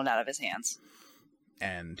I'm wrangling out of his hands.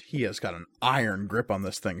 And he has got an iron grip on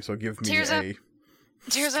this thing, so give me a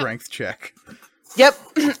strength check. Yep,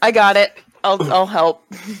 I got it. I'll help.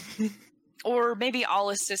 Or maybe I'll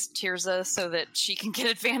assist Tirza so that she can get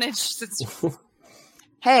advantage. Since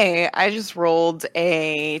Hey, I just rolled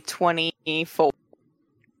a 24.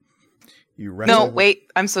 You wrestle. No,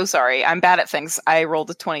 wait. I'm so sorry. I'm bad at things. I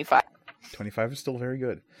rolled a 25. 25 is still very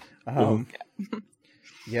good.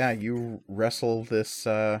 Yeah, you wrestle this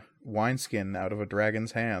wineskin out of a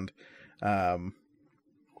dragon's hand.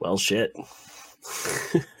 Well, shit.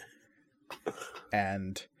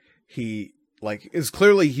 And he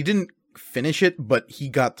he didn't finish it, but he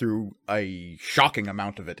got through a shocking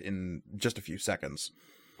amount of it in just a few seconds.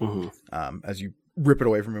 Mm-hmm. As you rip it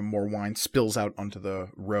away from him, more wine spills out onto the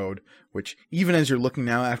road, which even as you're looking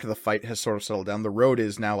now after the fight has sort of settled down, the road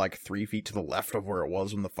is now like 3 feet to the left of where it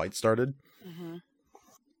was when the fight started. mm-hmm.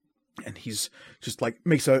 And he's just like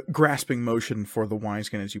makes a grasping motion for the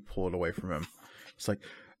wineskin as you pull it away from him. It's like,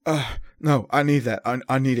 no, I need that.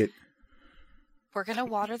 I need it. We're gonna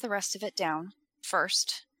water the rest of it down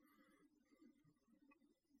first.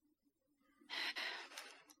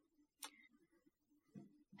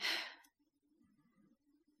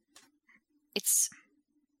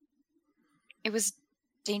 It was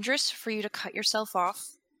dangerous for you to cut yourself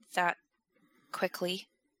off that quickly.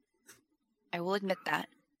 I will admit that.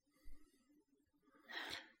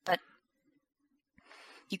 But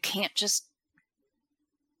you can't just...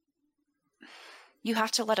 You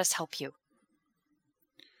have to let us help you.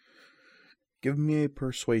 Give me a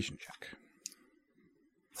persuasion check.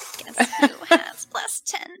 Guess who has plus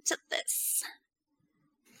 10 to this?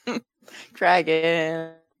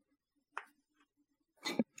 Dragon.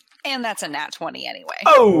 And that's a nat 20 anyway.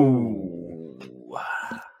 Oh!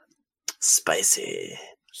 Spicy.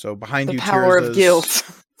 So behind The you, power of Tirza's guilt.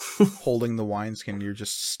 holding the wineskin, you're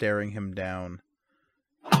just staring him down.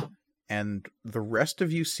 And the rest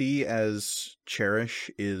of you see as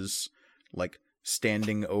Cherish is like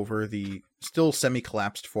standing over the still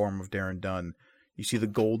semi-collapsed form of Darren Dunn. You see the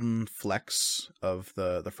golden flecks of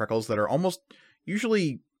the freckles that are almost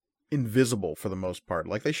usually invisible for the most part.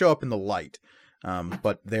 Like they show up in the light,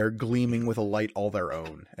 but they're gleaming with a light all their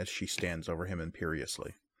own as she stands over him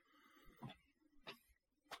imperiously.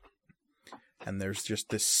 And there's just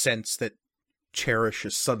this sense that Cherish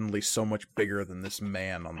is suddenly so much bigger than this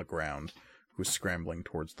man on the ground who's scrambling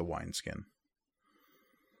towards the wineskin.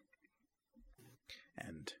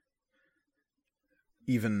 And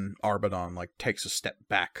even Arbadon takes a step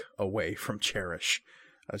back away from Cherish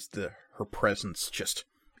as her presence just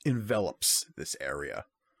envelops this area.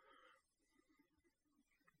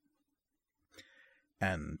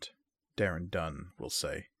 And Darren Dunn will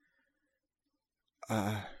say,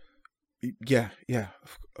 yeah,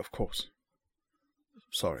 of course.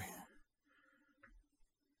 Sorry.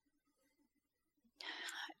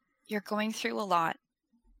 You're going through a lot.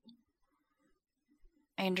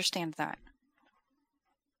 I understand that.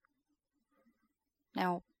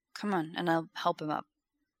 Now, come on, and I'll help him up.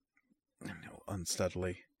 And he'll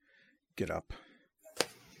unsteadily get up.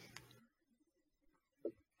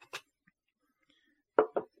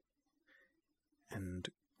 And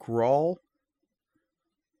Grawl,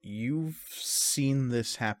 you've seen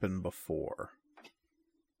this happen before.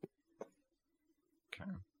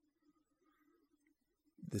 Okay.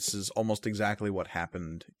 This is almost exactly what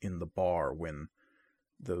happened in the bar when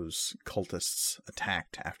those cultists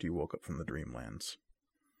attacked after you woke up from the Dreamlands.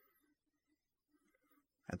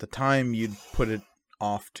 At the time, you'd put it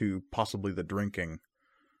off to possibly the drinking.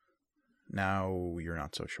 Now, you're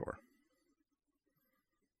not so sure.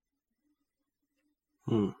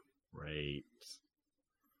 Right.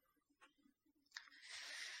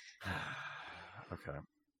 Okay.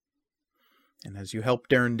 And as you help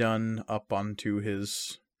Darren Dunn up onto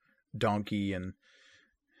his donkey, and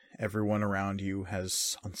everyone around you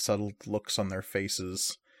has unsettled looks on their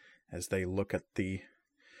faces as they look at the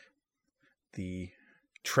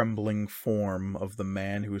trembling form of the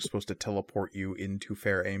man who is supposed to teleport you into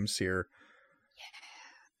Fair Aimsir.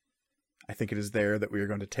 I think it is there that we are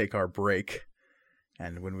going to take our break.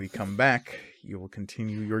 And when we come back, you will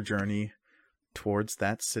continue your journey towards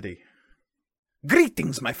that city.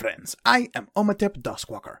 Greetings, my friends. I am Omatep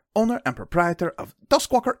Duskwalker, owner and proprietor of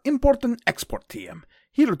Duskwalker Import and Export TM.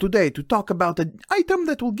 Here today to talk about an item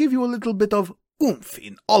that will give you a little bit of oomph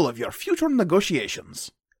in all of your future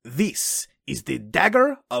negotiations. This is the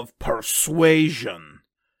Dagger of Persuasion.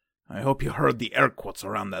 I hope you heard the air quotes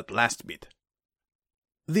around that last bit.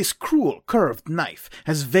 This cruel, curved knife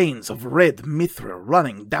has veins of red mithril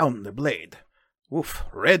running down the blade. Oof,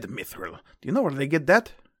 red mithril. Do you know where they get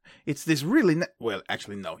that? It's this really well,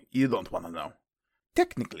 actually, no, you don't want to know.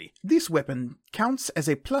 Technically, this weapon counts as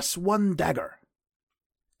a +1 dagger.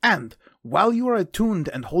 And, while you are attuned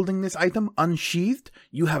and holding this item unsheathed,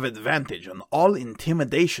 you have advantage on all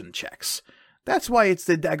intimidation checks. That's why it's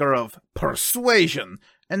the Dagger of Persuasion,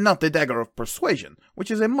 and not the Dagger of Persuasion,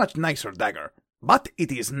 which is a much nicer dagger. But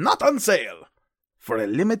it is not on sale! For a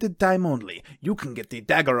limited time only, you can get the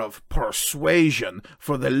Dagger of Persuasion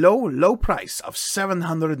for the low, low price of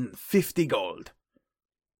 750 gold.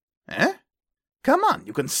 Eh? Come on,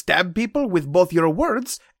 you can stab people with both your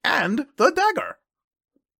words and the dagger.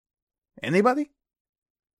 Anybody?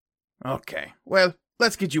 Okay, well,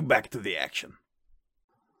 let's get you back to the action.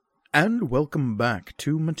 And welcome back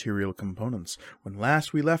to Material Components. When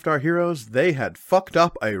last we left our heroes, they had fucked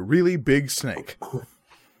up a really big snake.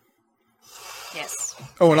 Yes.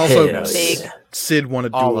 Oh, and also Yes. Sid won a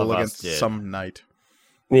All duel of us against did. some knight.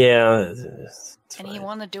 Yeah. It's And he fine.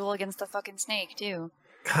 won the duel against the fucking snake, too.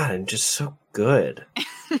 God, I'm just so good.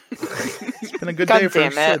 It's been a good God day for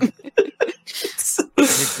damn it. Sid. You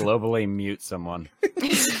globally mute someone.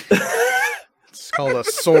 It's called a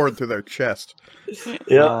sword through their chest.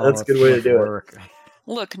 Yeah, Oh, that's a good it's way to much do work.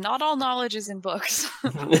 Look, not all knowledge is in books.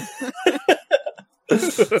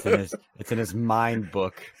 It's in his mind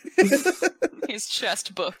book. His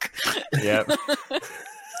chest book. Yep.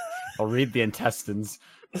 I'll read the intestines.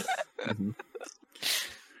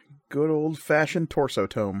 Good old-fashioned torso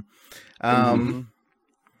tome. Mhm.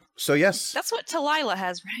 So yes, That's what Talila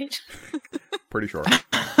has, right? pretty sure.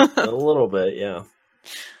 A little bit, yeah.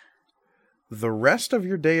 The rest of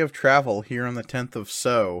your day of travel here on the 10th of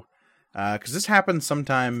So, because this happened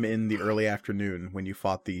sometime in the early afternoon when you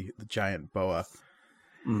fought the giant boa.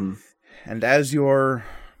 Mhm. And as you're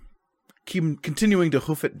continuing to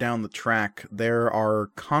hoof it down the track, there are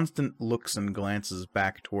constant looks and glances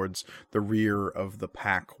back towards the rear of the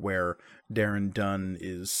pack where Darren Dunn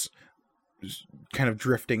is kind of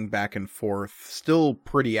drifting back and forth, still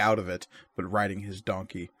pretty out of it, but riding his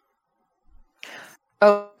donkey.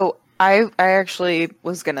 Oh, I actually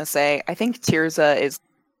was gonna say, I think Tirza is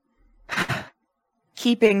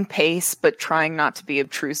keeping pace, but trying not to be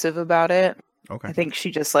obtrusive about it. Okay. I think she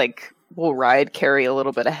just will ride Carrie a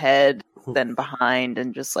little bit ahead, then behind,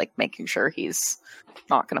 and just making sure he's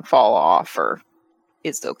not gonna fall off or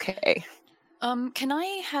is okay. Can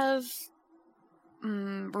I have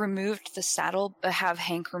removed the saddle? Have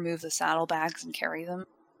Hank remove the saddlebags and carry them?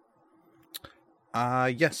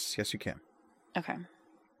 Yes, you can. Okay.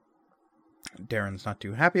 Darren's not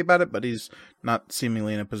too happy about it, but he's not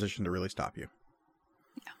seemingly in a position to really stop you.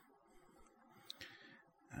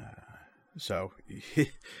 So,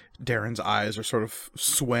 Darren's eyes are sort of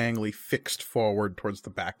swayingly fixed forward towards the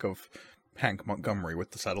back of Hank Montgomery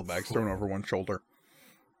with the saddlebags thrown over one shoulder.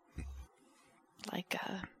 Like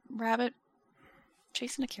a rabbit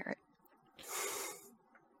chasing a carrot.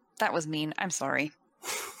 That was mean. I'm sorry.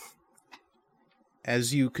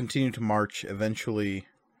 As you continue to march, eventually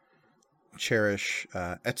Cherish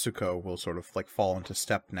Etsuko will sort of fall into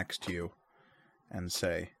step next to you and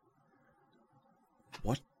say,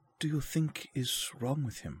 "What do you think is wrong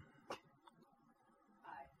with him?"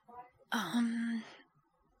 I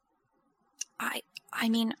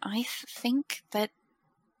think that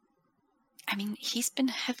he's been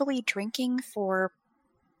heavily drinking for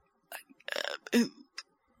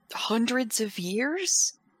hundreds of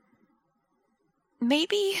years.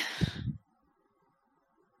 Maybe.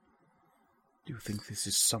 Do you think this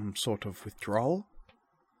is some sort of withdrawal?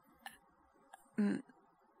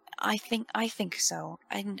 I think so.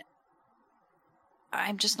 And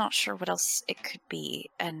I'm just not sure what else it could be.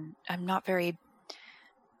 And I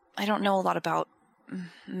don't know a lot about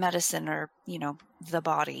medicine or, the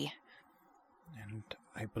body. And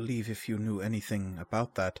I believe if you knew anything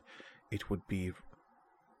about that, it would be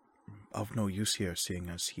of no use here, seeing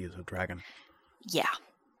as he is a dragon. Yeah.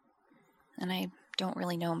 And I don't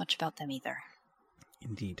really know much about them either.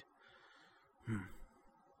 Indeed.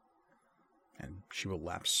 And she will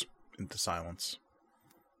lapse into silence.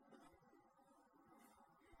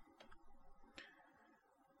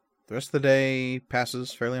 the rest of the day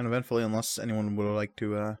passes fairly uneventfully, unless anyone would like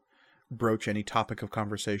to broach any topic of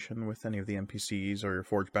conversation with any of the NPCs or your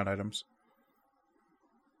forge-bound items.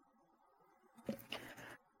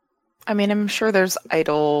 I mean, I'm sure there's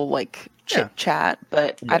idle, like, chit-chat,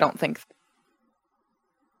 but Yeah. I don't think...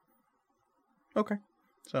 Okay.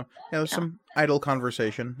 So, yeah, there's some idle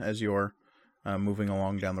conversation as you're moving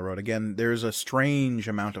along down the road. Again, there's a strange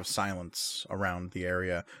amount of silence around the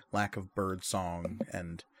area, lack of bird song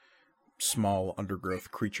and small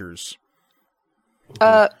undergrowth creatures.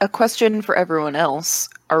 A question for everyone else.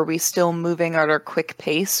 Are we still moving at our quick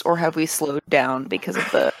pace, or have we slowed down because of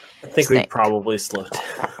the I think we snake? probably slowed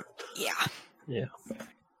down. Yeah. Yeah.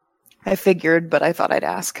 I figured, but I thought I'd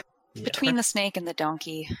ask. Yeah. Between the snake and the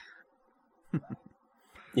donkey.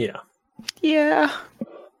 Yeah. Yeah.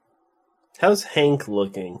 How's Hank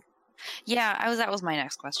looking? Yeah, that was my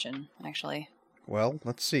next question, actually. Well,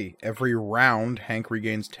 let's see. Every round, Hank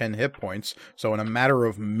regains 10 hit points, so in a matter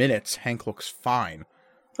of minutes, Hank looks fine.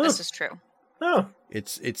 This is true. Oh.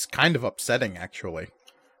 It's kind of upsetting, actually.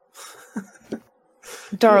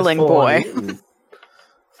 Darling boy.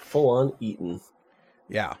 Full on eaten.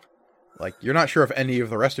 Yeah. Like, you're not sure if any of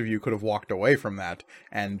the rest of you could have walked away from that,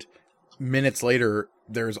 and minutes later,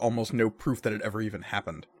 there's almost no proof that it ever even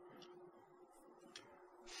happened.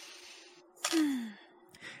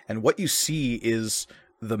 And what you see is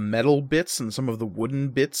the metal bits and some of the wooden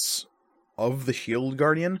bits of the Shield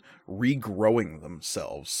Guardian regrowing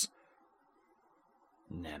themselves.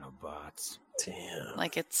 Nanobots. Damn.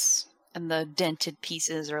 Like and the dented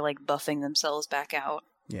pieces are like buffing themselves back out.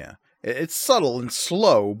 Yeah. It's subtle and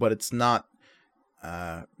slow, but it's not...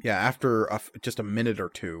 after just a minute or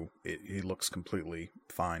two, he looks completely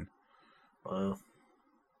fine. Wow.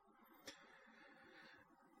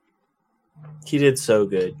 He did so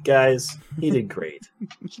good. Guys, he did great.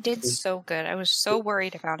 He did so good. I was so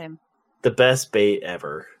worried about him. The best bait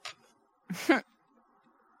ever.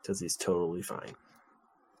 Because he's totally fine.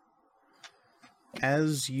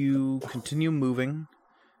 As you continue moving,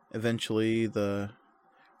 eventually the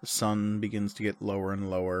sun begins to get lower and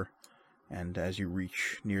lower, and as you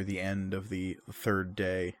reach near the end of the third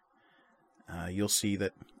day, you'll see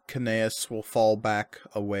that Kanaeus will fall back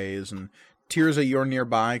a ways, and Tirza, you're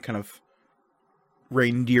nearby, kind of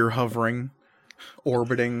reindeer hovering,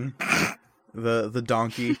 orbiting the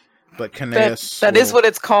donkey, but Kanaeus That is what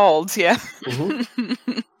it's called, yeah.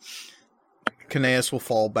 Mm-hmm. Kanaeus will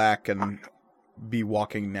fall back and be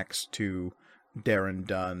walking next to Darren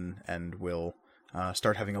Dunn, and will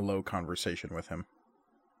start having a low conversation with him.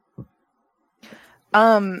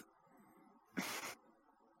 I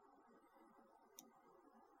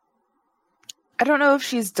don't know if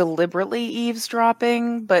she's deliberately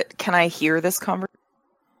eavesdropping, but can I hear this conversation?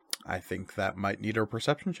 I think that might need a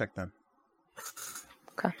perception check then.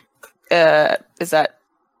 Is that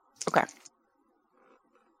okay?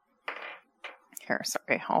 Here,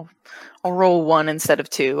 sorry. I'll roll 1 instead of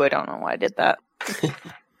 2. I don't know why I did that.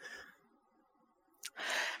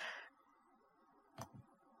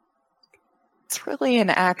 It's really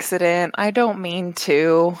an accident. I don't mean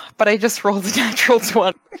to, but I just rolled a natural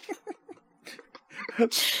 20.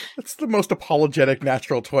 That's the most apologetic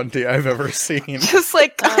natural 20 I've ever seen. Just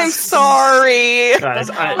like, I'm sorry. Guys,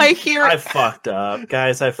 I I fucked up.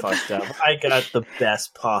 Guys, I fucked up. I got the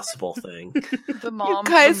best possible thing. The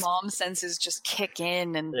mom senses just kick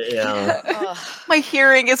in and Yeah. ugh. My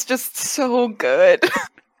hearing is just so good.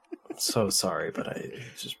 So sorry, but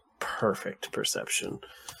just perfect perception.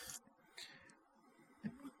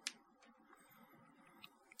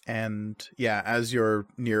 And yeah, as you're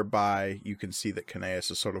nearby, you can see that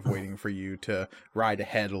Kanaeus is sort of waiting for you to ride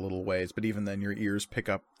ahead a little ways, but even then your ears pick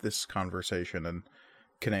up this conversation, and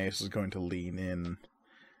Kanaeus is going to lean in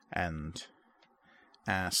and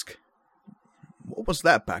ask, "What was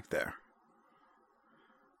that back there?"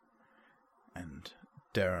 And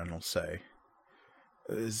Darren will say,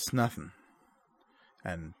 "It's nothing."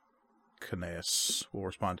 And Kanaeus will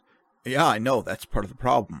respond, "Yeah, I know, that's part of the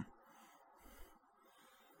problem."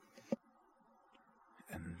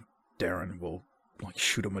 And Darren will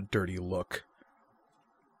shoot him a dirty look.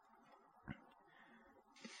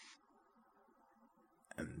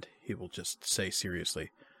 And he will just say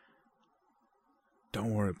seriously,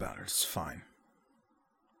 "Don't worry about it, it's fine."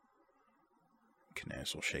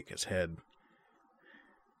 Kanaeus will shake his head.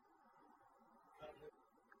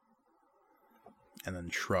 And then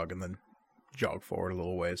shrug, and then jog forward a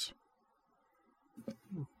little ways.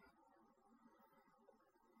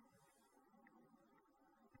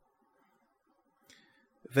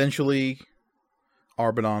 Eventually,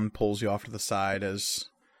 Arbanon pulls you off to the side as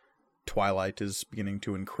twilight is beginning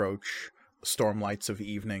to encroach storm lights of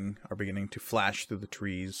evening are beginning to flash through the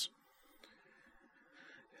trees.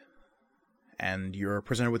 And you're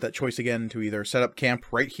presented with that choice again to either set up camp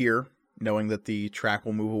right here, knowing that the track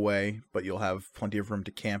will move away, but you'll have plenty of room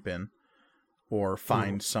to camp in, or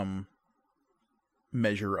find some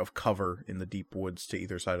measure of cover in the deep woods to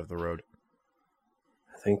either side of the road.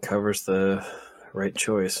 I think cover's the right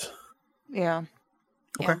choice. Yeah.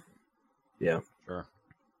 Okay. Yeah. Sure.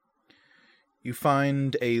 You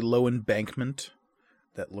find a low embankment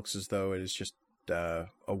that looks as though it is just a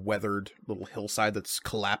weathered little hillside that's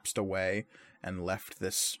collapsed away and left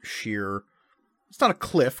this sheer... It's not a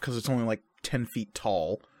cliff because it's only like 10 feet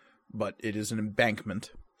tall, but it is an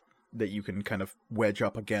embankment that you can kind of wedge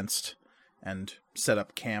up against and set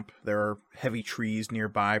up camp. There are heavy trees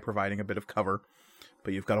nearby providing a bit of cover,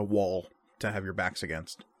 but you've got a wall to have your backs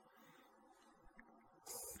against.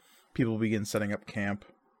 People begin setting up camp.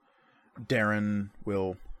 Darren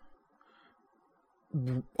will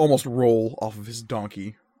almost roll off of his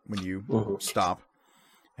donkey when you stop,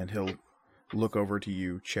 and he'll look over to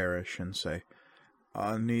you, Cherish, and say,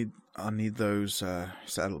 I need those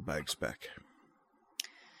saddlebags back.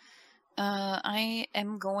 I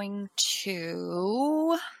am going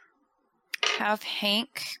to have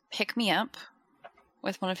Hank pick me up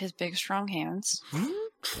with one of his big, strong hands.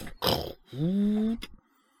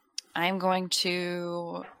 I'm going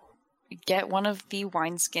to get one of the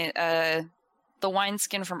wineskin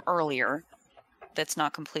from earlier that's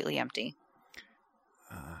not completely empty.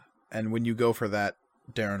 And when you go for that,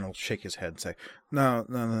 Darren will shake his head and say,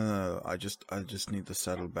 No. I just need the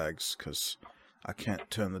saddlebags because I can't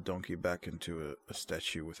turn the donkey back into a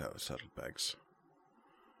statue without saddlebags.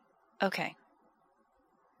 Okay.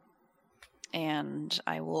 And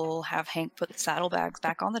I will have Hank put the saddlebags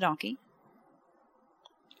back on the donkey.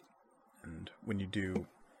 And when you do,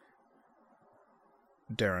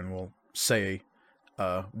 Darren will say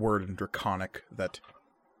a word in Draconic that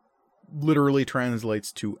literally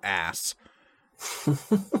translates to ass.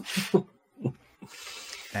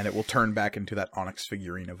 And it will turn back into that onyx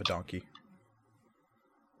figurine of a donkey.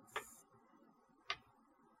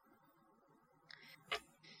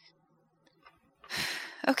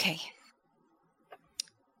 Okay.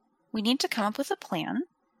 We need to come up with a plan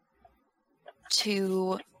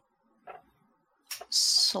to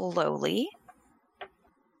slowly,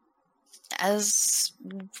 as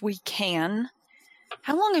we can.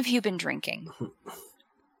 How long have you been drinking?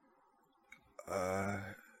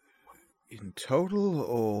 In total,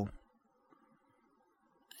 or...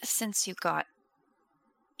 Since you got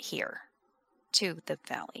here to the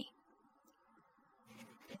valley.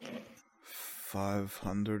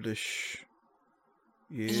 500-ish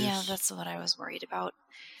years. Yeah, that's what I was worried about.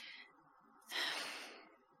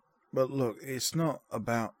 But look, it's not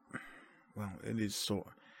about... Well, it is sort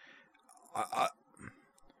of...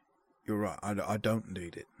 You're right, I don't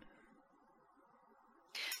need it.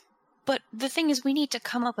 But the thing is, we need to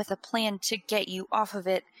come up with a plan to get you off of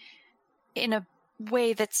it in a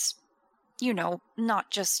way that's, not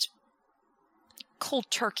just cold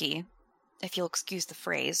turkey, if you'll excuse the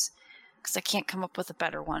phrase, because I can't come up with a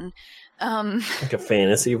better one. Like a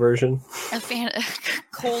fantasy version?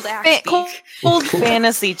 Cold axe Cold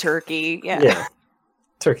fantasy turkey, yeah. Yeah.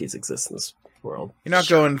 Turkeys exist in this world. You're not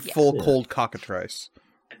going full cold cockatrice.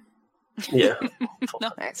 Yeah.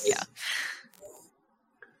 Nice. Yeah.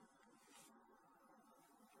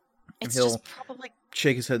 It's He'll just probably...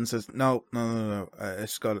 shake his head and says, No.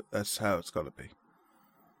 That's how it's got to be.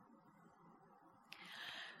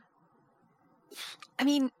 I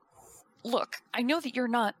mean, look, I know that you're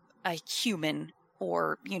not a human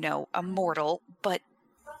or, a mortal, but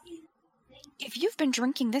if you've been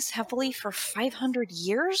drinking this heavily for 500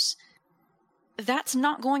 years, that's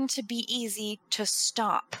not going to be easy to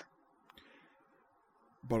stop.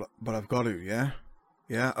 But I've got to, yeah?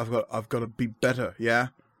 Yeah, I've got to be better, yeah?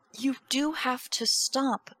 You do have to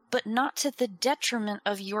stop, but not to the detriment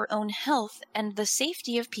of your own health and the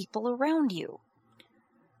safety of people around you.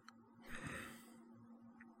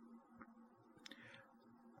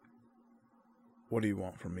 What do you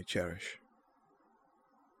want from me, Cherish?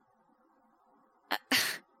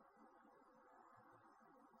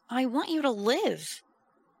 I want you to live.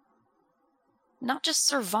 Not just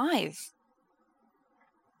survive.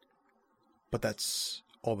 But that's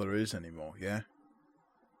all there is anymore, yeah?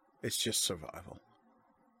 It's just survival.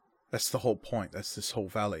 That's the whole point. That's this whole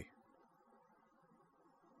valley.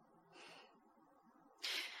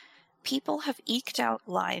 People have eked out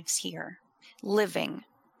lives here, living,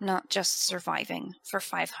 not just surviving, for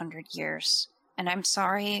 500 years. And I'm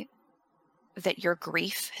sorry that your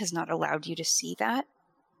grief has not allowed you to see that,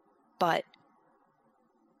 but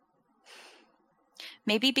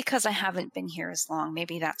Maybe because I haven't been here as long.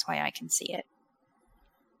 Maybe that's why I can see it.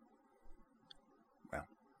 Well.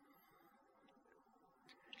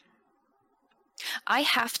 I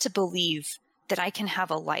have to believe that I can have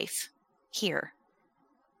a life here.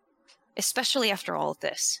 Especially after all of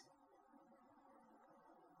this.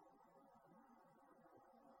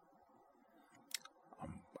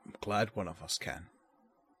 I'm glad one of us can.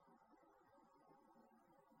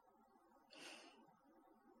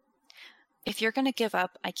 If you're going to give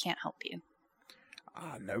up, I can't help you.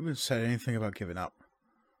 No one said anything about giving up.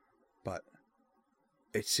 But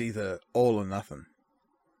it's either all or nothing.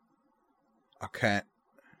 I can't.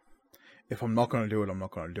 If I'm not going to do it, I'm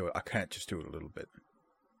not going to do it. I can't just do it a little bit.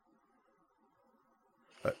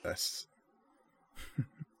 But that's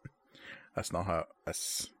that's not how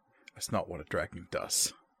that's not what a dragon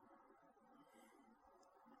does.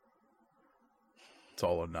 It's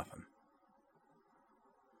all or nothing.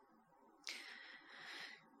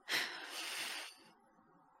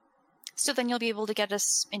 So then you'll be able to get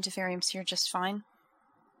us into Farium Sphere just fine?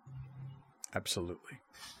 Absolutely.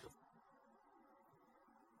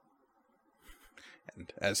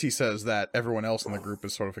 And as he says that, everyone else in the group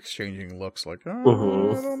is sort of exchanging looks like, I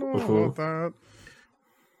don't know about that.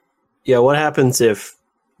 Yeah, what happens if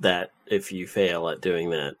you fail at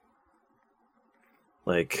doing that?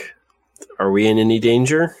 Like, are we in any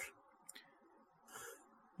danger?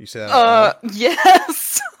 You say that?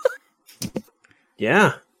 Yes.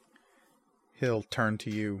 Yeah. He'll turn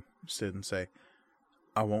to you, Sid, and say,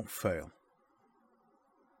 I won't fail.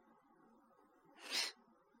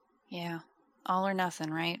 Yeah. All or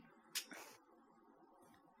nothing, right?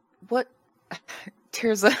 What?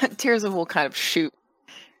 Tirza will kind of shoot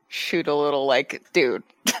a little like, dude,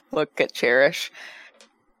 look at Cherish.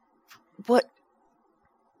 What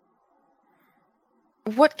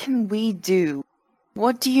can we do?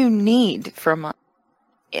 What do you need from us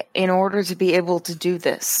in order to be able to do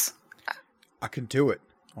this? I can do it,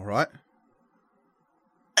 alright?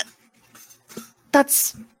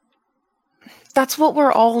 That's what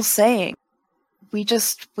we're all saying. We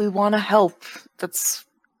want to help.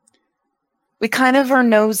 We kind of are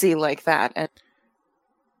nosy like that. And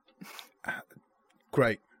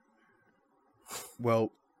Great.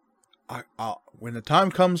 Well, I'll when the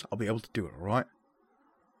time comes, I'll be able to do it, alright?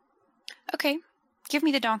 Okay. Give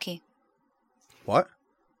me the donkey. What?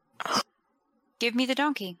 Give me the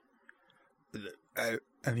donkey.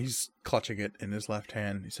 And he's clutching it in his left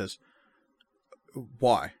hand. He says,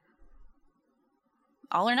 why?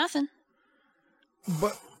 All or nothing.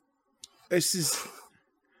 But this is...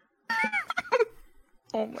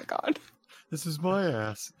 oh my god. This is my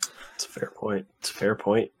ass. It's a fair point. It's a fair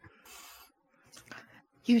point.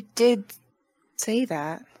 You did say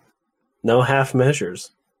that. No half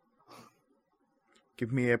measures.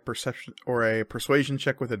 Give me a perception or a persuasion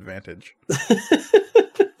check with advantage.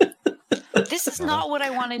 This is not what I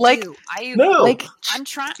want to Like- do. No. I'm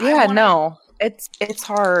trying. Yeah, no. It's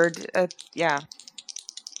hard. Yeah.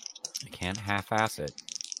 You can't half-ass it.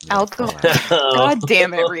 Alcohol. God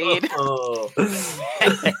damn it, Reed. Oh.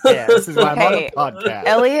 Yeah, this is why I'm on a Hey,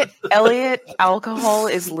 podcast. Elliot, alcohol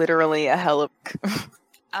is literally a hell of...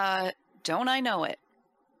 Don't I know it?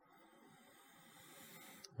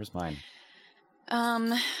 Where's mine?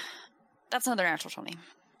 That's another natural 20.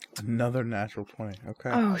 Another natural 20. Okay.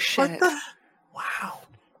 Oh, shit. Wow.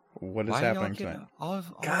 What is Why y'all happening get tonight? all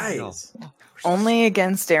of Guys. y'all? Only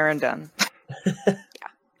against Aaron Dunn.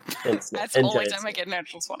 That's the And only Giants. time I get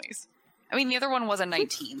natural 20s. I mean, the other one was a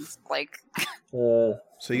 19. Like, Uh,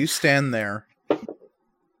 So you stand there,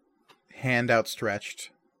 hand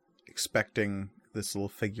outstretched, expecting this little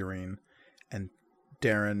figurine, and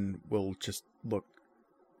Darren will just look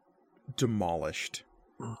demolished.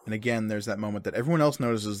 And again, there's that moment that everyone else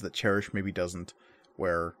notices that Cherish maybe doesn't,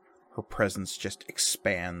 where her presence just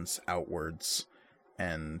expands outwards,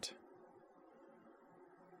 and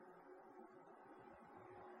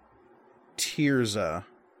Tirza,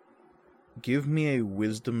 give me a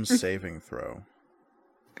wisdom saving throw.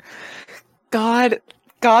 God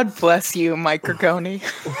bless you, Mike Gorgoni.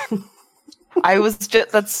 I was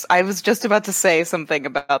just about to say something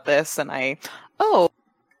about this, and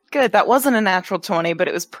good. That wasn't a natural 20, but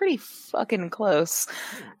it was pretty fucking close.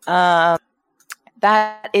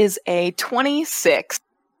 That is a 26.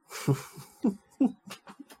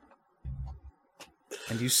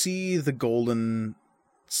 And you see the golden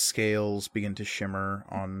scales begin to shimmer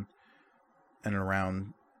on and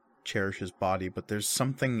around Cherish's body, but there's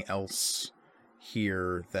something else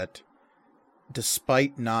here that,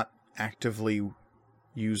 despite not actively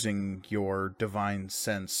using your divine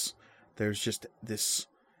sense, there's just this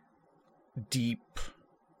deep,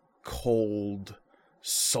 cold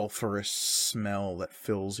sulfurous smell that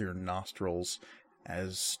fills your nostrils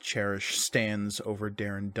as Cherish stands over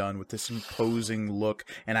Darren Dunn with this imposing look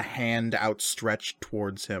and a hand outstretched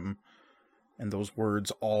towards him. And those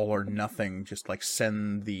words, all or nothing, just like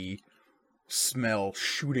send the smell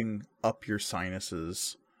shooting up your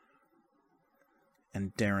sinuses.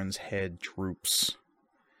 And Darren's head droops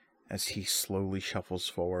as he slowly shuffles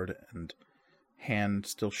forward and, hand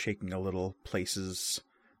still shaking a little, places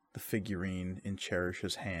the figurine in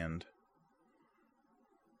Cherish's hand.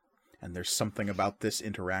 And there's something about this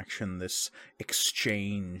interaction, this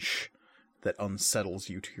exchange, that unsettles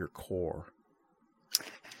you to your core.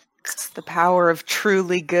 It's the power of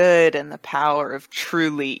truly good and the power of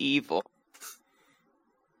truly evil.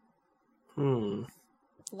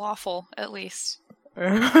 Lawful, at least.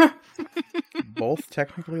 Both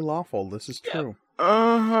technically lawful, this is true.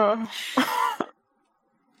 I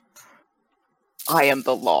am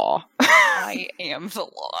the law. I am the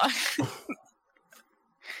law.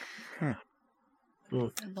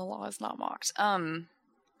 And the law is not mocked.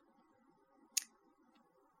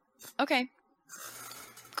 Okay.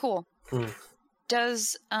 Cool.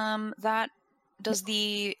 Does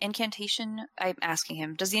the incantation, I'm asking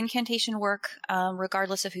him, does the incantation work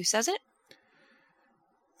regardless of who says it?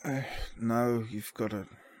 No, you've got to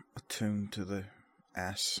attune to the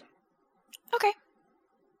ass. Okay.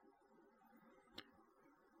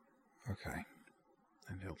 Okay.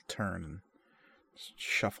 And he'll turn and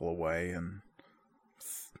shuffle away and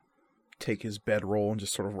take his bedroll and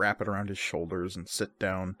just sort of wrap it around his shoulders and sit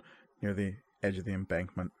down near the edge of the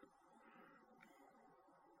embankment.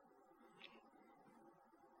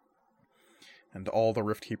 And all the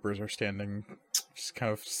Rift Keepers are standing just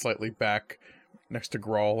kind of slightly back next to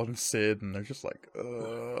Grawl and Sid, and they're just like,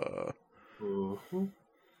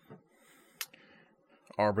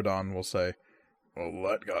 Arbadon will say, well,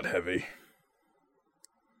 that got heavy.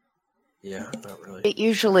 Yeah, not really. It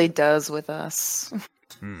usually does with us.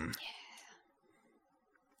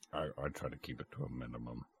 I try to keep it to a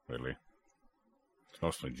minimum, really. It's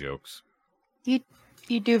mostly jokes. You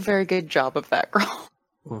do a very good job of that, girl.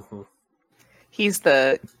 He's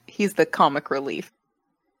the comic relief.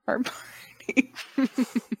 Our party.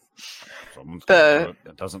 Someone's gonna do it.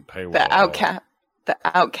 It doesn't pay well. The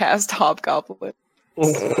outcast hobgoblin.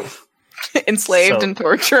 Enslaved and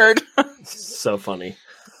tortured. So funny.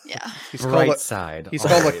 Yeah. He's Right called side. He's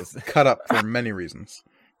called a cut up for many reasons.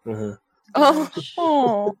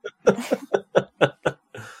 Oh.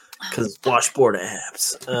 Because washboard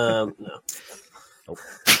abs. No.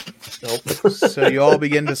 Nope. So you all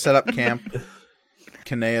begin to set up camp.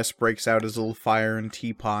 Kineas breaks out his little fire and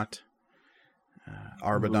teapot.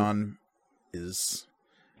 Arbadon is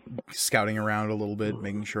scouting around a little bit,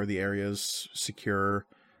 making sure the area's secure.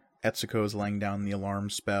 Etsuko is laying down the alarm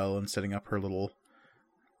spell and setting up her little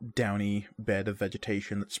downy bed of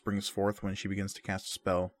vegetation that springs forth when she begins to cast a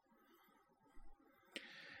spell.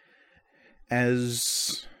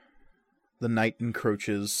 As the night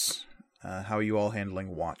encroaches, how are you all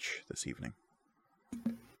handling watch this evening?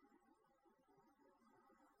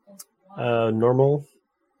 Normal?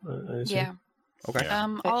 Yeah. Okay.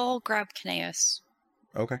 I'll grab Kineas.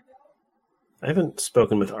 Okay. I haven't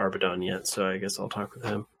spoken with Arbadon yet, so I guess I'll talk with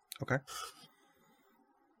him. Okay.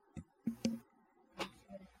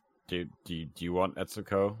 Do you want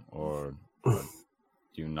Etsuko or do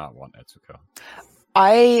you not want Etsuko?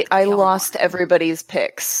 I lost everybody's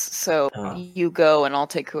picks, so you go and I'll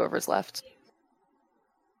take whoever's left.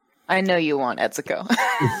 I know you want Etsuko.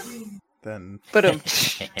 Then But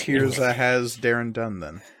Tirza has Darren Dunn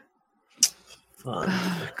then. Fun.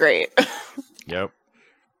 great. Yep.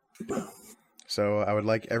 So I would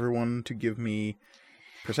like everyone to give me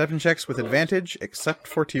perception checks with advantage, except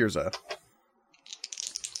for Tirza.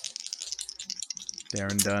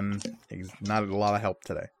 Darren Dunn is not a lot of help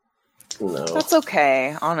today. No. That's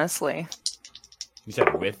okay, honestly. You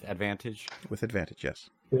said with advantage? With advantage, yes.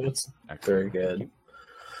 That's very Excellent. good.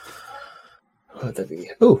 What'd that be?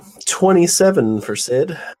 Oh, 27 for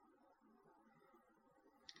Sid.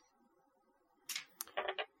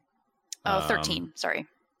 Oh, 13. Sorry.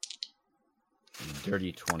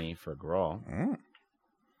 Dirty 20 for Grawl. Mm.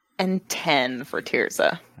 And 10 for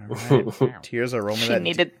Tirza. All right. Tirza, roll me She that.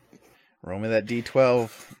 needed... Roll me that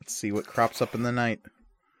D12. Let's see what crops up in the night.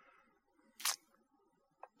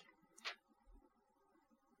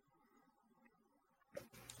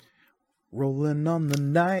 Rolling on the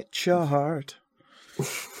night chart.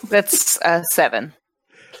 That's 7.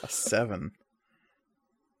 A 7.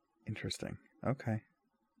 Interesting. Okay.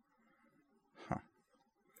 Huh.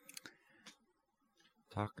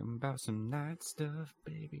 Talking about some night stuff,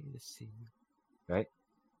 baby. Let's see. Right?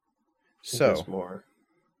 There's So, more.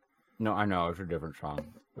 No, I know it's a different song.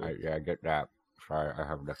 I get that. Sorry, I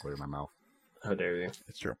have liquid in my mouth. How dare you?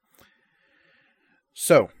 It's true.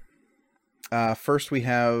 So, first we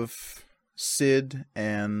have Sid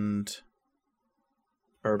and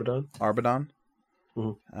Arbadon.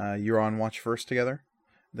 You're on watch first together.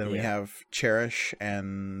 Then we Yeah. have Cherish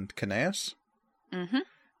and Kanaeus. Mm-hmm.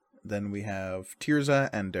 Then we have Tirza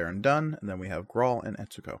and Darren Dunn. And then we have Grawl and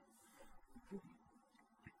Etsuko.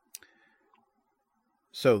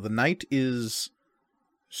 So the night is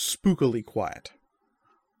spookily quiet.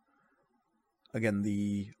 Again,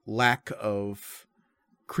 the lack of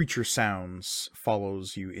creature sounds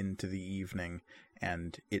follows you into the evening,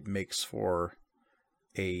 and it makes for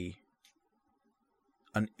an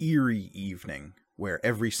eerie evening where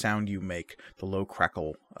every sound you make, the low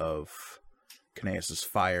crackle of Kanaeus'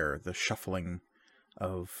 fire, the shuffling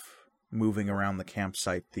of moving around the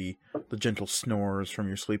campsite, the gentle snores from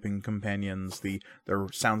your sleeping companions, the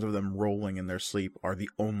sounds of them rolling in their sleep are the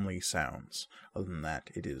only sounds. Other than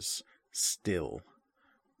that, it is still,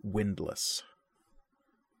 windless,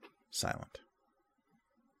 silent.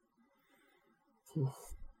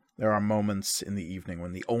 There are moments in the evening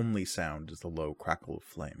when the only sound is the low crackle of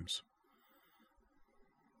flames.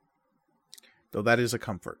 Though that is a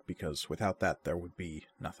comfort, because without that there would be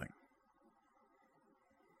nothing.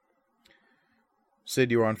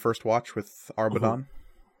 Sid, you were on first watch with Arbadon?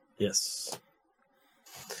 Yes.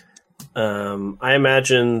 I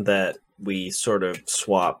imagine that we sort of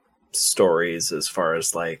swap stories as far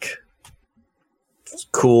as like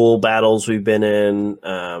cool battles we've been in,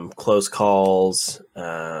 close calls,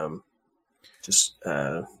 just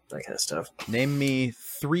that kind of stuff. Name me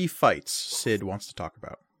 3 fights Sid wants to talk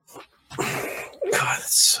about. God,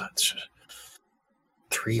 that's such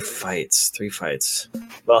 3 fights.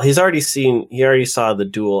 Well, he already saw the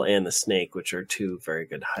duel and the snake, which are 2 very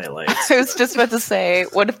good highlights. I was just about to say,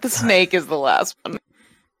 what if the snake is the last one?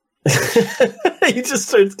 He just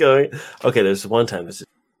starts going, okay, there's one time there's a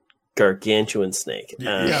gargantuan snake.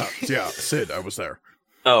 Yeah, Sid, I was there.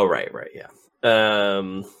 Oh, right, yeah.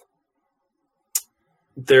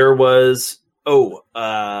 There was,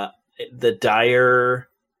 the dire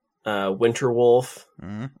winter wolf.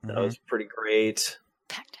 Mm-hmm. That was pretty great.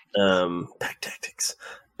 Pack tactics.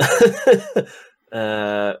 What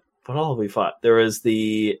all have we fought? There was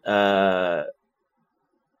the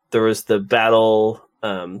battle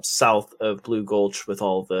south of Blue Gulch with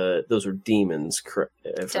all those were demons.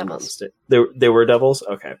 If I'm not Devils. mistaken. They were devils.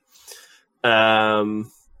 Okay.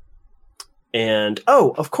 And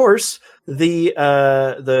of course the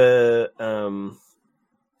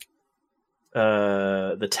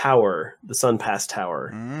tower, the Sun Pass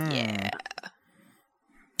Tower. Yeah.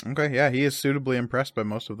 Okay, yeah, he is suitably impressed by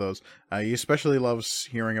most of those. He especially loves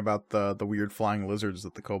hearing about the weird flying lizards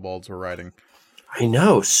that the kobolds were riding. I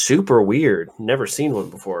know, super weird. Never seen one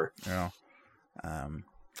before. Yeah.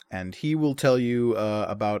 And he will tell you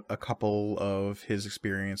about a couple of his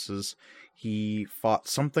experiences. He fought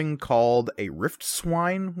something called a rift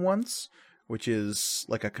swine once, which is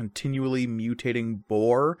like a continually mutating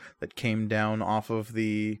boar that came down off of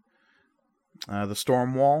the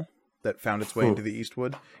storm wall that found its way into the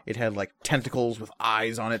Eastwood. It had like tentacles with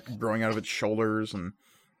eyes on it growing out of its shoulders, and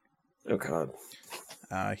Oh god.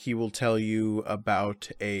 he will tell you about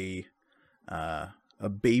a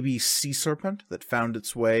baby sea serpent that found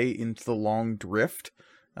its way into the Long Drift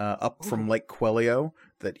up from Lake Quelio,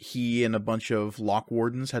 that he and a bunch of lock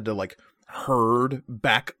wardens had to like herd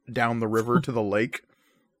back down the river to the lake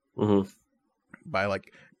by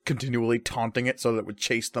like continually taunting it so that it would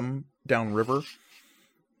chase them down river.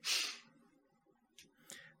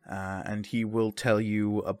 And he will tell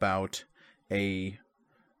you about a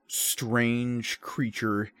strange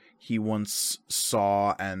creature he once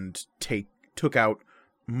saw and took out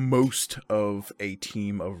most of a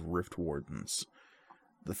team of Rift Wardens.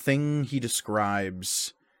 The thing he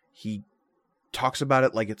describes, he talks about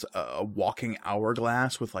it like it's a walking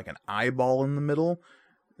hourglass with like an eyeball in the middle.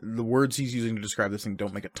 The words he's using to describe this thing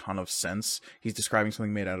don't make a ton of sense. He's describing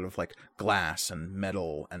something made out of like glass and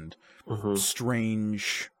metal and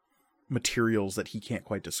strange materials that he can't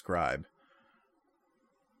quite describe.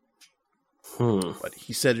 But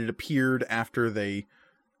he said it appeared after they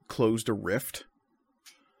closed a rift,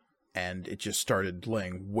 and it just started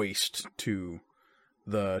laying waste to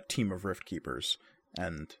the team of Rift Keepers.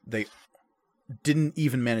 And they didn't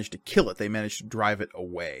even manage to kill it. They managed to drive it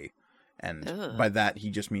away. And by that,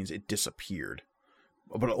 he just means it disappeared.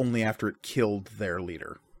 But only after it killed their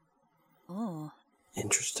leader. Oh.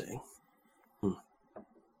 Interesting.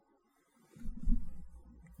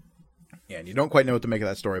 Yeah, and you don't quite know what to make of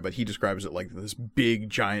that story, but he describes it like this big,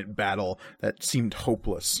 giant battle that seemed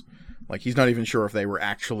hopeless. Like, he's not even sure if they were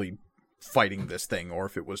actually fighting this thing or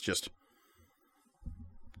if it was just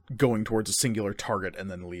going towards a singular target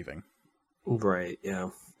and then leaving. Right, yeah.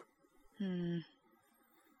 All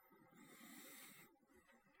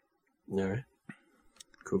right.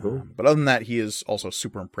 Cool. But other than that, he is also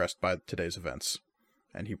super impressed by today's events,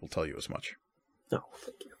 and he will tell you as much. No,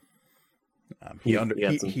 thank you.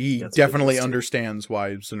 He definitely understands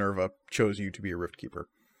why Zenirva chose you to be a Rift Keeper.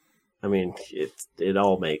 I mean, it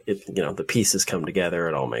all the pieces come together.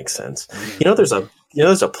 It all makes sense. There's a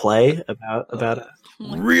play about it.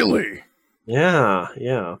 Really? Yeah.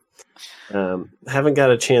 Haven't got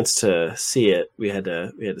a chance to see it. We had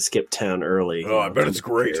to skip town early. Oh, I bet it's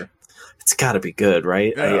great. Here. It's got to be good,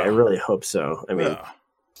 right? Yeah. I really hope so. I mean,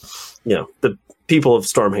 the people of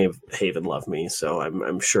Stormhaven love me, so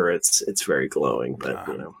I'm sure it's very glowing. But I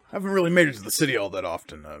haven't really made it to the city all that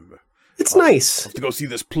often. It's nice. I'll have to go see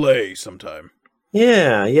this play sometime.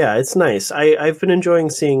 Yeah, it's nice. I've been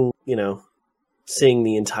enjoying seeing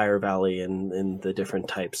the entire valley and the different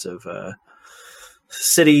types of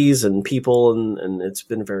cities and people, and it's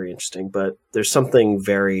been very interesting. But there's something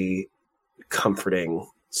very comforting,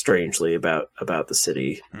 strangely, about the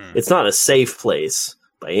city. It's not a safe place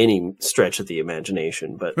by any stretch of the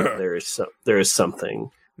imagination, but there is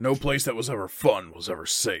something. No place that was ever fun was ever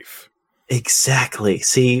safe. Exactly.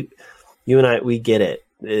 See, you and I, we get it.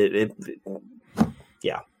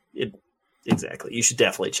 Exactly. You should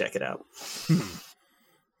definitely check it out.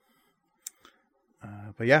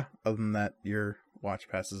 But yeah, other than that, your watch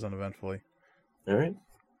passes uneventfully. All right.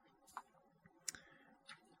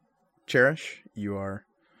 Cherish, you are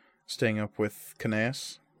staying up with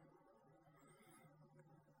Kanaeus.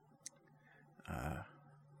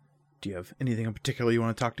 Do you have anything in particular you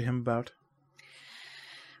want to talk to him about?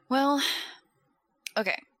 Well,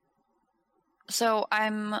 okay. So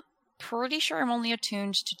I'm pretty sure I'm only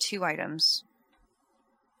attuned to 2 items.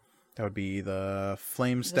 That would be the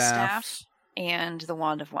flame The staff. staff and the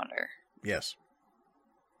Wand of Wonder. Yes,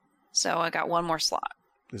 So I got 1 more slot.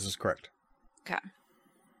 this is correct. Okay.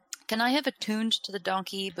 Can I have attuned to the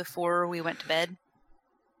donkey before we went to bed?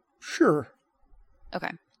 Sure.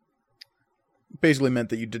 Okay. Basically meant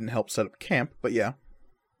that you didn't help set up camp, but yeah.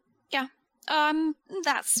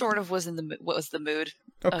 That sort of was the mood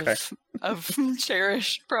Okay. of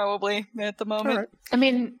Cherish, probably, at the moment. All right. I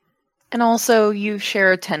mean, and also you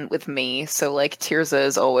share a tent with me, so like Tirza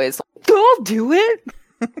is always like, I'll do it.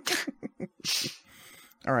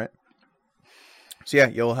 All right. So yeah,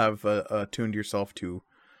 you'll have attuned yourself to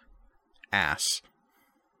ass.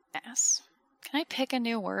 Ass. Can I pick a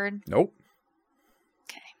new word? Nope.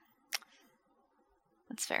 Okay.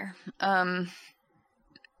 That's fair.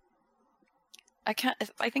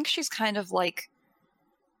 I think she's kind of like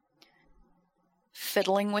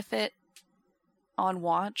fiddling with it on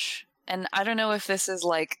watch. And I don't know if this is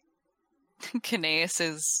like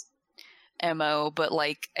Kanaeus's MO, but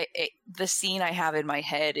like the scene I have in my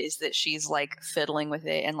head is that she's like fiddling with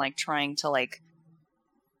it and like trying to like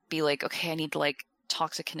be like, okay, I need to like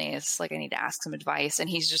talk to Kanaeus, like I need to ask some advice, and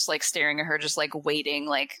he's just like staring at her, just like waiting,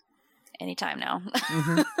 like anytime now.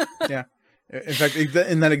 Yeah. In fact,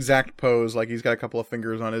 in that exact pose, like he's got a couple of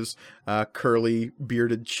fingers on his curly,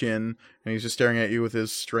 bearded chin, and he's just staring at you with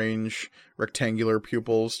his strange rectangular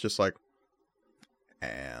pupils, just like,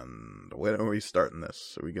 and when are we starting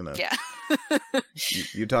this? Are we gonna... Yeah.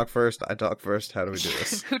 You talk first, I talk first, how do we do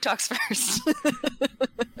this? Who talks first?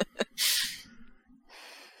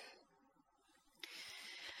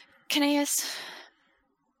 Kanaeus.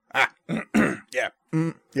 Yeah.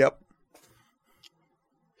 Yep.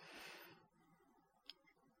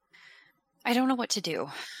 I don't know what to do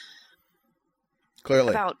Clearly.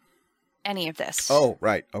 about any of this. Oh,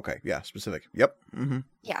 right. Okay. Yeah, specific. Yep. Mm-hmm.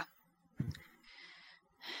 Yeah.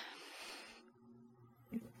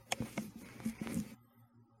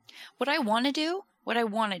 What I want to do, what I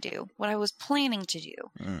was planning to do,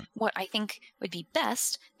 what I think would be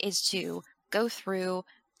best is to go through,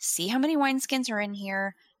 see how many wineskins are in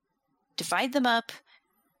here, divide them up,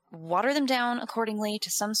 water them down accordingly to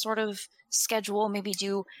some sort of schedule, maybe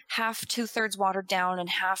do half 2/3 watered down and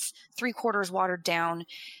half 3/4 watered down.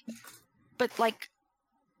 But like,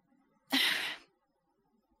 if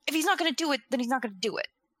he's not going to do it, then he's not going to do it.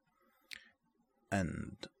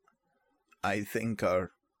 And I think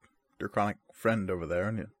our draconic friend over there,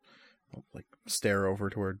 and he'll like stare over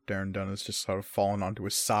to where Darren Dunn is just sort of fallen onto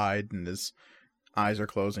his side, and his eyes are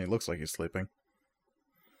closed, and he looks like he's sleeping.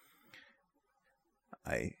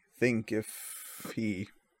 I think if he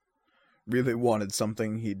really wanted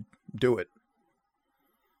something, he'd do it.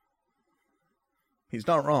 He's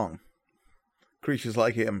not wrong. Creatures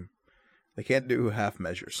like him, they can't do half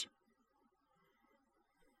measures.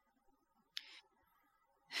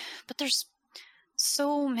 But there's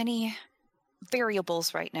so many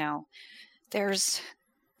variables right now. There's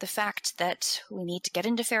the fact that we need to get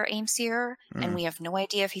into Fair Aimseer, and we have no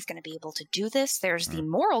idea if he's going to be able to do this. There's the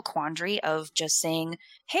moral quandary of just saying,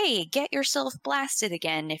 hey, get yourself blasted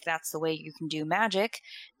again if that's the way you can do magic.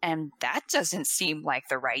 And that doesn't seem like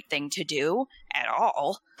the right thing to do at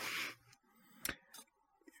all.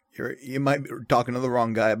 You might be talking to the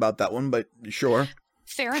wrong guy about that one, but sure.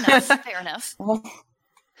 Fair enough, fair enough.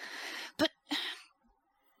 But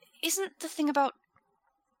isn't the thing about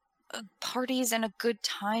parties and a good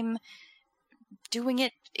time doing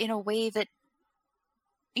it in a way that,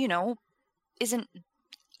 isn't,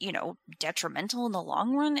 detrimental in the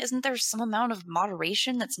long run? Isn't there some amount of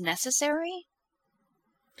moderation that's necessary?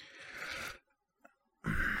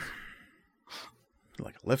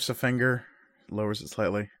 Like lifts a finger, lowers it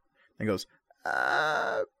slightly, and goes,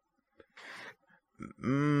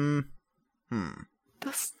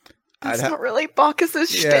 That's not really Bacchus's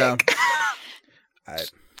shtick.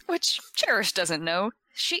 Which Cherish doesn't know.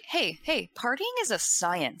 Hey, partying is a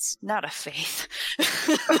science, not a faith.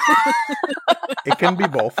 It can be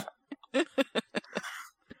both.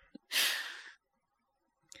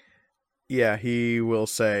 Yeah, he will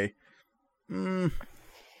say,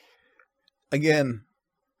 again,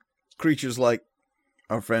 creatures like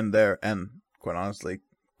our friend there, and quite honestly,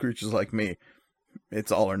 creatures like me,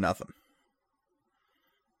 it's all or nothing.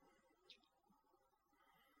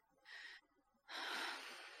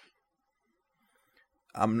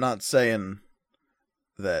 I'm not saying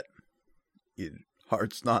that your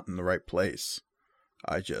heart's not in the right place.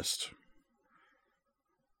 I just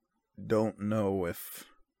don't know if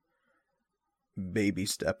baby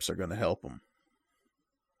steps are going to help him.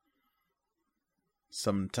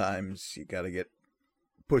 Sometimes you got to get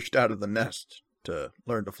pushed out of the nest to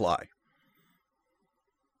learn to fly.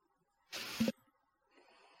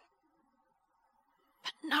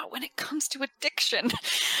 But not when it comes to addiction.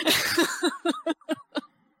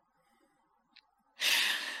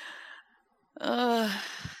 And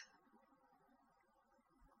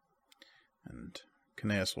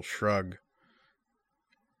Kineas will shrug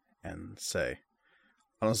and say,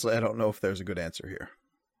 honestly, I don't know if there's a good answer here.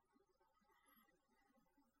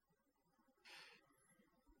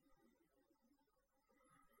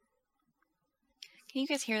 Can you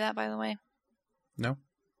guys hear that, by the way? No?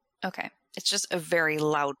 Okay. It's just a very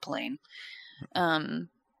loud plane.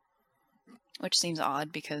 Which seems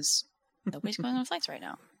odd because nobody's going on flights right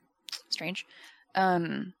now. Strange.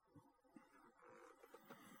 Well,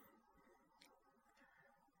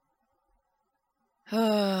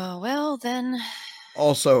 then...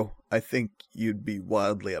 Also, I think you'd be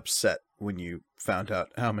wildly upset when you found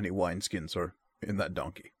out how many wineskins are in that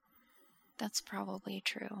donkey. That's probably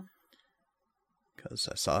true. Because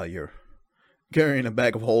I saw you're carrying a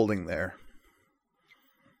bag of holding there.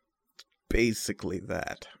 Basically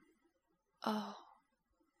that. Oh.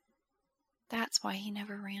 That's why he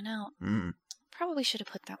never ran out. Probably should have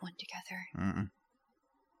put that one together.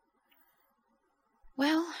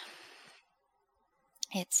 Well,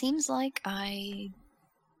 it seems like I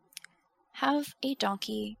have a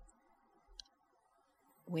donkey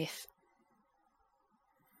with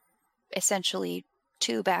essentially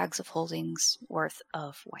 2 bags of holdings worth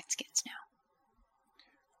of wineskins now.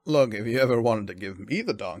 Look, if you ever wanted to give me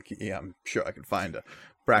the donkey, I'm sure I could find a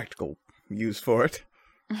practical use for it.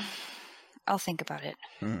 I'll think about it.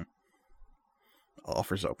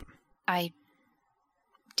 Offer's open. I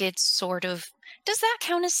did sort of... Does that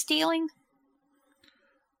count as stealing?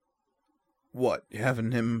 What, you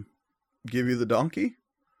having him give you the donkey?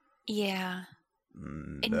 Yeah.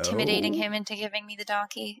 No. Intimidating him into giving me the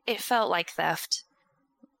donkey. It felt like theft.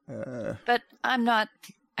 But I'm not...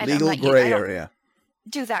 Legal gray area.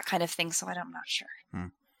 Do that kind of thing, so I'm not sure.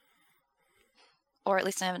 Or at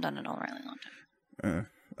least I haven't done it in a really long time.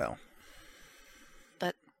 Well.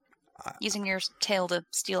 But using your tail to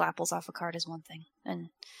steal apples off a cart is one thing, and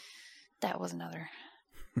that was another.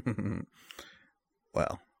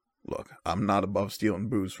 Well, look, I'm not above stealing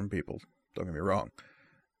booze from people, don't get me wrong.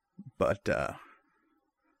 But,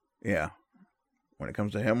 yeah, when it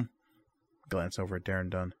comes to him, glance over at Darren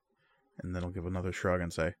Dunn, and then he'll give another shrug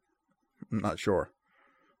and say, I'm not sure.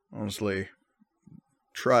 Honestly,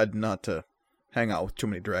 tried not to hang out with too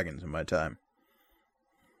many dragons in my time.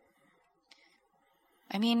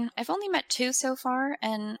 I mean, I've only met 2 so far,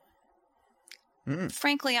 and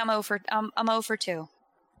frankly, I'm 0 for 2.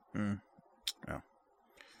 Well.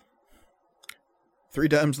 3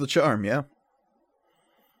 times the charm, yeah?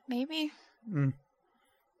 Maybe.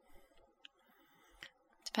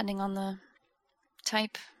 Depending on the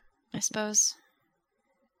type, I suppose.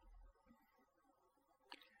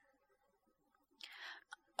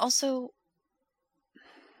 Also,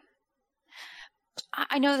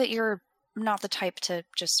 I know that you're not the type to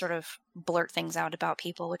just sort of blurt things out about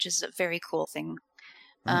people, which is a very cool thing.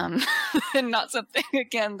 And not something,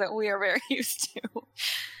 again, that we are very used to.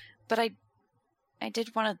 But I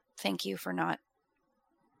did want to thank you for not...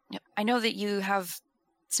 I know that you have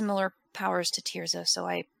similar powers to Tirza, so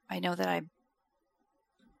I know that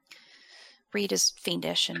Reed is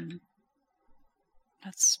fiendish, and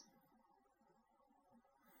that's...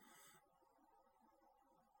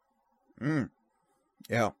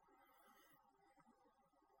 Yeah.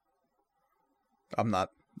 I'm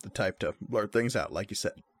not the type to blurt things out, like you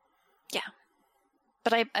said. Yeah.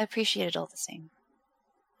 But I appreciate it all the same.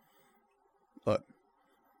 Look,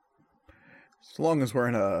 as long as we're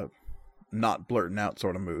in a not blurting out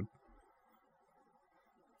sort of mood,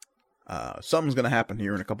 something's going to happen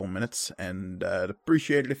here in a couple minutes, and I'd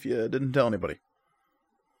appreciate it if you didn't tell anybody.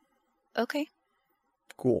 Okay.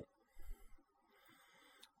 Cool.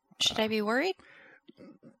 Should I be worried?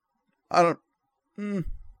 I don't...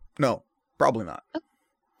 no, probably not.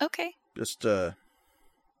 Okay. Just, we're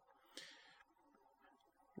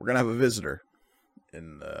going to have a visitor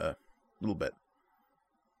in a little bit.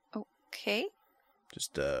 Okay.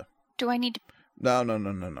 Just, Do I need to...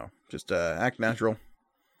 No. Just, act natural.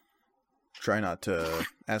 Try not to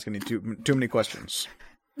ask any too many questions.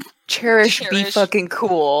 Cherish, be Cherish. fucking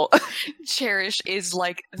cool. Cherish is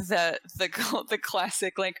like the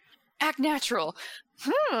classic, like, act natural.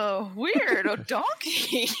 Oh, weird. A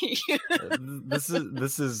donkey. This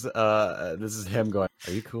is him going,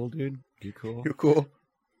 "Are you cool, dude? You cool?" You cool?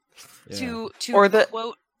 Yeah.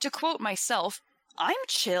 To quote myself, I'm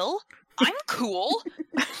chill. I'm cool.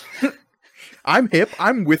 I'm hip.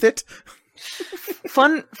 I'm with it.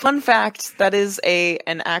 Fun fact, that is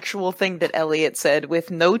an actual thing that Elliot said with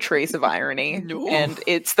no trace of irony. No. And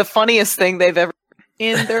it's the funniest thing they've ever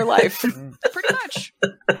in their life. Pretty much.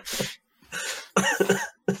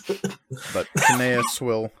 But Kineas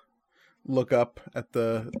will look up at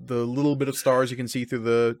the little bit of stars you can see through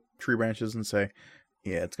the tree branches and say,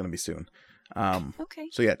 "Yeah, it's gonna be soon." Okay.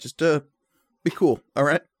 So yeah, just be cool. All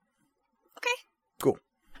right. Okay. Cool.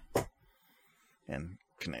 And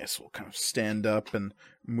Kineas will kind of stand up and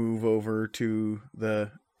move over to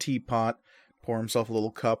the teapot, pour himself a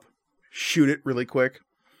little cup, shoot it really quick,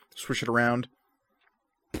 swish it around,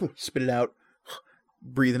 spit it out,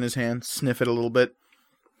 breathe in his hand, sniff it a little bit,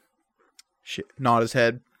 nod his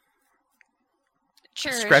head,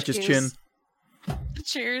 scratch his chin.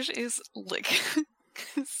 Cherish is like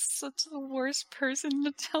such the worst person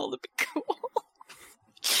to tell to be cool.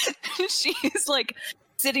 She is like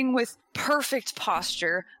sitting with perfect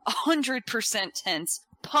posture, 100% tense,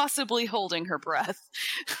 possibly holding her breath.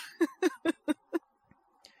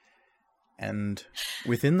 And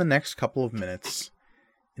within the next couple of minutes,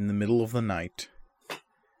 in the middle of the night,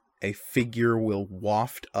 a figure will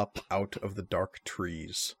waft up out of the dark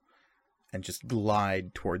trees and just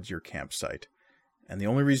glide towards your campsite. And the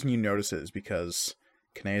only reason you notice it is because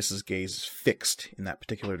Kineas' gaze is fixed in that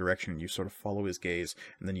particular direction, and you sort of follow his gaze,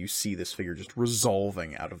 and then you see this figure just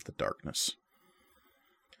resolving out of the darkness.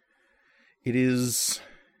 It is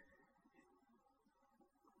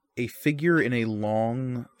a figure in a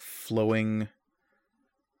long, flowing,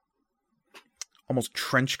 almost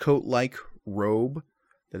trench coat-like robe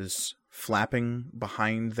that is flapping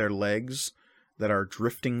behind their legs that are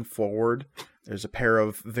drifting forward. There's a pair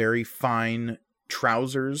of very fine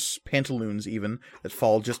trousers, pantaloons even, that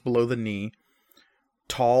fall just below the knee.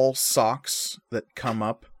 Tall socks that come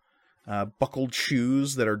up. Buckled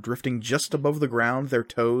shoes that are drifting just above the ground, their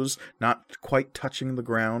toes not quite touching the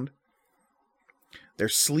ground. Their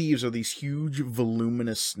sleeves are these huge,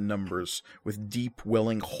 voluminous numbers with deep,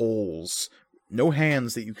 welling holes. No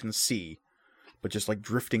hands that you can see, but just like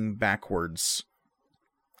drifting backwards.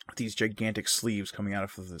 These gigantic sleeves coming out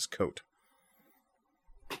of this coat.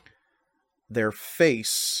 Their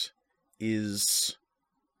face is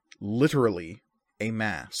literally a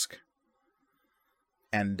mask.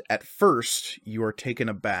 And at first, you are taken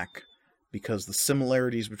aback because the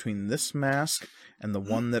similarities between this mask and the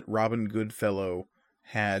one that Robin Goodfellow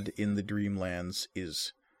had in the Dreamlands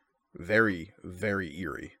is very, very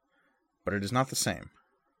eerie. But it is not the same.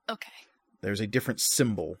 Okay. There's a different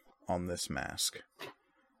symbol on this mask.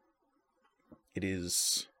 It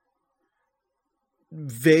is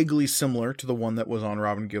vaguely similar to the one that was on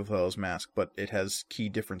Robin Goodfellow's mask, but it has key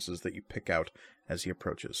differences that you pick out as he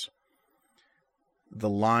approaches. The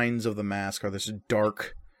lines of the mask are this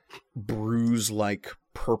dark, bruise-like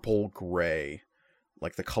purple-gray,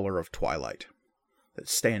 like the color of twilight, that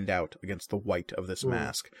stand out against the white of this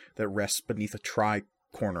mask that rests beneath a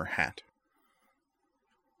tri-corner hat.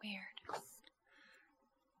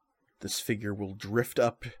 this figure will drift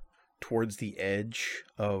up towards the edge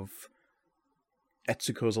of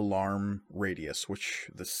Etsuko's alarm radius, which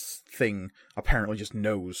this thing apparently just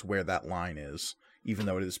knows where that line is, even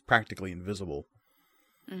though it is practically invisible.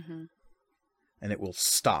 Mm-hmm. And it will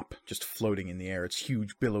stop, just floating in the air, its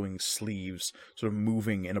huge billowing sleeves sort of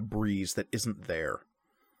moving in a breeze that isn't there.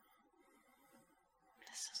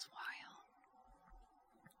 This is wild.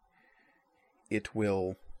 It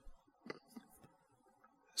will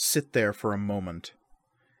sit there for a moment,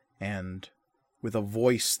 and with a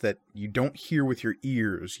voice that you don't hear with your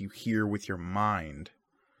ears, you hear with your mind,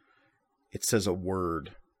 it says a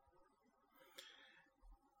word.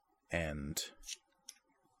 And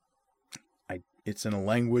it's in a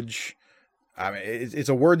language... I mean, it's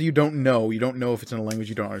a word you don't know. You don't know if it's in a language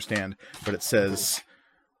you don't understand, but it says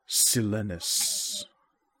Silenis.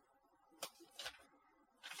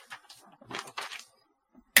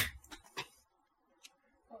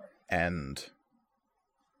 And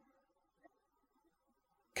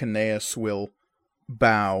Kaneus will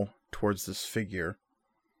bow towards this figure,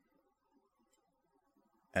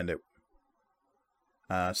 and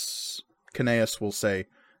Kaneus will say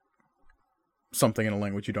something in a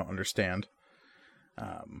language you don't understand.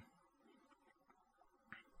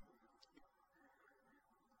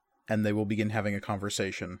 And they will begin having a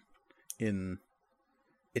conversation in...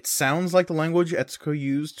 It sounds like the language Etsuko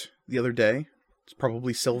used the other day. It's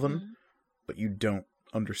probably Sylvan, but you don't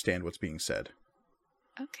understand what's being said.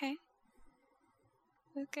 Okay.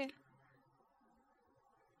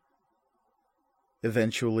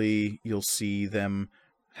 Eventually, you'll see them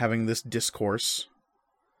having this discourse.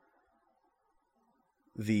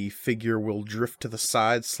 The figure will drift to the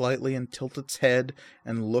side slightly and tilt its head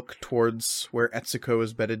and look towards where Etsuko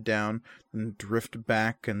is bedded down, and drift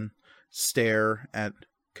back and stare at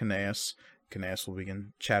Kaneus. Kaneus will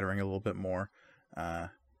begin chattering a little bit more.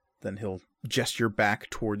 Then he'll gesture back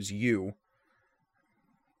towards you.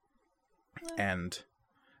 And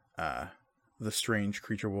the strange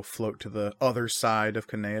creature will float to the other side of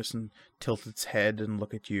Kaneus and tilt its head and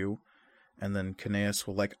look at you. And then Kaneus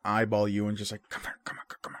will, like, eyeball you and just, like, come here.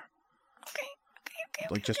 Okay.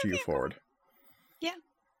 Like, gesture you forward. Yeah.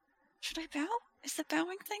 Should I bow? Is the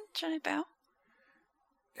bowing thing? Should I bow?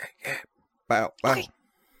 Yeah. Bow. Okay.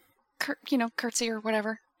 Curtsy or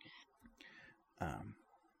whatever.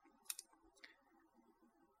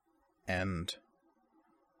 And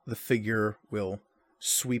the figure will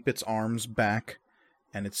sweep its arms back,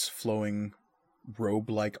 and its flowing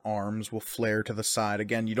robe-like arms will flare to the side.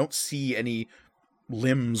 Again, you don't see any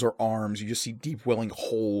limbs or arms, you just see deep welling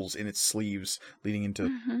holes in its sleeves leading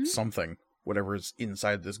into something, whatever is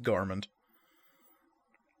inside this garment.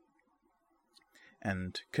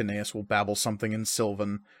 And Kaneus will babble something in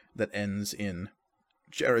Sylvan that ends in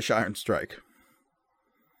Cherish Iron Strike.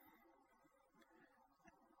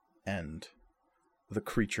 And the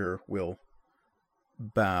creature will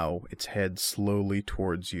bow its head slowly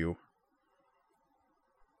towards you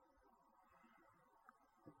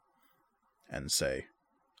and say,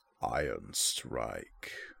 Iron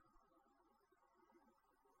Strike.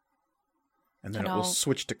 And then it will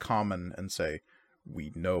switch to common and say,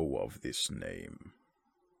 we know of this name.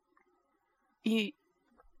 You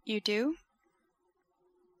do?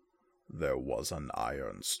 There was an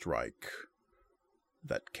Iron Strike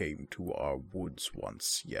that came to our woods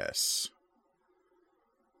once, yes.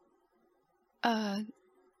 But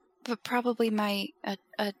probably my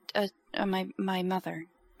mother,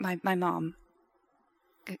 my mom,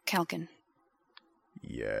 Kalkin.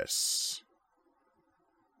 Yes.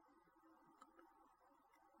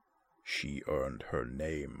 She earned her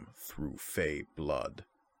name through Fey blood.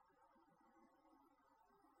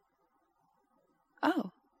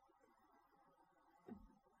 Oh.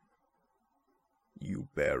 You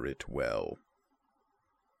bear it well.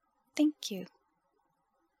 Thank you.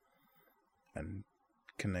 And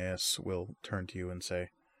Kaneus will turn to you and say,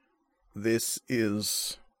 This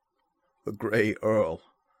is the Grey Earl,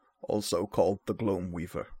 also called the Gloam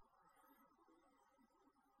Weaver.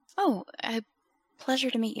 Oh, a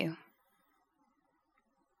pleasure to meet you.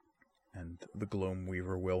 And the Gloam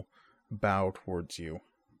Weaver will bow towards you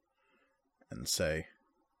and say,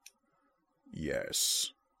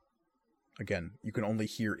 Yes. Again, you can only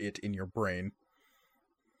hear it in your brain.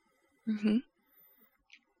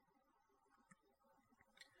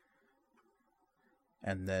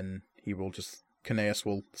 And then he will just... Kaneus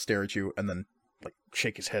will stare at you and then, like,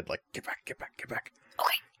 shake his head like, get back.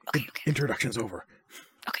 Okay. Introduction's over.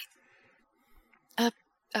 Okay.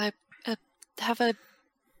 Have a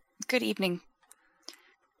good evening.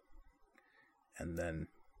 And then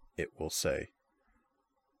it will say,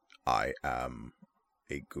 I am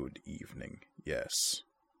a good evening. Yes.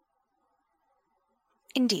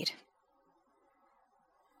 Indeed.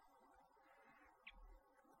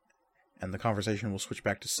 And the conversation will switch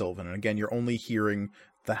back to Sylvan. And again, you're only hearing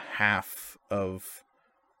the half of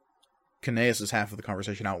Kineas' half of the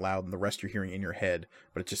conversation out loud, and the rest you're hearing in your head.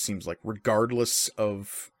 But it just seems like, regardless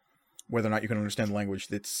of whether or not you can understand the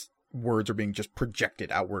language, its words are being just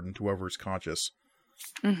projected outward into whoever's conscious.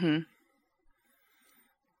 Mm-hmm.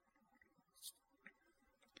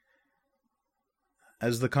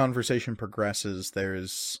 As the conversation progresses,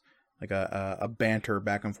 there's like a banter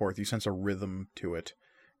back and forth. You sense a rhythm to it.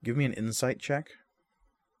 Give me an insight check.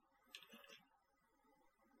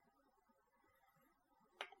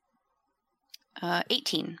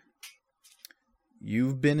 18.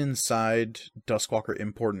 You've been inside Duskwalker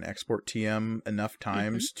Import and Export TM enough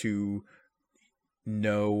times to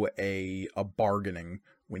know a bargaining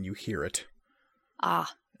when you hear it.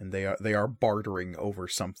 Ah. And they are bartering over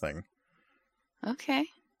something. Okay.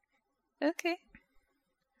 Okay.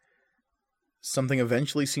 Something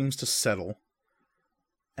eventually seems to settle,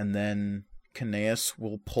 and then Kineas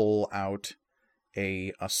will pull out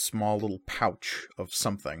a small little pouch of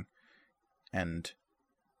something and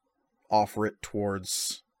offer it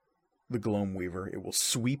towards the Gloam Weaver. It will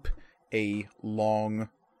sweep a long,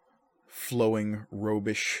 flowing,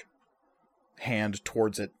 robish hand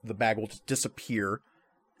towards it. The bag will just disappear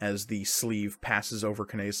as the sleeve passes over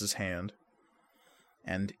Kineas' hand.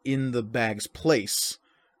 And in the bag's place,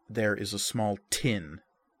 there is a small tin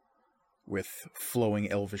with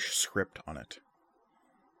flowing Elvish script on it.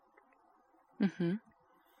 Mm-hmm.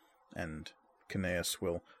 And Kineas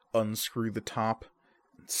will unscrew the top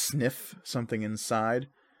and sniff something inside,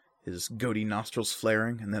 his goatee nostrils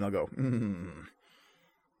flaring, and then I'll go,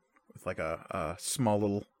 with like a small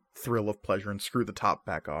little thrill of pleasure, and screw the top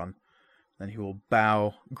back on. Then he will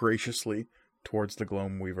bow graciously towards the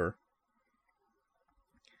Gloam Weaver.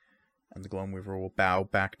 And the Gloam Weaver will bow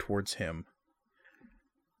back towards him.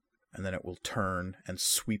 And then it will turn and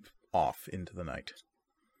sweep off into the night.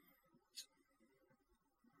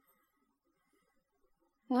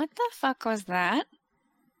 What the fuck was that?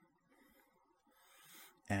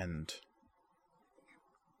 And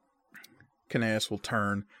Kineas will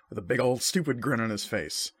turn with a big old stupid grin on his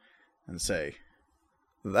face and say,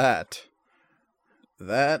 That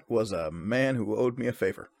was a man who owed me a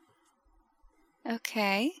favor.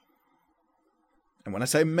 Okay. And when I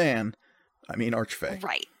say man, I mean Archfey.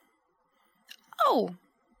 Right. Oh.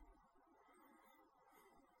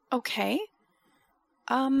 Okay.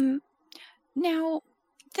 Now,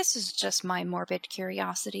 this is just my morbid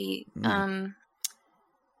curiosity.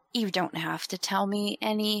 You don't have to tell me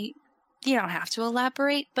any... You don't have to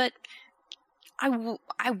elaborate, but I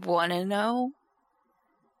want to know.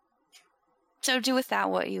 So do with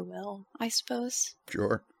that what you will, I suppose.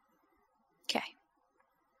 Sure. Okay.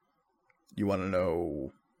 You want to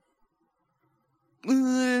know...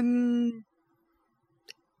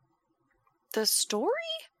 The story?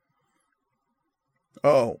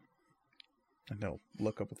 Oh. And he'll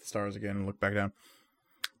look up at the stars again and look back down.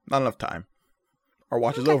 Not enough time. Our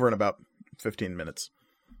watch is over in about 15 minutes.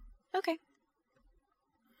 Okay.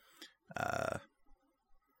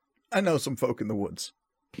 I know some folk in the woods.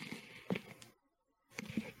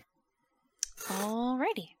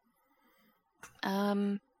 Alrighty.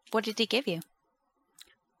 What did he give you?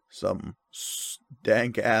 Some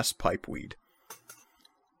dank-ass pipeweed.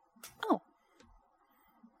 Oh.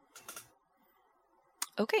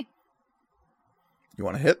 Okay. You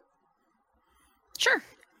want to hit? Sure.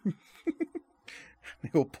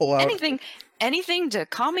 He'll pull out... Anything to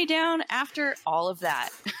calm me down after all of that.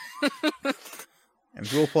 And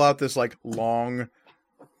he'll pull out this, like, long,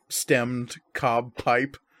 stemmed cob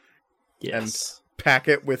pipe. Yes. And pack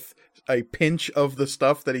it with a pinch of the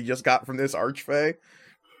stuff that he just got from this Archfey.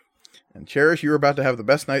 And Cherish, you're about to have the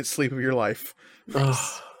best night's sleep of your life.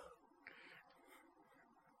 Nice.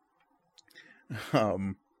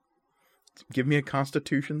 Give me a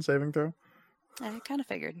Constitution saving throw. I kind of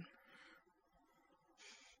figured.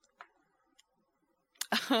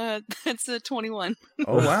 That's a 21.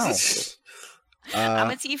 Oh, wow.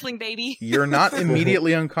 I'm a tiefling, baby. You're not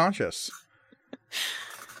immediately unconscious.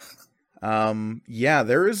 Yeah,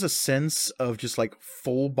 there is a sense of just like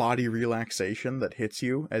full body relaxation that hits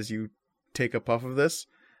you as you take a puff of this.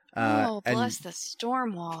 Oh, and bless the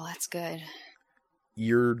storm wall. That's good.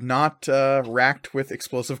 you're not racked with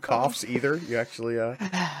explosive coughs either. You actually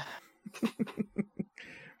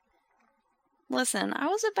Listen, I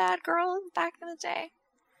was a bad girl back in the day.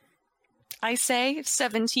 I say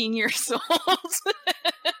 17 years old.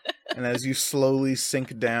 And as you slowly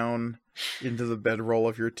sink down into the bedroll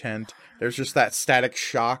of your tent, there's just that static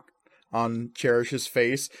shock on Cherish's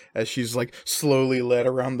face as she's like slowly led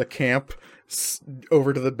around the camp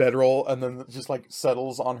over to the bedroll, and then it just like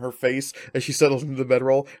settles on her face as she settles into the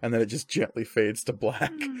bedroll, and then it just gently fades to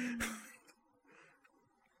black.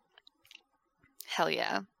 Hell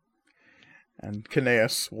yeah. And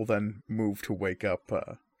Kineas will then move to wake up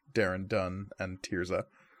Darren Dunn and Tirza.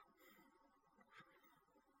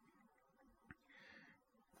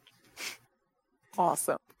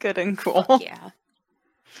 Awesome. Good and cool. Yeah.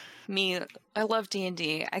 Me, I love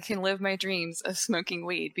D&D. I can live my dreams of smoking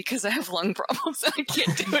weed because I have lung problems and I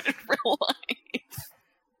can't do it in real life.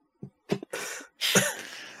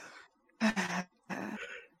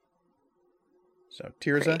 So,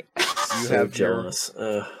 Tirza, you So have your jealous.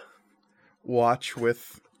 watch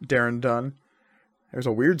with Darren Dunn. There's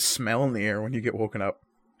a weird smell in the air when you get woken up.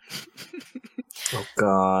 Oh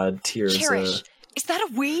God, Tirza. Cherish, is that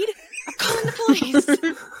a weed? I'm calling the police.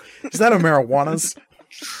 Is that a marijuana's?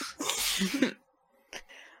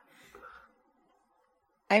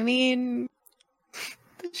 I mean,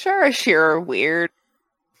 the Sharashir are weird.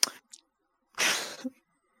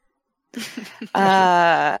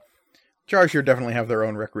 Jarshir definitely have their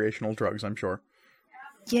own recreational drugs, I'm sure.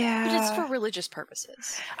 Yeah. But it's for religious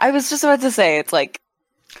purposes. I was just about to say, it's like,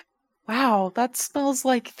 wow, that smells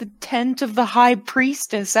like the tent of the high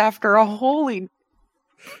priestess after a holy.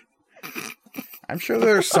 I'm sure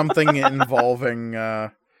there's something involving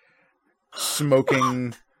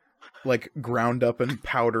smoking like ground up and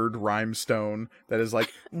powdered rhinestone that is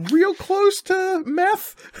like real close to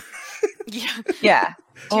meth. Yeah. Yeah.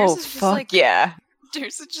 Tears Oh, is just fuck like- yeah.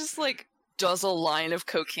 There's just like does a line of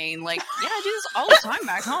cocaine. Like, yeah, I do this all the time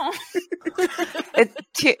back home.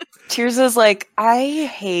 Tirza's like, I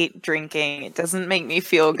hate drinking. It doesn't make me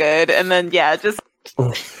feel good. And then, yeah, just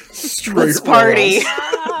Straight let's party. rails.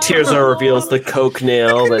 Tirza reveals the coke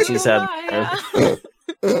nail that she's had.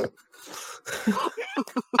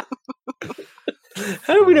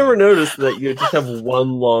 How did we never notice that you just have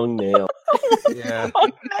one long nail? Yeah.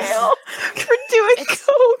 Long nail for doing It's-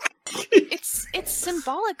 coke. It's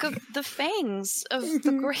symbolic of the fangs of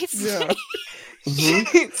the great Yeah.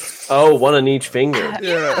 snake. Oh, one on each finger.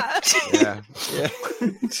 Yeah. Yeah. Yeah.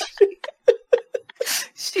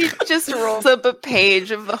 She just rolls up a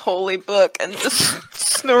page of the holy book and just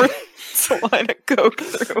snorts a line of coke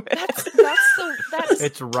through it. That's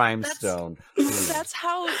It's rhinestone. that's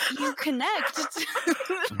how you connect.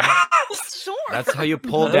 Sure. That's how you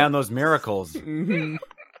pull down those miracles. Mhm.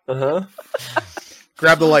 Uh huh.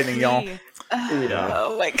 Grab the lightning, y'all. Yeah.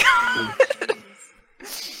 Oh my god.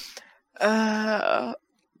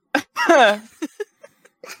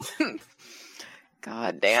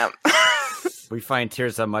 God damn. We find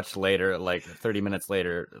Tirza much later, like 30 minutes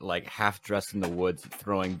later, like half dressed in the woods,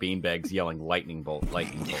 throwing beanbags, yelling "Lightning bolt!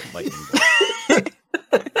 Lightning bolt! Lightning bolt!"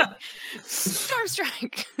 Storm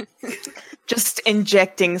strike. Just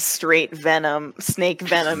injecting straight venom, snake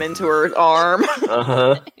venom into her arm. Uh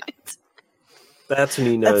huh. That's when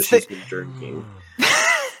you know That's she's been drinking.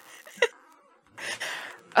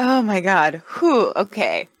 Oh my god. Whew,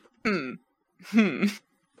 okay. Man,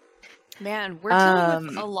 we're dealing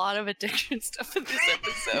with a lot of addiction stuff in this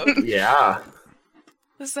episode. Yeah.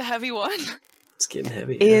 This is a heavy one. It's getting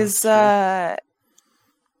heavy. Is so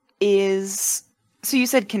you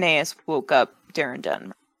said Kineas woke up Darren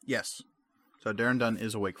Dunn. Yes. So Darren Dunn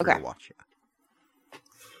is awake for Okay. the watch. Yeah.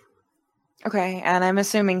 Okay, and I'm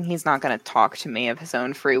assuming he's not going to talk to me of his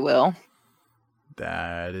own free will.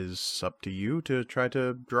 That is up to you to try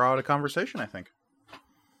to draw out a conversation, I think.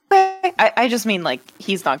 I just mean, like,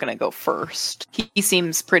 he's not going to go first. He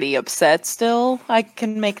seems pretty upset still. I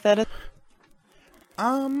can make that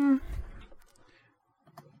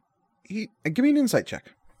Give me an insight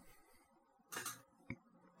check.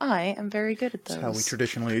 I am very good at That's those. how we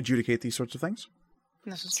traditionally adjudicate these sorts of things.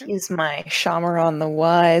 This is true. Use my Shamaron the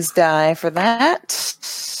Wise die for that.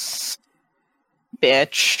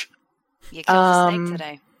 Bitch. You killed the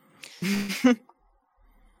snake today.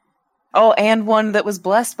 Oh, and one that was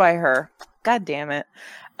blessed by her. God damn it.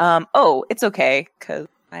 Oh, it's okay, because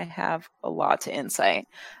I have a lot to insight.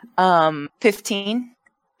 15.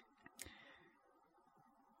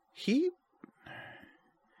 He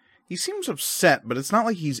seems upset, but it's not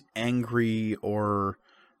like he's angry or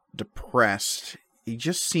depressed. He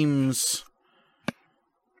just seems...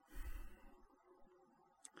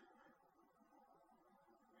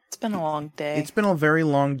 It's been a long day. It's been a very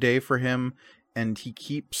long day for him, and he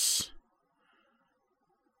keeps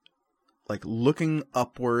like looking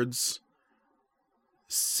upwards,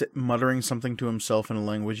 muttering something to himself in a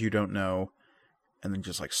language you don't know, and then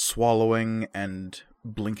just like swallowing and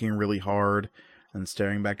blinking really hard and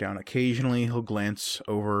staring back down. Occasionally he'll glance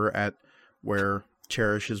over at where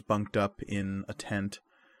Cherish is bunked up in a tent,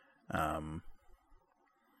 and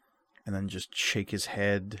then just shake his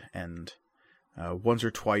head, and once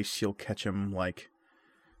or twice you'll catch him like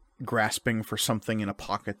grasping for something in a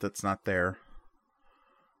pocket that's not there.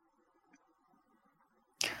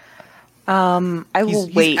 I will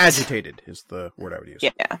wait. He's agitated is the word I would use.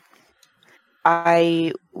 Yeah.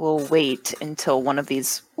 I will wait until one of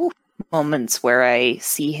these moments where I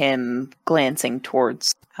see him glancing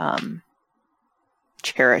towards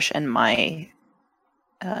Cherish and my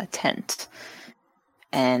tent.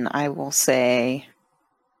 And I will say,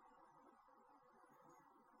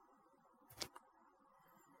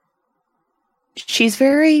 she's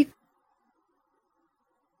very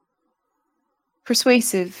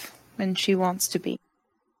persuasive when she wants to be.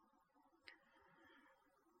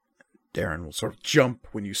 Darren will sort of jump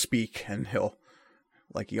when you speak, and he'll,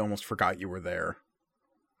 like he almost forgot you were there.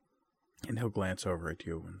 And he'll glance over at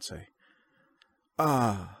you and say,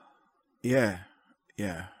 yeah,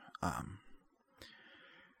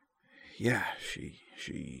 she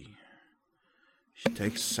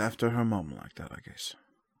takes after her mom like that, I guess.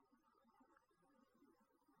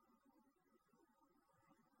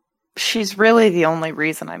 She's really the only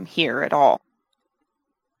reason I'm here at all.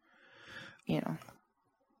 You know.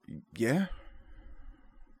 Yeah?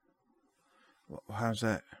 Well, how's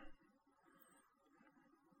that?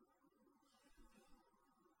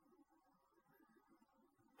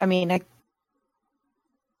 I mean,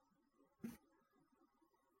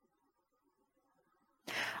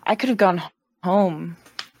 I could have gone home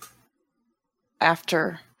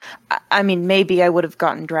after. I mean, maybe I would have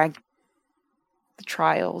gotten dragged to the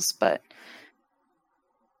trials, but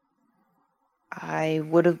I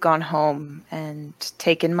would have gone home and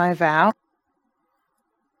taken my vow.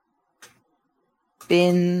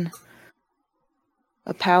 Been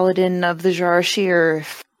a paladin of the Jarashir.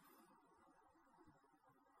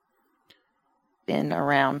 Been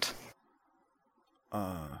around.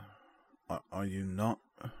 Are you not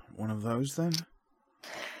one of those then?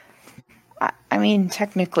 I mean,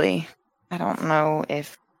 technically, I don't know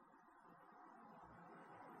if...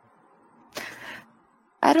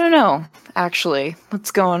 I don't know, actually,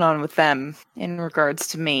 what's going on with them in regards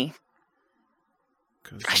to me.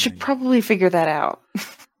 I should probably figure that out.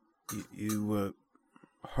 You were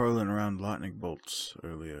hurling around lightning bolts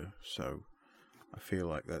earlier, so I feel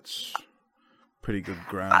like that's pretty good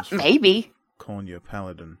grounds for maybe. calling you a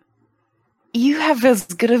paladin. You have as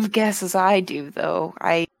good of a guess as I do, though.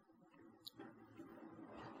 I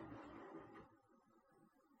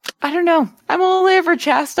don't know. I'm only ever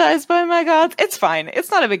chastised by my gods. It's fine.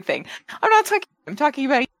 It's not a big thing. I'm talking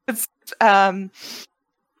about it's, I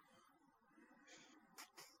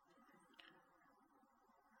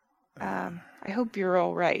hope you're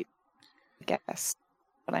all right. I guess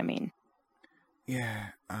what I mean. Yeah,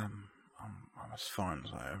 I'm as fine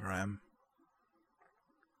as I ever am.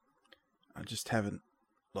 I just haven't,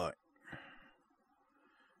 I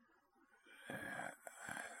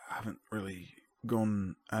haven't really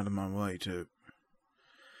gone out of my way to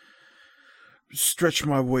stretch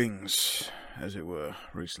my wings, as it were,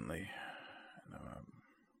 recently.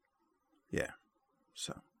 Yeah,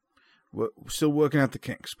 so we're still working out the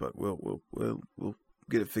kinks, but we'll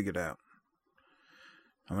get it figured out.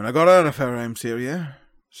 I mean, I got out of Fairhames here, yeah,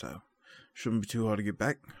 so shouldn't be too hard to get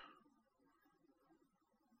back.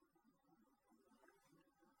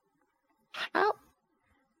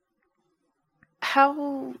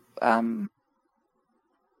 How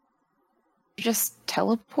just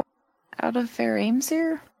teleport out of Fair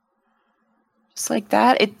Aimsir? Just like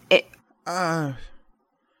that?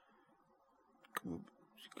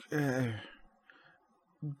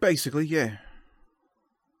 Basically, yeah.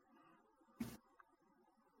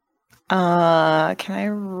 Can I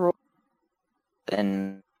roll?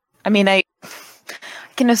 And I mean, I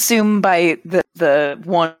can assume by the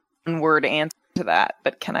one word answer to that,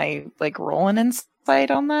 but can I roll an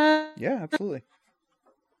insight on that? Yeah, absolutely.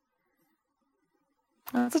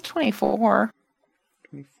 That's a 24.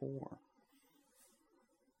 24.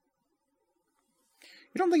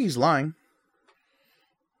 You don't think he's lying.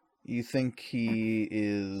 You think he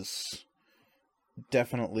is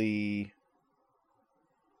definitely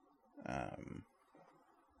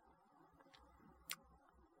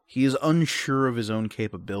he is unsure of his own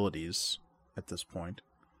capabilities at this point.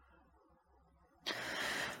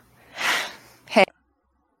 Hey,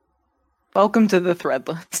 welcome to the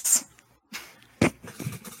Threadless.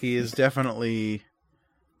 He is definitely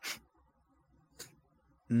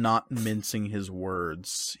not mincing his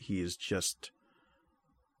words. He is just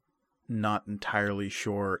not entirely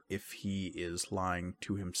sure if he is lying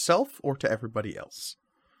to himself or to everybody else.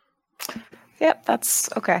 Yep,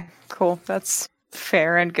 that's okay. Cool. That's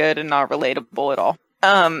fair and good and not relatable at all.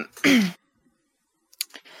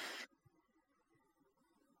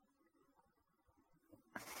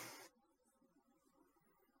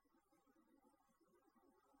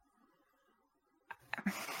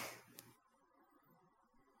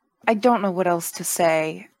 I don't know what else to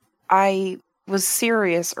say. I was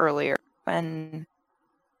serious earlier when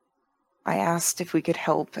I asked if we could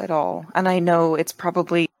help at all. And I know it's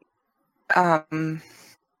probably annoying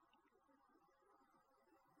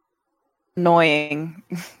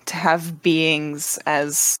to have beings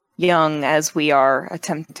as young as we are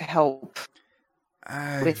attempt to help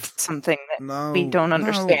with something that we don't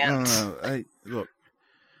understand. No. Hey, look,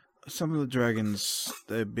 some of the dragons,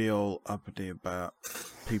 they'd be all uppity about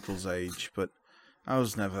people's age, but I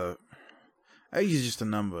was never... Age is just a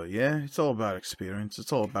number, yeah? It's all about experience.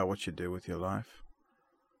 It's all about what you do with your life.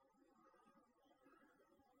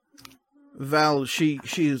 Val, she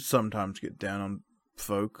sometimes get down on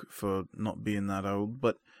folk for not being that old,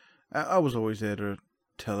 but I was always there to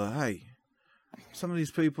tell her, hey, some of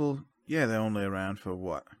these people, yeah, they're only around for,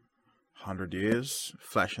 100 years,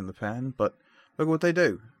 flash in the pan, but look what they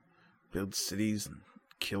do. Build cities and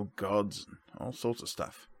kill gods and all sorts of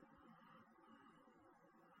stuff.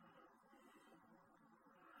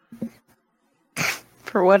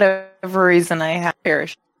 For whatever reason, I have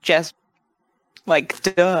perished. Just like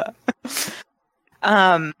duh.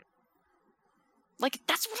 Like,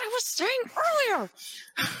 that's what I was saying earlier.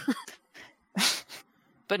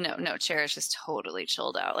 But no, Cherish is totally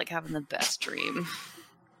chilled out, like having the best dream.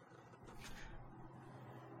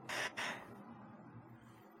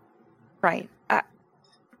 Right. I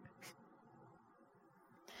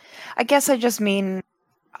guess I just mean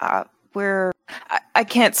I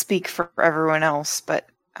can't speak for everyone else, but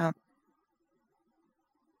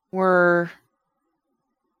we're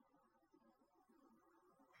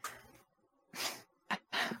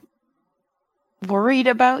worried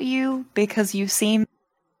about you because you seem...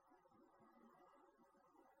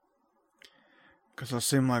 Because I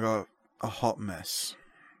seem like a hot mess.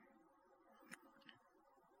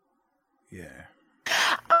 Yeah.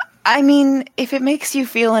 I mean, if it makes you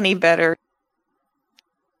feel any better,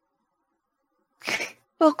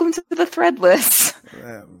 welcome to the Threadless.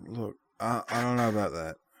 Look, I don't know about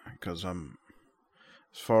that, because as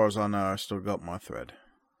far as I know, I still got my thread.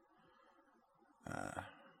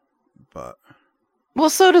 But... Well,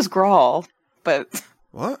 so does Grawl, but...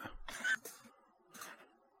 What?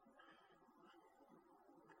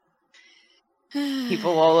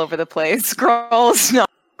 People all over the place. Grawl's not...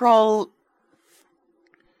 Grawl...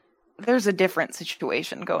 There's a different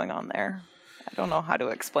situation going on there. I don't know how to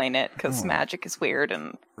explain it, because magic is weird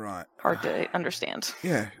and hard to understand.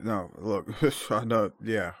 Yeah, no, look, I know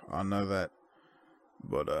that.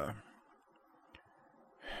 But,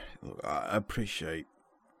 look, I appreciate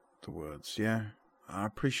the words, yeah? I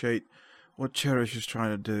appreciate what Cherish is trying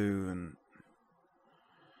to do, and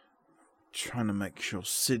trying to make sure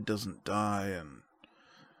Sid doesn't die, and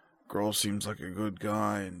Grawl seems like a good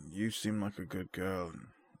guy, and you seem like a good girl, and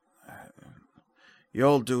you're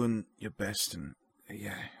all doing your best, and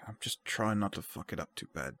yeah, I'm just trying not to fuck it up too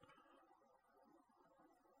bad.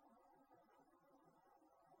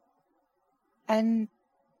 And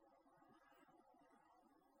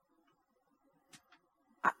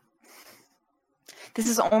this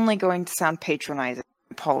is only going to sound patronizing.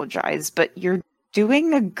 I apologize, but you're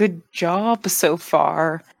doing a good job so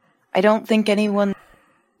far. I don't think anyone...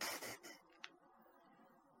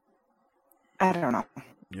 I don't know.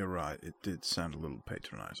 You're right, it did sound a little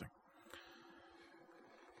patronizing.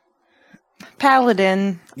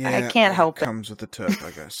 Paladin, Yeah, I can't help it. Comes with the turf,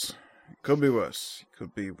 I guess. It could be worse. It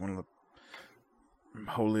could be one of the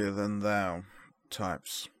holier-than-thou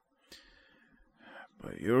types.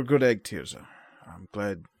 But you're a good egg, Tirza. I'm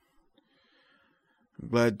glad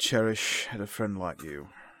Cherish had a friend like you.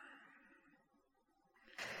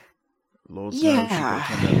 Lord knows she could have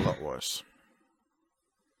turned out a lot worse.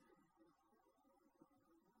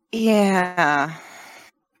 Yeah.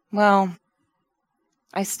 Well,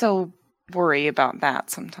 I still worry about that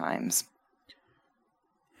sometimes.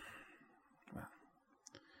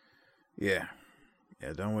 Yeah.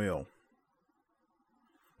 Yeah, don't we all?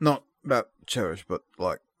 Not about Cherish, but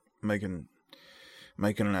like making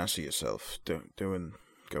an ass of yourself, going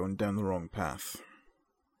down the wrong path.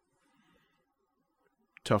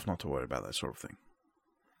 Tough not to worry about that sort of thing.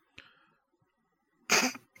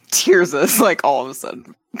 Tirza's like all of a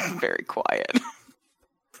sudden very quiet.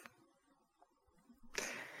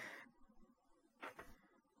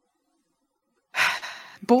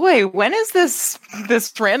 boy, when is this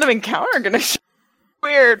random encounter gonna show?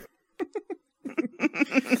 Weird.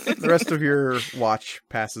 The rest of your watch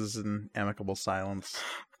passes in amicable silence.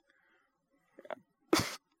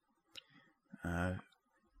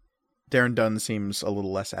 Darren Dunn seems a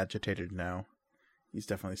little less agitated now. He's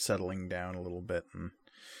definitely settling down a little bit, and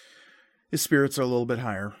his spirits are a little bit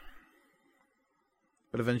higher.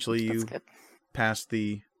 But eventually That's you good. pass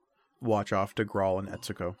the watch off to Grawl and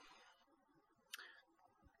Etsuko.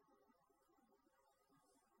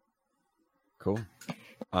 Cool.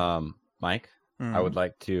 Mike, I would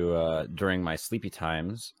like to, during my sleepy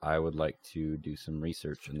times, I would like to do some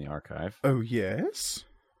research in the archive. Oh, yes?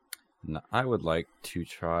 And I would like to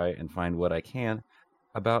try and find what I can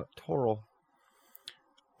about Toril.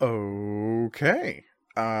 Okay.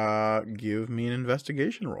 Give me an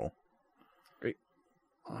investigation roll.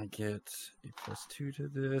 I get a +2 to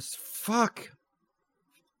this. Fuck!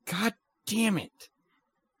 God damn it!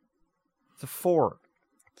 It's a 4.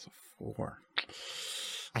 It's a 4.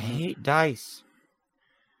 I hate dice.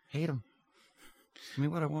 Hate them. Give me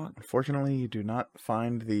what I want. Unfortunately, you do not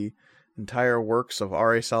find the entire works of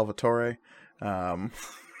R.A. Salvatore.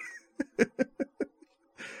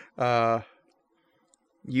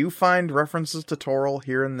 You find references to Toril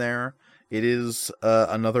here and there. It is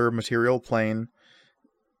another material plane.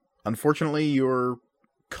 Unfortunately, you're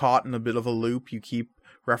caught in a bit of a loop. You keep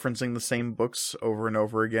referencing the same books over and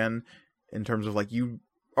over again in terms of, like, you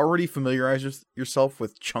already familiarize yourself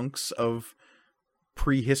with chunks of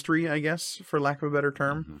prehistory, I guess, for lack of a better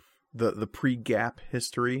term. Mm-hmm. The pre-gap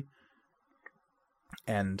history.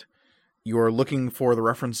 And you're looking for the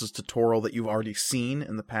references to Toril that you've already seen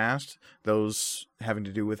in the past, those having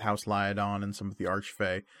to do with House Lyodon and some of the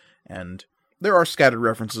Archfey. And there are scattered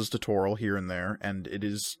references to Toril here and there, and it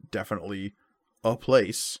is definitely a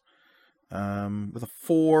place. With a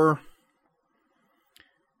 4...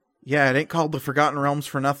 Yeah, it ain't called the Forgotten Realms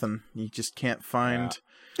for nothing. You just can't find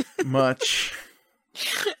much.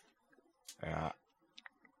 Yeah.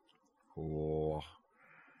 Cool.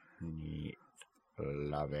 Neat.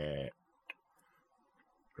 Love it.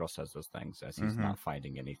 Girl says those things as he's not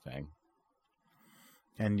finding anything.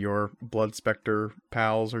 And your Blood Spectre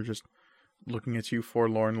pals are just looking at you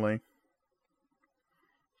forlornly.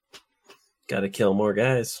 Gotta kill more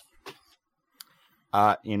guys.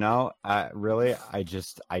 Really,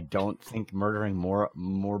 I don't think murdering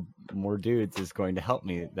more dudes is going to help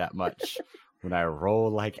me that much when I roll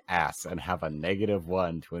like ass and have a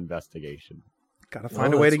 -1 to investigation. Gotta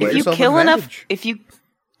find a way to that's get what- If you yourself kill advantage.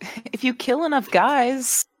 if you kill enough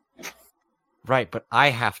guys, Right, but I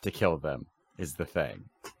have to kill them, is the thing.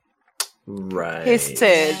 Right. hey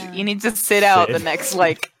Sid, Yeah. you need to sit out the Sid. next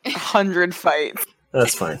 100 fights.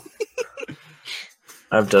 That's fine.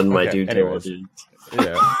 I've done my Okay, due anyways. diligence.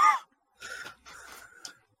 Yeah.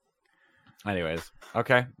 Anyways,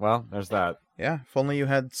 okay, well, there's that. Yeah, if only you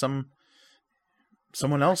had someone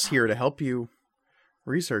else here to help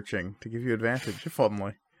researching, to give you advantage, if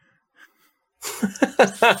only.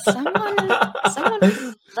 Someone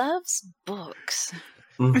who loves books.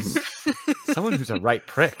 Mhm. Someone who's a right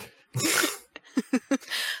prick.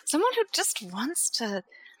 Someone who just wants to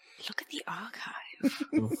look at the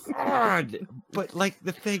archive. God, but like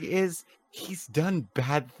the thing is, he's done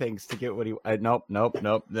bad things to get what he. Nope.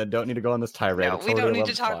 They don't need to go on this tirade. No, It's we already don't need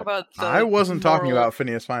to 11 talk o'clock. about the I wasn't talking moral- about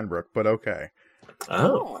Phineas Feinbrook, but okay.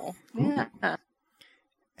 Oh. Yeah.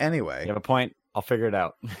 Anyway, You have a point. I'll figure it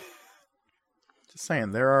out. just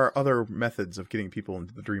saying, there are other methods of getting people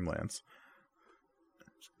into the Dreamlands.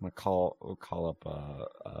 I'm gonna call up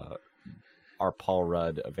our Paul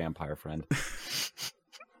Rudd, a vampire friend.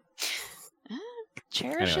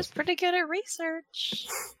 Cherish Anyways. is pretty good at research.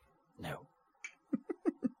 No.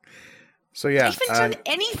 So yeah, Even done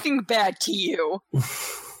anything bad to you.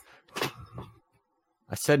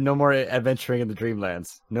 I said no more adventuring in the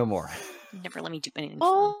Dreamlands. No more. Never let me do anything.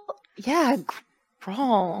 Oh, yeah,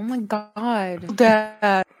 Grawl. Oh my god.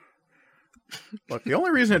 Dad. look, the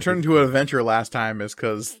only reason it turned into an adventure last time is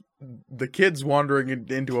because the kids wandering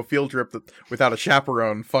into a field trip without a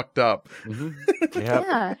chaperone fucked up. Yep.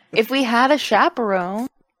 Yeah. If we had a chaperone.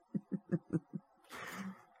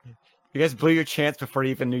 You guys blew your chance before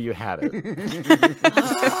you even knew you had it.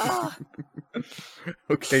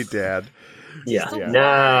 Okay, Dad. Yeah. the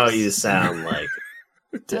Now worst. you sound like.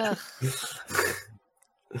 Ugh.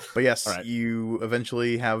 But yes, All right. you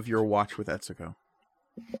eventually have your watch with Etsuko.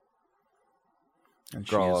 And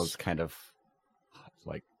she Grawl is is kind of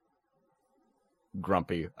like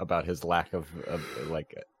grumpy about his lack of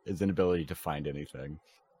like his inability to find anything.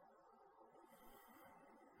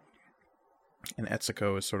 And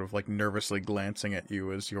Etsuko is sort of like nervously glancing at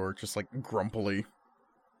you as you're just like grumpily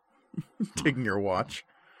Taking your watch.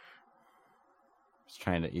 He's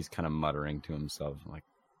kind of muttering to himself, like,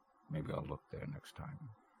 maybe I'll look there next time.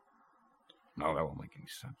 No, that won't make any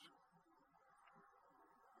sense.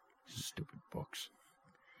 Stupid books.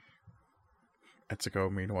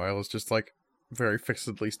 Etsuko, meanwhile, is just like very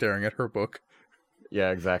fixedly staring at her book.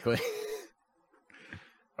 Yeah, exactly.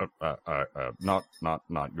 Not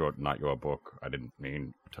your book. I didn't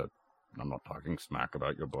mean to. I'm not talking smack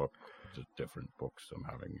about your book. Just different books. I'm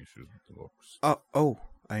having issues with the books.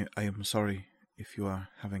 I am sorry if you are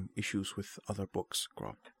having issues with other books,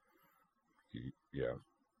 Grob. Yeah.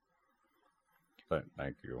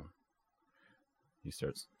 Thank you. He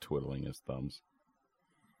starts twiddling his thumbs.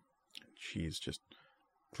 She's just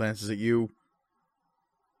glances at you,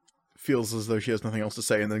 feels as though she has nothing else to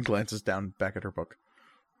say, and then glances down back at her book.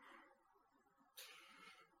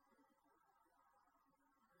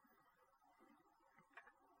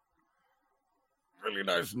 Really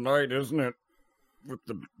nice night, isn't it? With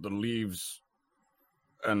the leaves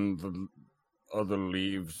and the other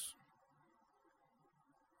leaves.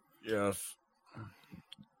 Yes.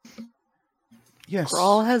 Yes.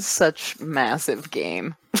 Grawl has such massive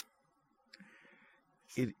game.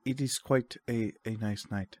 It is quite a nice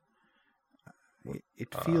night.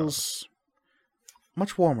 It feels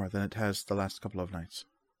much warmer than it has the last couple of nights.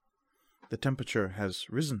 The temperature has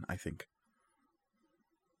risen, I think.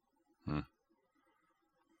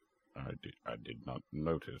 I did not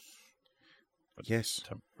notice. Yes.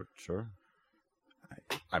 Temperature.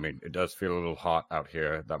 I mean, it does feel a little hot out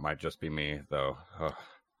here. That might just be me, though.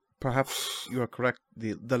 Perhaps you are correct.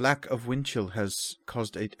 The lack of wind chill has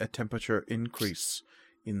caused a temperature increase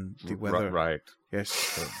in the weather. Right.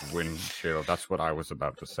 Yes. The wind chill. That's what I was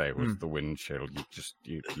about to say, was the wind chill.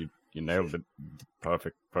 You nailed it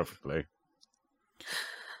perfectly.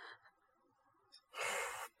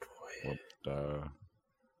 What,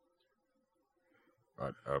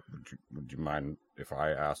 would you mind if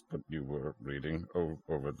I asked what you were reading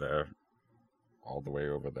over there? All the way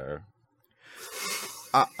over there?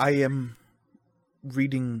 I am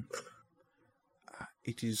reading.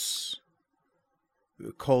 It is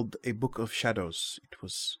called A Book of Shadows. It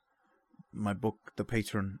was my book,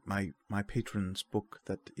 my patron's book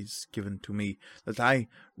that is given to me, that I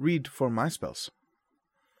read for my spells.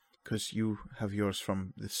 Because you have yours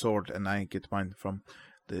from the sword, and I get mine from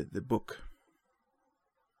the book.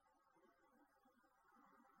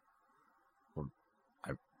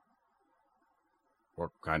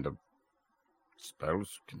 What kind of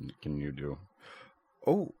spells can you do?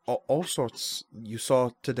 Oh, all sorts. You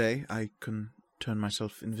saw today I can turn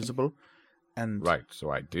myself invisible, and... Right, so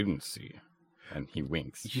I didn't see. And he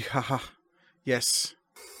winks. Yeah, yes,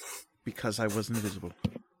 because I was invisible.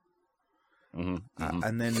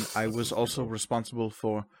 And then I was also responsible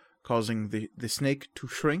for causing the snake to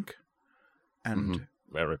shrink, and...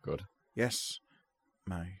 Very good. Yes,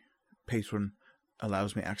 my patron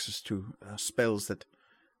allows me access to spells that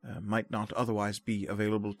might not otherwise be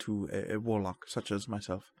available to a warlock such as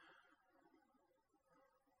myself.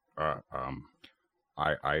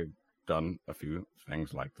 I've done a few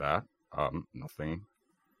things like that. Nothing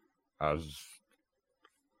as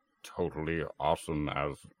totally awesome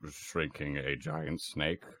as shrinking a giant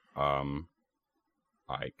snake.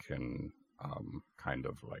 I can kind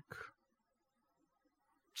of like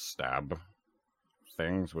stab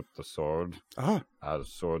things with the sword, as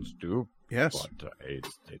swords do. Yes. But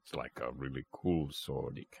it's like a really cool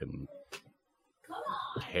sword. It can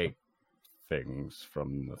take things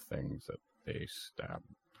from the things that they stab.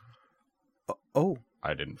 Oh.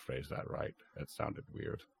 I didn't phrase that right. It sounded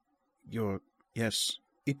weird. Yes,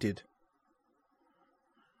 it did.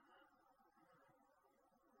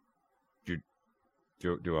 Do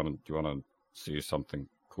you want to see something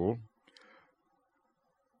cool?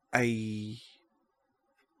 I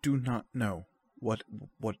do not know. What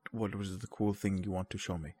was the cool thing you want to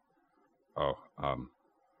show me? Oh,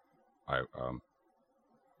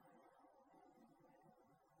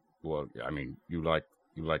 well, I mean, you like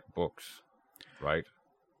books, right?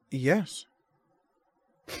 Yes.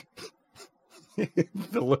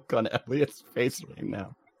 The look on Elliot's face right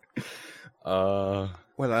now.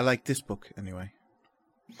 Well, I like this book anyway.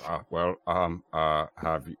 Have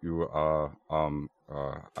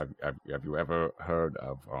you ever heard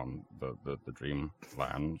of the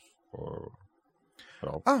Dreamlands or at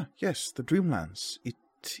all? Yes, the Dreamlands. It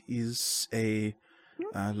is a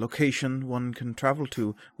location one can travel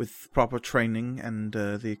to with proper training and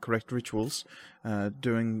the correct rituals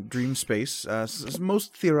during dream space.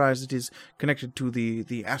 Most theorize it is connected to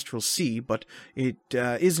the astral sea, but it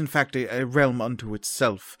is in fact a realm unto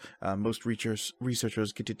itself. Most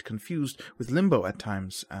researchers get it confused with limbo at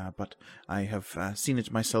times, but I have seen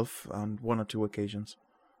it myself on 1 or 2 occasions.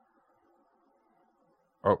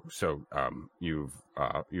 Oh, so you've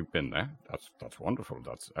been there? That's wonderful.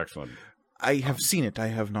 That's excellent. I have seen it. I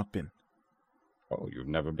have not been. Oh, you've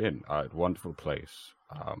never been? Wonderful place.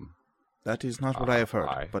 That is not what I have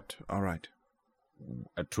heard. But all right.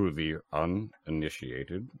 To the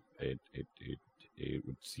uninitiated, it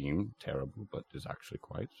would seem terrible, but is actually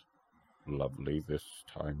quite lovely this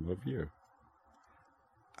time of year.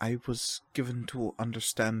 I was given to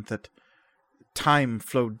understand that time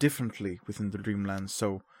flowed differently within the Dreamlands,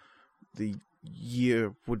 so the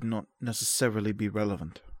year would not necessarily be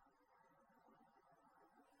relevant.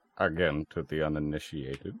 Again, to the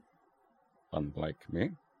uninitiated, unlike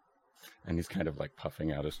me. And he's kind of like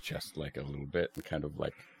puffing out his chest like a little bit and kind of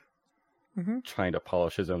like trying to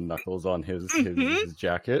polish his own knuckles on his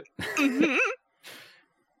jacket.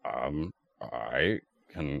 I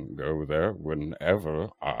can go there whenever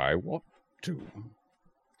I want to.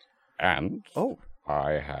 And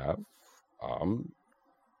I have an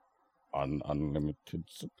unlimited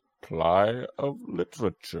supply of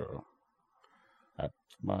literature at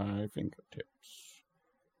my fingertips.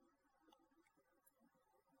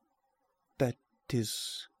 That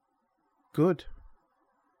is good.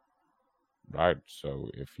 Right, so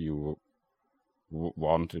if you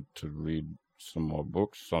wanted to read some more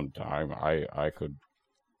books sometime, I could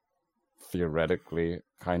theoretically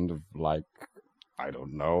kind of like, I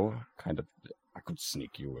don't know, I could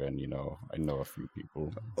sneak you in, you know. I know a few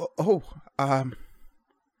people.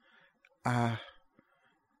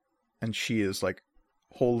 And she is like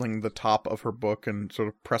holding the top of her book and sort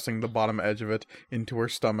of pressing the bottom edge of it into her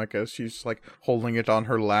stomach as she's like holding it on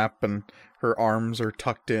her lap, and her arms are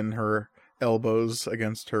tucked in, her elbows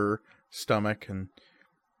against her stomach, and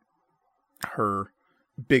her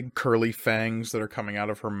big curly fangs that are coming out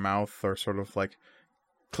of her mouth are sort of like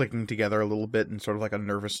clicking together a little bit in sort of like a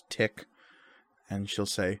nervous tick. And she'll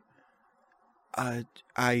say, as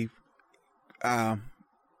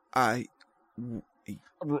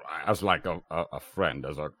like a friend,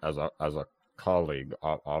 as a colleague,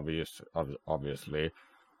 obviously,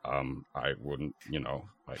 I wouldn't, you know,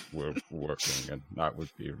 like we're working, and that would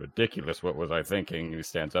be ridiculous. What was I thinking? He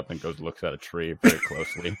stands up and looks at a tree very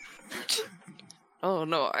closely. Oh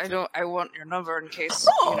no, I don't. I want your number in case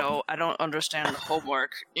I don't understand the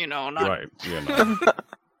homework. Not right.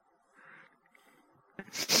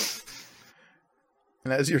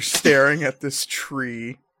 And as you're staring at this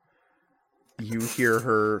tree, you hear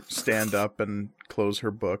her stand up and close her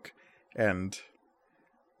book and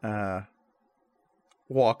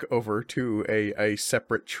walk over to a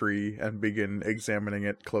separate tree and begin examining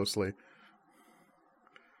it closely.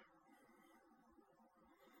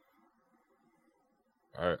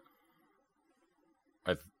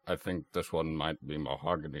 I think this one might be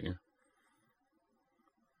mahogany.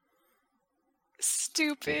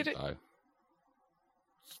 Stupid. It's a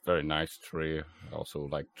very nice tree. I also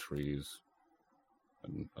like trees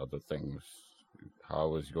and other things.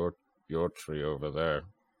 How is your tree over there?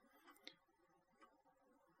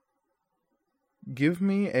 Give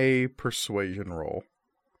me a persuasion roll.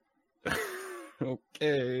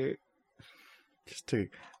 Okay.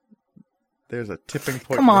 There's a tipping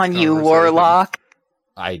point. Come on, you warlock.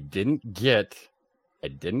 I didn't get a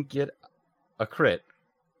crit,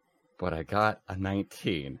 but I got a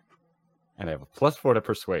 19. And I have a +4 to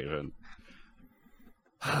persuasion.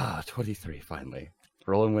 23, finally.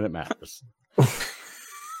 Rolling when it matters.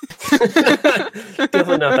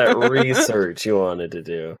 Definitely not that research you wanted to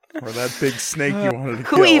do. Or that big snake you wanted to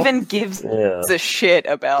kill. Who even gives a shit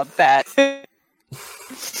about that?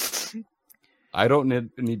 I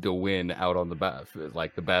don't need to win out on the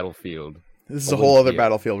battlefield. This is a whole other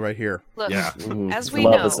battlefield right here. Look, Yeah. as we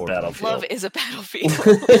Love know, is a battlefield. love is a battlefield.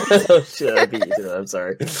 Oh shit, I beat you to that. I'm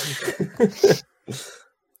sorry.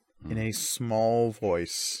 In a small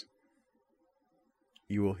voice,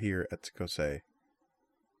 you will hear Etsuko say,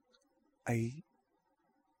 I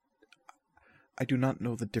do not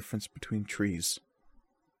know the difference between trees.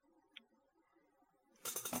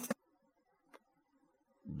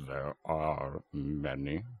 There are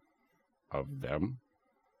many of them.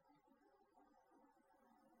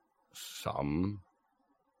 Some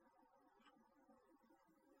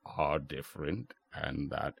are different, and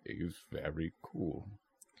that is very cool.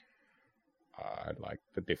 I like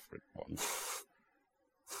the different ones.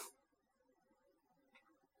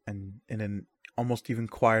 And in an almost even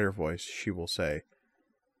quieter voice, she will say,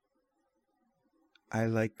 I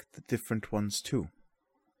like the different ones too.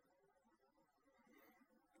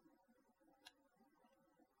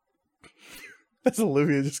 As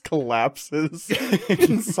Olivia just collapses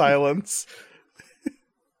in silence.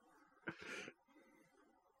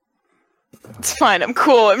 It's fine. I'm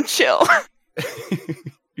cool. I'm chill.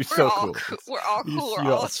 You're so cool. We're all You- cool. you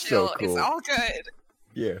We're all are so chill. cool. It's all good.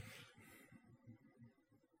 Yeah.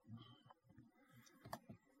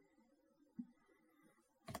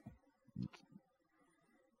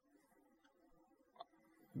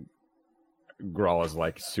 Grawl is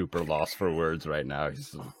like super lost for words right now.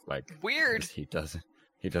 He's like Weird. He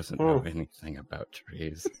doesn't know anything about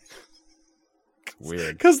trees. It's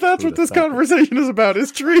weird. Because that's Who what the this fuck- conversation is about,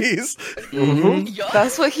 is trees. Mhm. Yuck.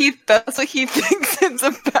 That's what he thinks it's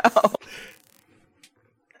about.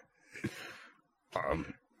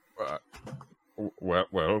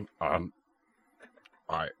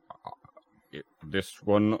 This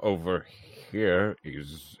one over here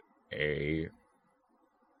is a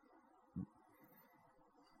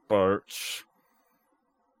birch,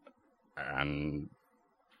 and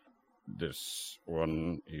this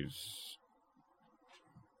one is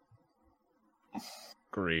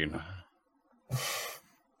green.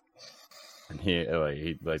 And he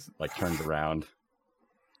turns around.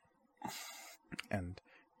 And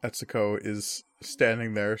Etsuko is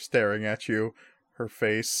standing there staring at you, her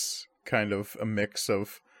face kind of a mix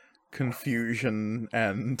of confusion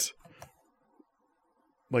and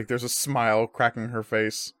like there's a smile cracking her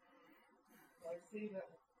face.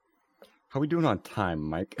 How we doing on time,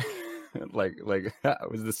 Mike? like,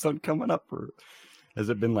 was the sun coming up, or has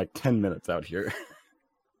it been like 10 minutes out here?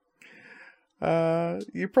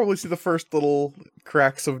 You probably see the first little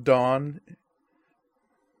cracks of dawn.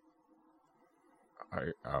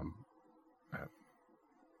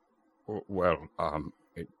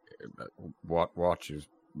 Watch is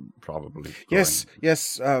probably Yes, going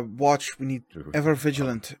yes, watch. We need to- ever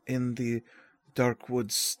vigilant in the dark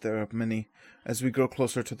woods. There are many. As we grow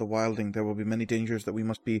closer to the wilding, there will be many dangers that we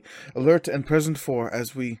must be alert and present for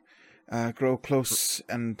as we grow close,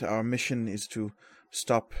 and our mission is to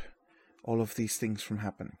stop all of these things from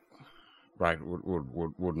happening. Right,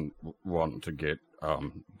 wouldn't want to get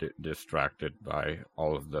distracted by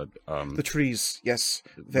all of the The trees, yes,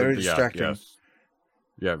 very yeah, distracting. yes.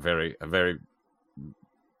 Yeah, very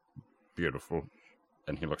beautiful.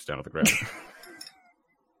 And he looks down at the ground.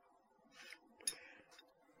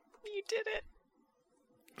 You did it.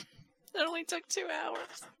 It only took 2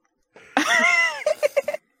 hours.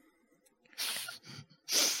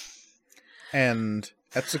 And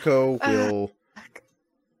Etsuko will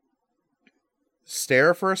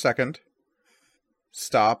stare for a second,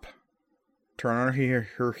 stop, turn on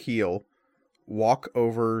her heel, walk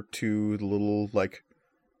over to the little, like,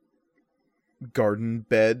 garden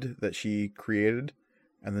bed that she created,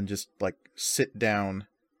 and then just, like, sit down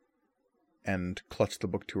and clutch the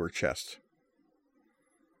book to her chest.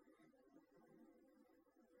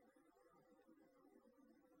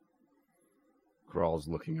 Grawl's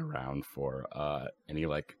looking around for any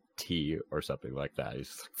like tea or something like that.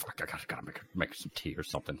 He's like, "Fuck, I gotta make some tea or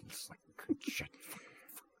something." It's like, shit.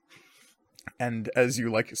 And as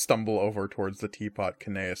you, like, stumble over towards the teapot,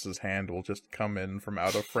 Kineas's hand will just come in from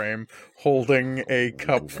out of frame, holding a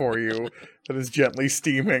cup for you that is gently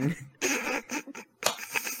steaming.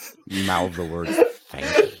 Mouth the words,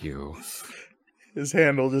 "Thank you." His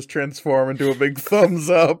hand will just transform into a big thumbs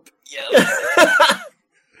up.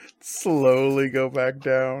 Slowly go back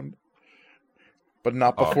down. But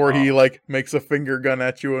not before he, like, makes a finger gun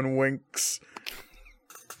at you and winks.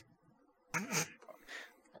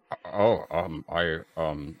 Look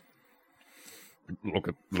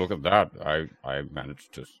at that. I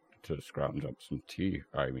managed to scrounge up some tea.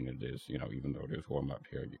 I mean, it is, even though it is warm up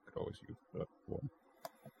here, you could always use the warm.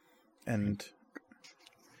 And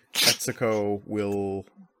Etsuko will,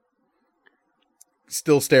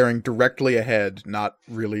 still staring directly ahead, not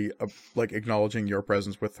really, like, acknowledging your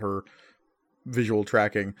presence with her visual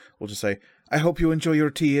tracking, will just say, I hope you enjoy your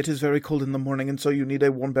tea. It is very cold in the morning, and so you need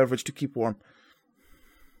a warm beverage to keep warm.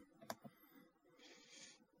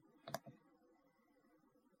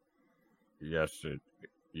 Yes,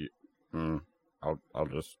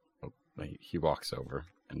 he walks over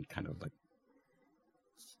and kind of like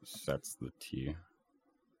sets the tea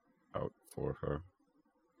out for her.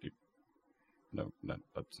 No,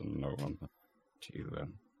 that's a no on the tea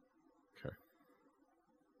then. Okay.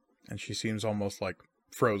 And she seems almost like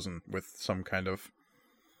frozen with some kind of,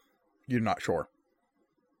 you're not sure.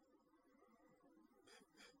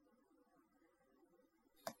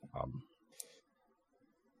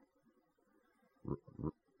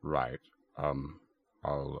 Right. I'll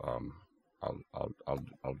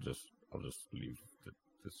just leave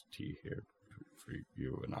this tea here for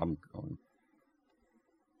you, and I'm going.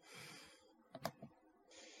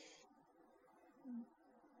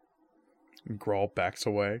 Grawl backs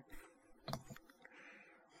away.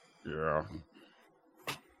 Yeah.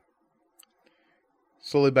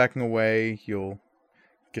 Slowly backing away, you'll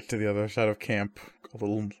get to the other side of camp, a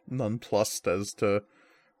little nonplussed as to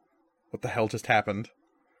what the hell just happened.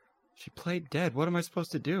 She played dead. What am I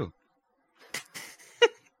supposed to do?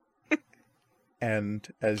 And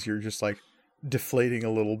as you're just like deflating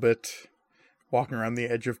a little bit, walking around the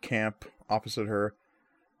edge of camp opposite her,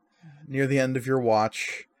 near the end of your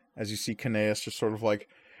watch, as you see Kineas just sort of like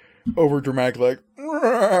over dramatic, like,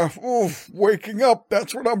 oof, waking up,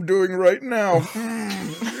 that's what I'm doing right now.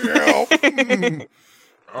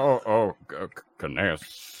 Oh, Kineas,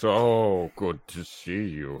 so good to see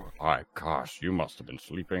you. Gosh, you must have been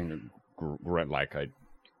sleeping like a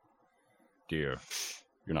deer.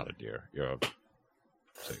 You're not a deer. You're a...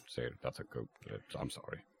 Say it. That's a good... I'm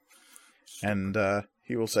sorry. And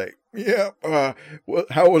he will say, yeah,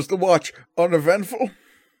 how was the watch? Uneventful?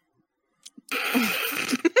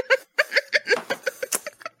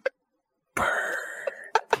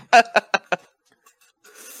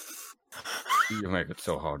 You make it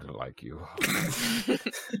so hard to like you.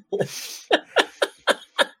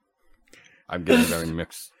 I'm getting very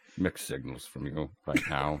mixed signals from you right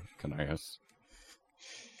now, Kineas.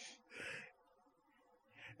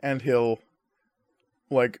 And he'll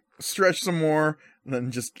like stretch some more, and then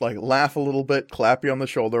just like laugh a little bit, clap you on the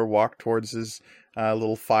shoulder, walk towards his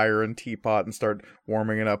little fire and teapot and start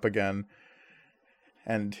warming it up again.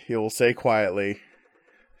 And he'll say quietly,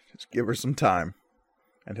 just give her some time.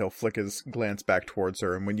 And he'll flick his glance back towards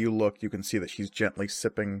her, and when you look, you can see that she's gently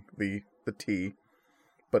sipping the tea,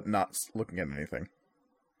 but not looking at anything.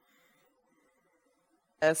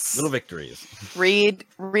 Yes. Little victories. Reed,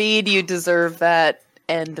 you deserve that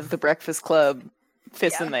end of the Breakfast Club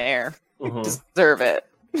fist in the air. You deserve it.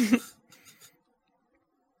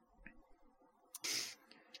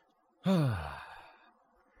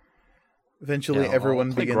 Eventually,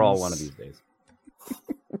 everyone begins. Grawl one of these days.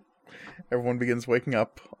 Everyone begins waking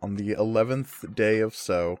up on the 11th day of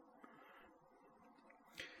So.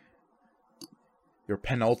 Your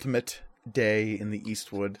penultimate day in the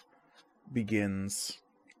Eastwood begins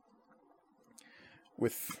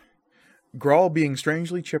with Grawl being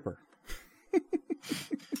strangely chipper. I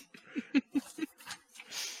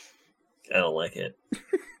don't like it.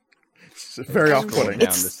 It's very off-putting.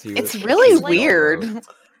 It's really like- weird.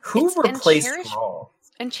 Who And replaced Cherish- Grawl?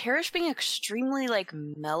 And Cherish being extremely like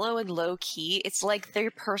mellow and low key, it's like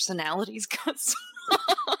their personalities got so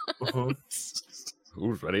Mhm.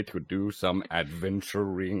 Who's ready to do some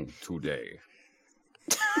adventuring today?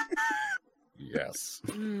 Yes.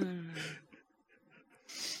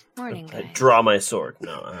 Morning, I guys. draw my sword.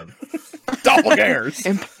 No. Doppelgangers!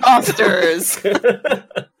 Imposters!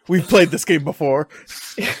 We've played this game before.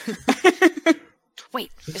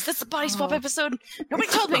 Wait, is this the body swap episode? Nobody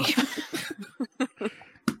told me.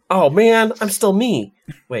 Oh man, I'm still me.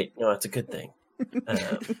 Wait, no, that's a good thing.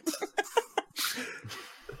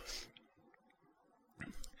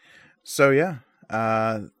 So yeah,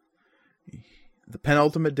 the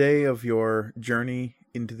penultimate day of your journey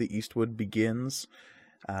into the Eastwood begins.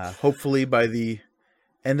 Hopefully by the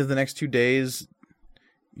end of the next 2 days,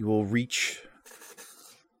 you will reach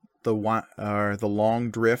the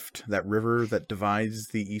Long Drift, that river that divides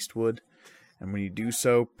the Eastwood. And when you do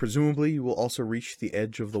so, presumably you will also reach the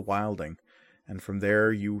edge of the Wilding. And from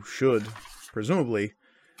there you should, presumably,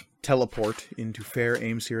 teleport into fair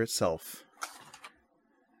Aimsir itself.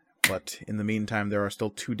 But in the meantime, there are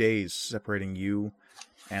still 2 days separating you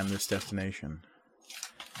and this destination.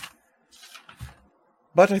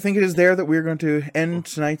 But I think it is there that we're going to end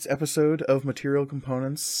tonight's episode of Material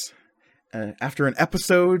Components. After an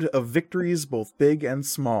episode of victories, both big and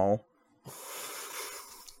small.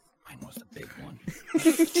 Mine was the big one.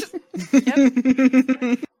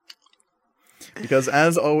 Because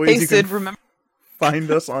as always, you can remember. find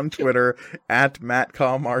us on Twitter at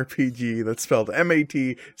MatcomRPG. That's spelled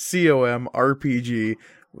MatComRPG.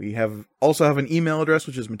 We also have an email address,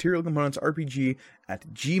 which is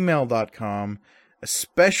materialcomponentsrpg@gmail.com.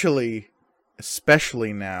 Especially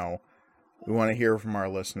now, we want to hear from our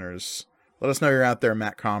listeners. Let us know you're out there,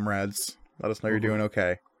 Matt comrades. Let us know you're doing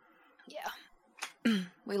okay. Yeah.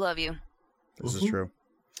 We love you. This is true.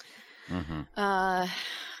 Mm-hmm.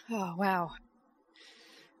 Oh wow.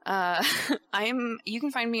 You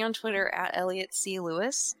can find me on Twitter at Elliot C.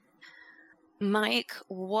 Lewis. Mike,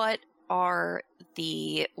 what are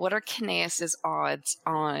Kineas's odds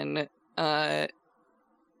on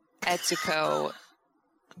Etsuko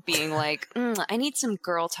being like, I need some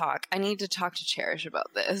girl talk. I need to talk to Cherish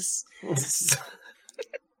about this.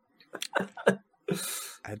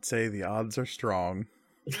 I'd say the odds are strong.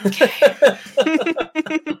 Okay.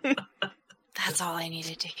 That's all I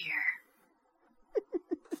needed to hear.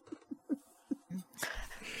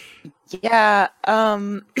 Yeah,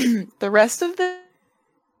 the rest of the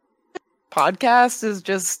podcast is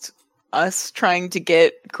just us trying to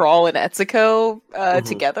get Grawl and Etsuko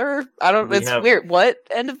together. I don't. It's weird. What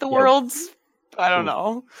end of the world's? I don't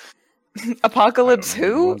know. Apocalypse?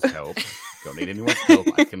 Who? Don't need anyone's help.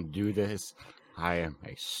 I can do this. I am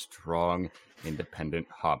a strong, independent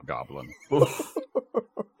hobgoblin.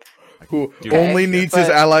 Who only needs his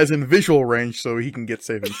allies in visual range so he can get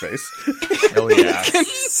safe in space. Hell yeah.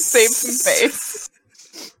 Safe in space.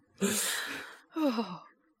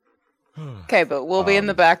 Okay, but we'll be in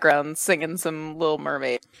the background singing some Little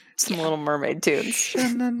Mermaid tunes.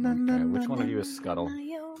 Okay, which one of you is Scuttle?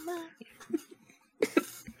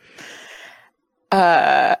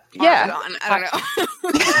 Yeah. I don't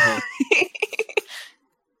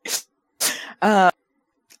know.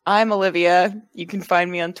 I'm Olivia. You can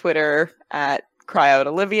find me on Twitter at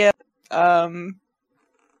CryOutOlivia. Come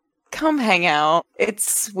hang out.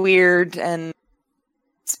 It's weird and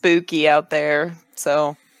spooky out there,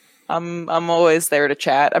 so I'm always there to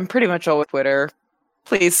chat. I'm pretty much always Twitter.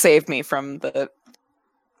 Please save me from the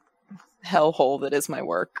hellhole that is my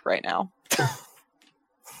work right now.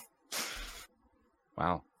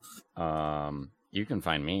 Wow. You can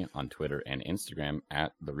find me on Twitter and Instagram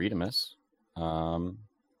at TheReadamus.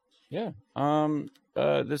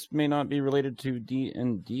 This may not be related to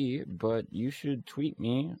D&D, but you should tweet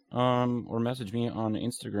me or message me on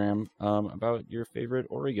Instagram about your favorite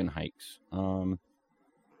Oregon hikes.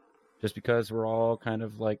 Just because we're all kind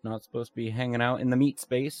of like not supposed to be hanging out in the meat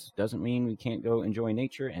space doesn't mean we can't go enjoy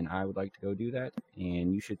nature, and I would like to go do that,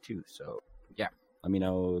 and you should too. So yeah, let me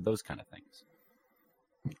know those kind of things.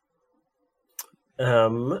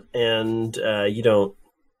 You don't.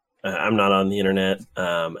 I'm not on the internet,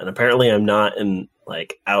 and apparently I'm not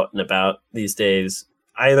out and about these days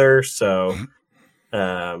either. So,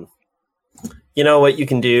 you know what you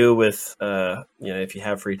can do with, if you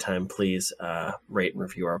have free time, please rate and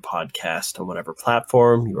review our podcast on whatever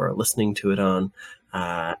platform you are listening to it on.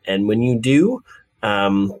 And when you do,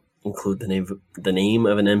 include the name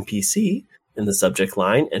of an NPC in the subject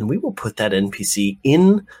line, and we will put that NPC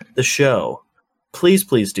in the show. Please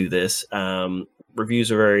do this.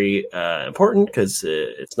 Reviews are very important because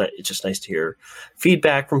it's just nice to hear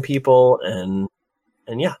feedback from people, and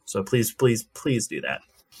yeah. So please do that.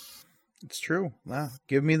 It's true. Wow.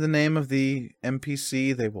 Give me the name of the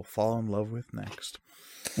NPC they will fall in love with next.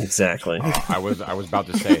 Exactly. I was about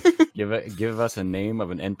to say, give us a name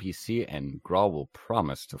of an NPC, and Grawl will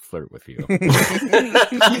promise to flirt with you. It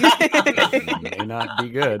may not be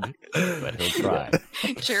good, but he'll try.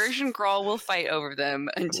 Cherish and Grawl will fight over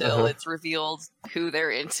them until it's revealed who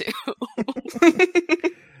they're into.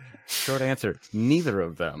 Short answer: neither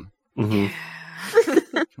of them. Mm-hmm.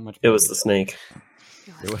 Too much. It was the snake.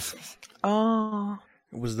 It was. Oh.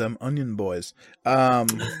 It was them onion boys.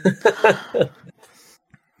 And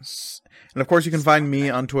of course, you can find me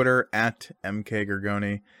on Twitter at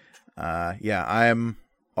MKGergoni. I am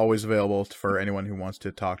always available for anyone who wants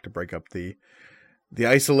to talk to break up the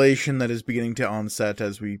isolation that is beginning to onset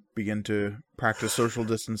as we begin to practice social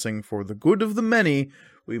distancing for the good of the many.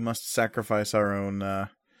 We must sacrifice our own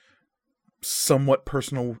somewhat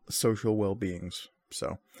personal social well-beings.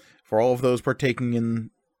 So, for all of those partaking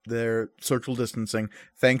in their social distancing,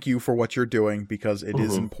 thank you for what you're doing, because it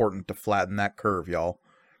is important to flatten that curve, y'all.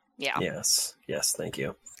 Yeah. Yes, thank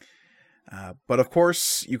you. But of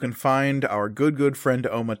course, you can find our good friend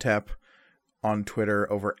Omatep on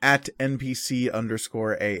Twitter over at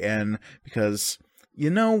NPC_AN, because you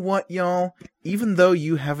know what, y'all? Even though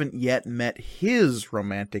you haven't yet met his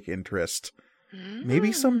romantic interest,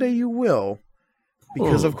 maybe someday you will.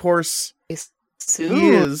 Because, of course, he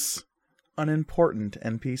is an important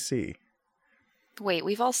NPC. Wait,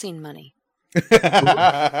 we've all seen Money.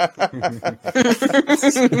 Not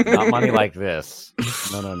money like this.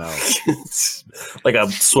 No. Like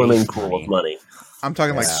a swimming pool of money. I'm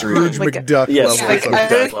talking like Yeah. Scrooge Like McDuck Yes, level. like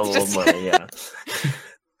that level of money, yeah.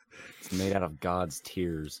 It's made out of God's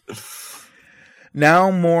tears.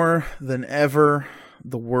 Now more than ever,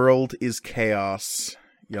 the world is chaos,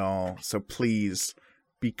 y'all. So please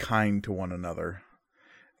be kind to one another.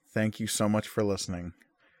 Thank you so much for listening.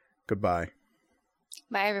 Goodbye.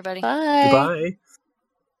 Bye, everybody. Bye. Goodbye.